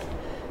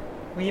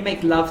 When you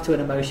make love to an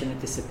emotion,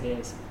 it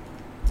disappears.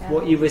 Yeah.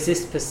 What you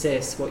resist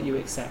persists. What you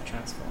accept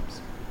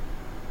transforms.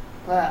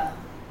 Wow.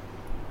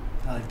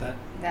 I like that.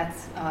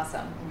 That's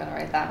awesome. I'm going to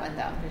write that one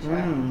down for sure.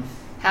 Mm.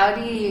 How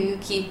do you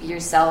keep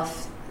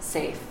yourself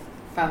safe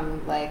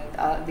from like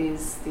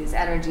these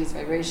energies,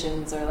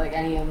 vibrations, or like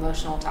any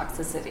emotional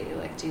toxicity?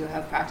 Like, do you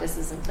have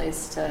practices in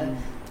place to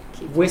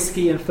keep...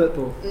 Whiskey and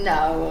football.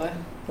 No.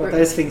 Well,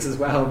 those things as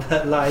well,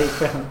 but like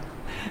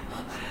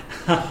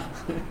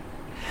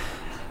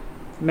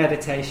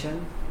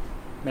meditation.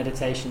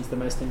 Meditation's the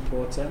most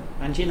important.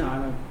 And you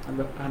know,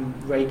 I'm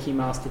Reiki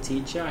master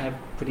teacher. I have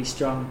pretty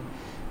strong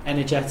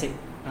energetic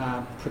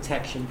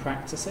protection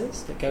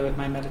practices that go with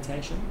my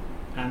meditation,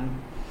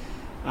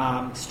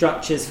 and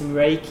structures from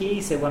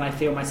Reiki. So when I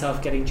feel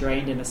myself getting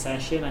drained in a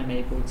session, I'm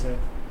able to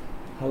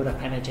hold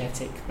up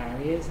energetic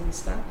barriers and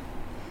stuff.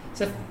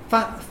 So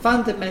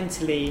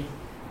fundamentally,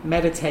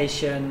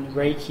 meditation,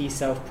 Reiki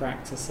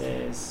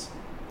self-practices,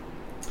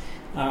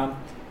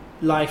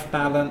 life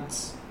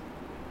balance.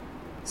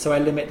 So I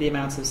limit the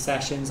amount of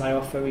sessions I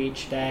offer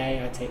each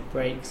day. I take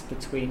breaks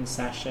between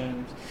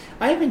sessions.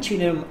 I even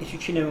tune in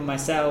with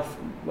myself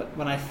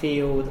when I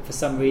feel that for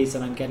some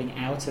reason I'm getting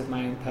out of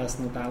my own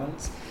personal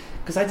balance.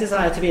 Because I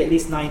desire to be at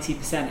least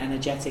 90%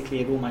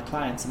 energetically of all my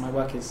clients, and my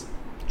work is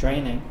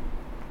draining.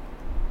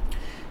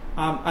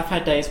 I've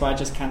had days where I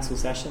just cancel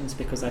sessions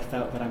because I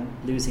felt that I'm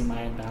losing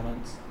my own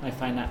balance. I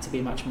find that to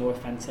be much more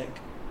authentic.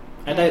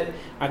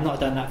 I've not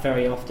done that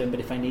very often, but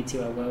if I need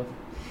to, I will.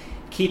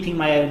 Keeping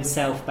my own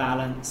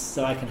self-balance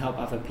so I can help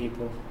other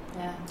people.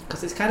 Yeah.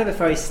 Because it's kind of a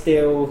very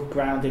still,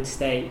 grounded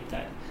state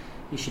that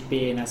you should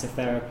be in as a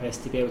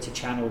therapist to be able to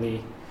channel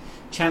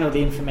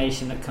the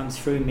information that comes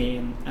through me,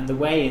 and the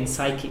way in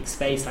psychic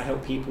space I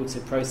help people to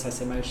process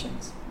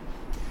emotions.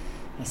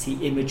 I see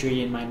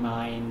imagery in my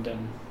mind,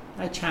 and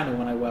I channel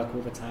when I work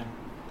all the time.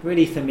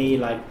 Really, for me,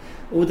 like,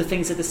 all the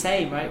things are the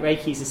same, right?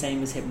 Reiki's the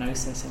same as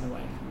hypnosis in a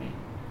way for me.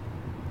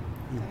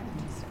 Very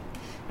interesting.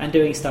 And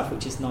doing stuff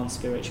which is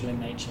non-spiritual in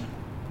nature,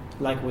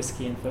 like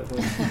whiskey and football.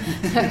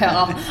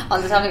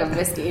 On the topic of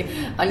whiskey,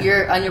 on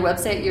your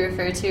website, you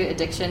refer to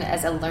addiction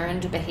as a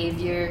learned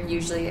behavior,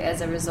 usually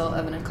as a result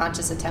of an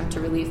unconscious attempt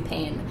to relieve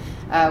pain.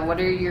 What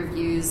are your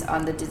views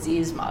on the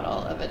disease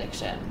model of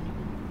addiction?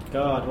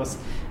 God, what's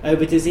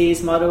over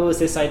disease model? Is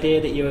this idea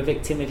that you're a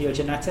victim of your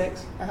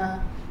genetics? Uh-huh.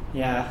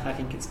 Yeah, I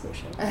think it's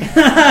bullshit.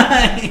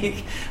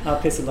 I'll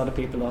piss a lot of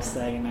people off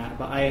saying that,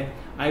 but I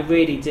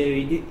really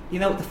do. You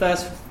know what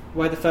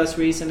the first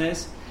reason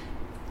is?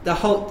 The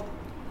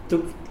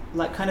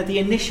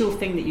initial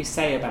thing that you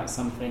say about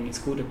something, it's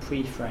called a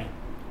pre-frame,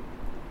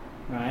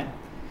 right?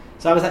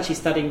 So I was actually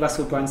studying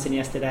Russell Brunson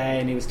yesterday,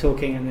 and he was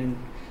talking, and then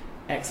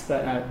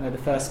the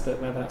first book,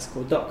 whatever that's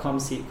called, .com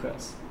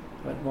Secrets,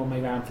 went one way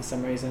round for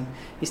some reason.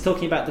 He's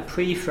talking about the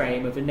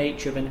pre-frame of the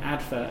nature of an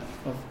advert,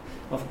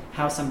 of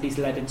how somebody's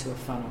led into a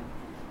funnel,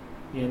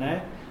 you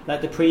know?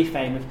 Like the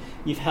pre-frame of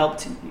you've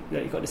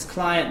got this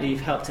client that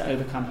you've helped to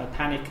overcome her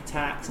panic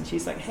attacks, and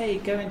she's like, hey,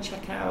 go and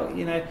check out,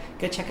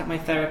 go check out my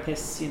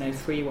therapist's,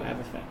 free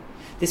whatever thing.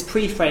 This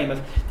pre-frame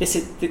of this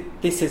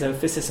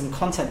is some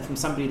content from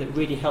somebody that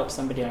really helps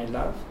somebody I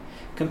love,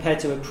 compared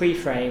to a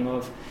pre-frame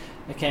of,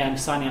 okay, I'm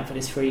signing up for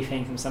this free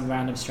thing from some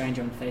random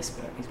stranger on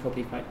Facebook. He's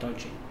probably quite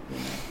dodgy,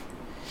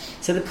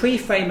 So the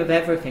pre-frame of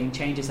everything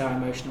changes our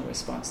emotional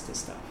response to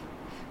stuff.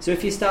 So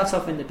if you start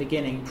off in the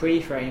beginning,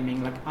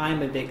 pre-framing, like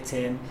I'm a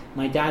victim,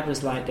 my dad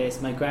was like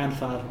this, my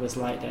grandfather was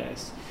like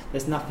this,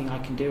 there's nothing I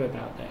can do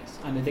about this,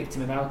 I'm a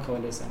victim of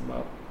alcoholism,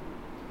 well,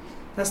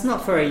 that's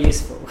not very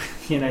useful,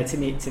 to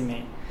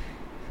me.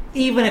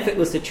 Even if it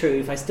was the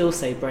truth, I still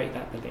say break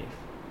that belief.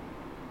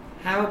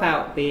 How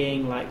about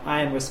being like,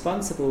 I am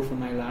responsible for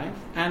my life,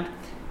 and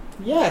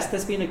yes,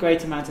 there's been a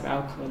great amount of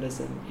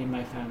alcoholism in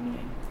my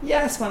family.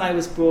 Yes, when I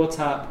was brought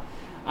up,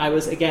 I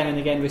was again and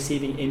again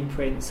receiving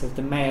imprints of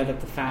the male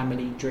of the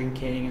family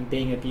drinking and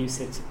being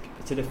abusive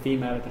to the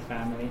female of the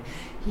family.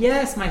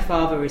 Yes, my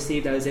father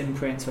received those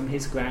imprints from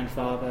his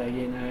grandfather,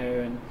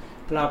 and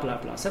blah, blah,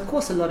 blah. So, of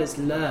course, a lot is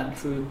learned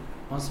through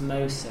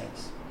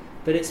osmosis.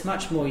 But it's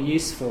much more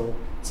useful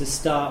to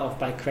start off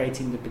by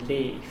creating the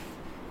belief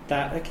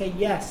that, okay,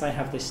 yes, I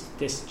have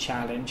this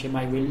challenge in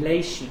my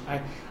relation.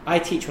 I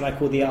teach what I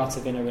call the art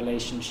of inner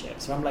relationship.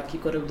 So I'm like,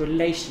 you've got a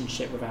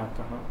relationship with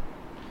alcohol.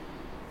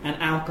 And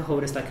alcohol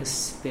is like a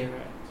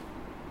spirit.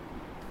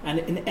 And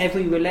in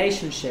every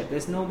relationship,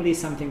 there's normally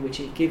something which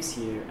it gives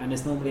you, and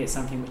there's normally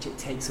something which it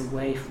takes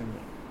away from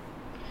you.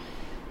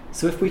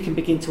 So if we can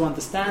begin to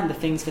understand the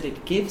things that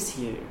it gives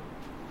you,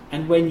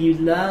 and when you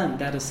learn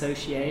that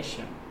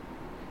association,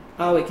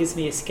 it gives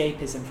me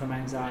escapism from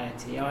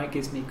anxiety, it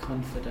gives me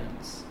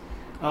confidence,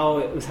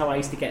 it was how I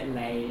used to get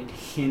laid,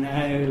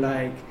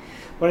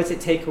 what does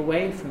it take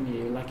away from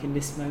you, like in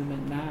this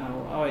moment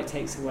now? It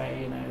takes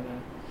away,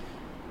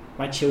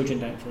 my children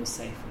don't feel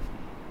safe with me.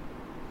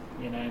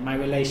 You know, my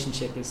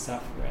relationship is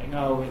suffering.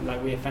 Oh,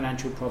 like we have a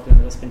financial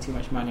problem, I spend too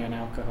much money on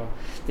alcohol.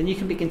 Then you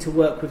can begin to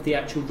work with the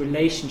actual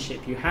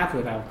relationship you have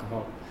with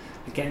alcohol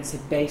against a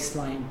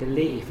baseline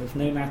belief of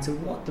no matter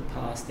what the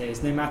past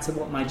is, no matter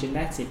what my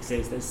genetics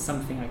is, there's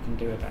something I can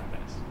do about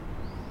this.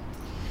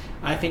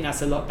 I think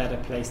that's a lot better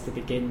place to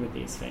begin with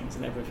these things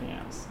and everything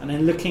else. And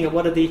then looking at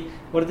what are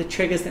the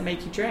triggers that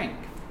make you drink.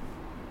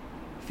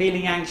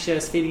 Feeling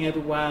anxious, feeling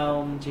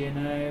overwhelmed, you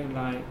know,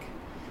 like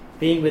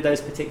being with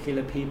those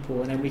particular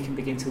people, and then we can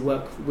begin to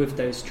work with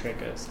those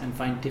triggers and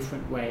find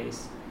different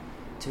ways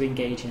to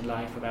engage in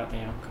life without the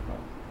alcohol.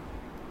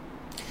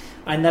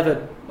 I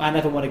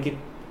never want to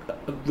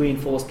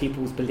reinforce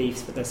people's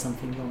beliefs that there's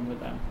something wrong with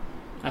them.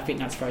 I think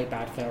that's very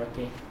bad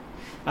therapy.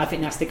 I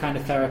think that's the kind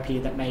of therapy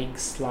that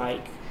makes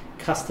like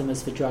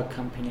customers for drug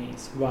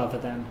companies rather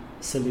than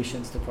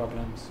solutions to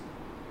problems.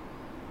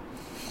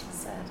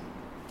 Sad.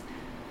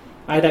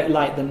 I don't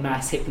like the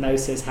mass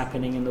hypnosis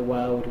happening in the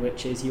world,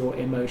 which is your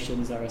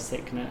emotions are a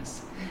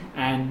sickness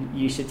and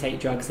you should take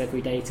drugs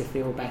every day to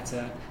feel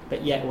better,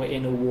 but yet we're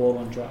in a war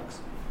on drugs.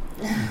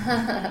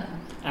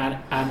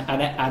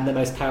 and the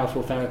most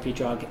powerful therapy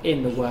drug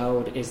in the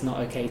world is not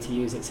okay to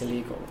use, it's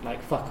illegal.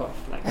 Like, fuck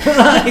off. Like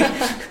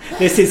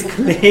this is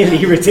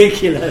clearly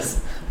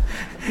ridiculous.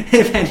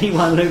 If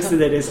anyone looks at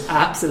it, it's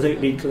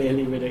absolutely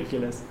clearly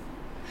ridiculous.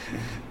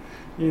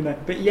 You know,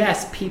 but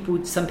yes,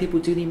 some people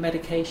do need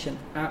medication.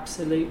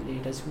 Absolutely,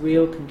 there's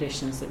real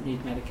conditions that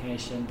need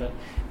medication. But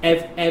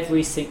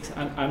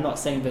I'm not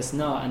saying there's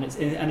not, and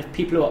if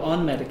people who are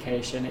on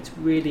medication, it's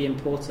really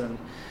important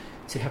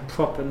to have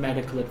proper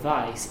medical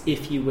advice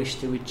if you wish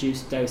to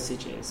reduce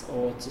dosages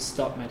or to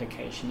stop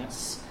medication.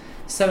 That's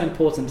so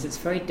important because it's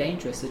very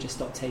dangerous to just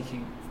stop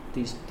taking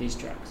these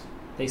drugs.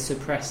 They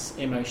suppress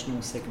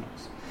emotional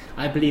signals.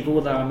 I believe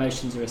all our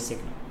emotions are a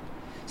signal.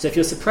 So if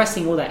you're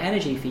suppressing all that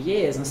energy for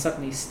years and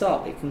suddenly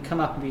stop, it can come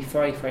up and be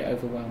very, very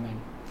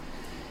overwhelming.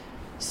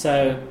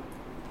 So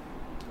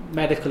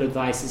medical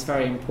advice is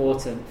very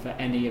important for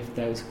any of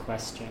those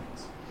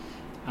questions.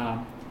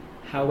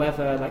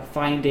 However, like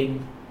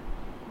finding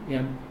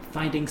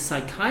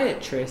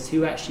psychiatrists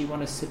who actually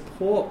want to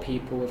support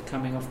people with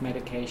coming off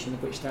medication,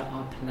 of which there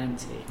are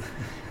plenty.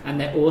 And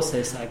there are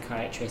also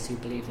psychiatrists who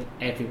believe that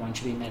everyone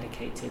should be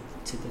medicated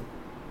to the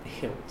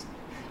hilt.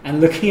 And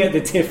looking at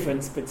the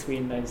difference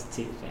between those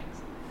two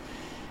things.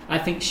 I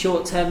think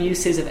short-term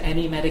uses of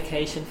any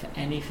medication for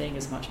anything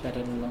is much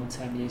better than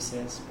long-term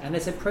uses. And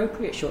there's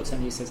appropriate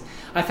short-term uses.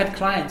 I've had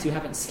clients who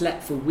haven't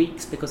slept for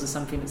weeks because of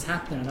something that's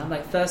happened. And I'm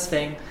like, first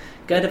thing,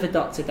 go to the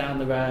doctor down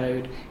the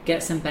road,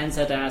 get some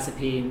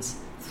benzodiazepines,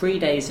 3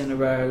 days in a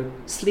row,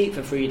 sleep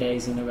for 3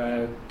 days in a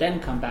row, then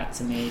come back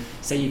to me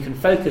so you can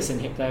focus in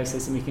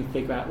hypnosis and we can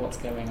figure out what's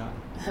going on.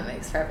 That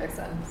makes perfect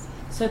sense.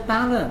 So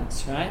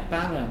balance, right?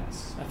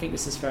 Balance. I think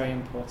this is very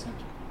important.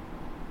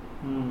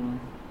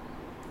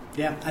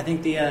 Yeah, I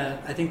think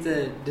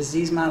the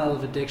disease model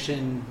of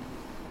addiction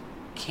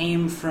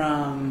came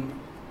from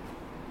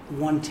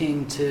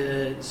wanting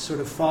to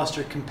sort of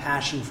foster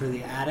compassion for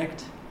the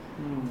addict,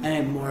 and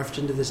it morphed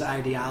into this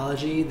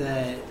ideology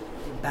that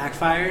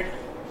backfired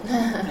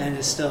and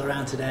is still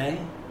around today.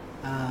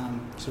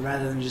 So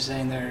rather than just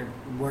saying they're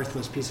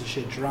worthless piece of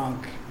shit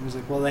drunk, it was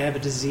like, well, they have a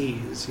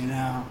disease, you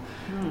know,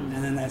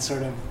 and then that's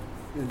sort of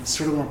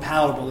more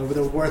palatable.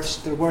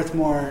 They're worth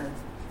more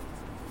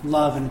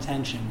love and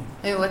attention.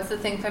 I mean, what's the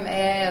thing from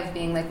AA of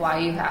being like, why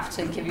you have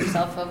to give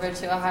yourself over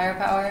to a higher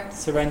power?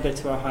 Surrender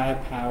to a higher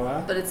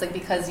power. But it's like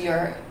because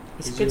you're...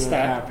 It's a good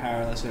step. Higher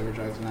power, that's over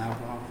drugs and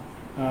alcohol.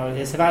 Oh,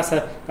 yeah, so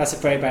that's a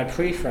very bad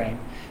pre-frame.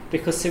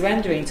 Because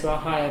surrendering to a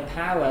higher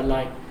power,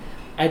 like,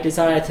 I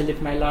desire to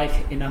live my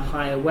life in a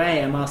higher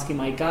way. I'm asking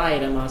my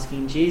guide, I'm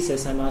asking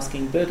Jesus, I'm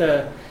asking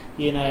Buddha,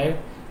 you know,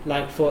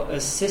 like for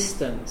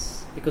assistance.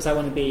 Because I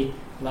want to be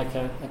like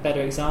a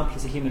better example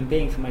as a human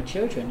being for my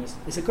children.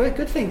 It's a great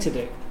good thing to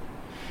do.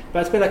 But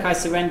it's a bit like I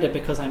surrender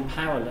because I'm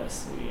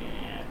powerless.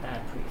 Yeah,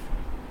 bad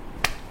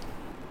pre-frame.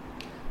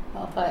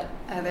 Well put.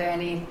 Are there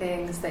any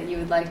things that you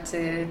would like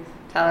to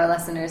tell our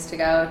listeners to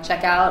go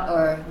check out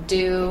or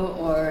do,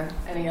 or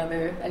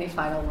any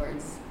final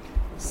words?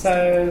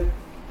 So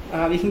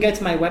you can go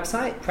to my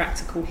website,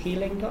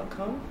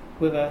 practicalhealing.com,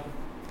 with a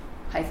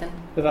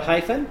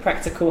hyphen,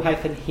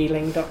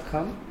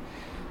 practical-healing.com.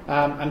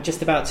 I'm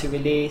just about to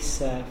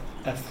release a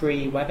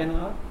free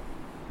webinar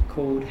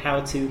called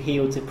How to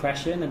Heal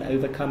Depression and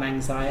Overcome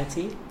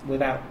Anxiety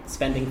Without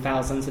Spending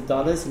Thousands of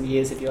Dollars and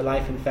Years of Your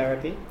Life in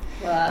Therapy.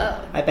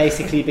 Wow. I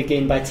basically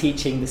begin by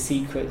teaching the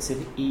secrets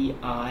of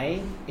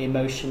EI,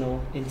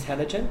 emotional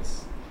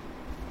intelligence.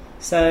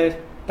 So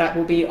that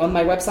will be on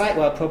my website.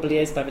 Well, it probably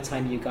is by the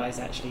time you guys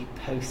actually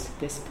post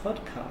this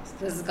podcast.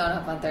 This is going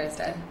up on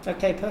Thursday.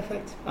 Okay,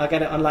 perfect. I'll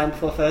get it online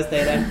before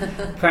Thursday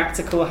then.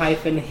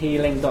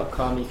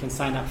 Practical-healing.com. You can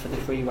sign up for the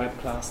free web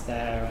class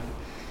there. And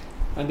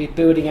I'll be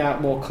building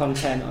out more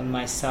content on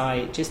my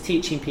site, just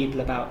teaching people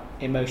about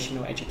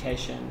emotional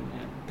education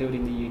and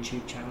building the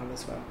YouTube channel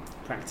as well.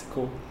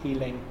 Practical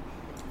healing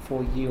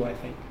for you, I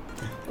think.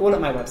 All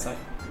at my website.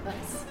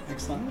 Nice.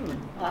 Excellent.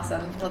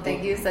 Awesome. Well,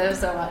 thank you so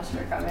much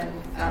for coming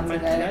out My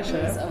today. pleasure.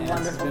 It was a Yeah, it's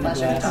wonderful been a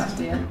pleasure to blast. talk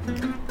to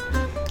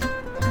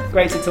you.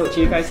 Great to talk to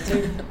you guys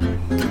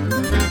too.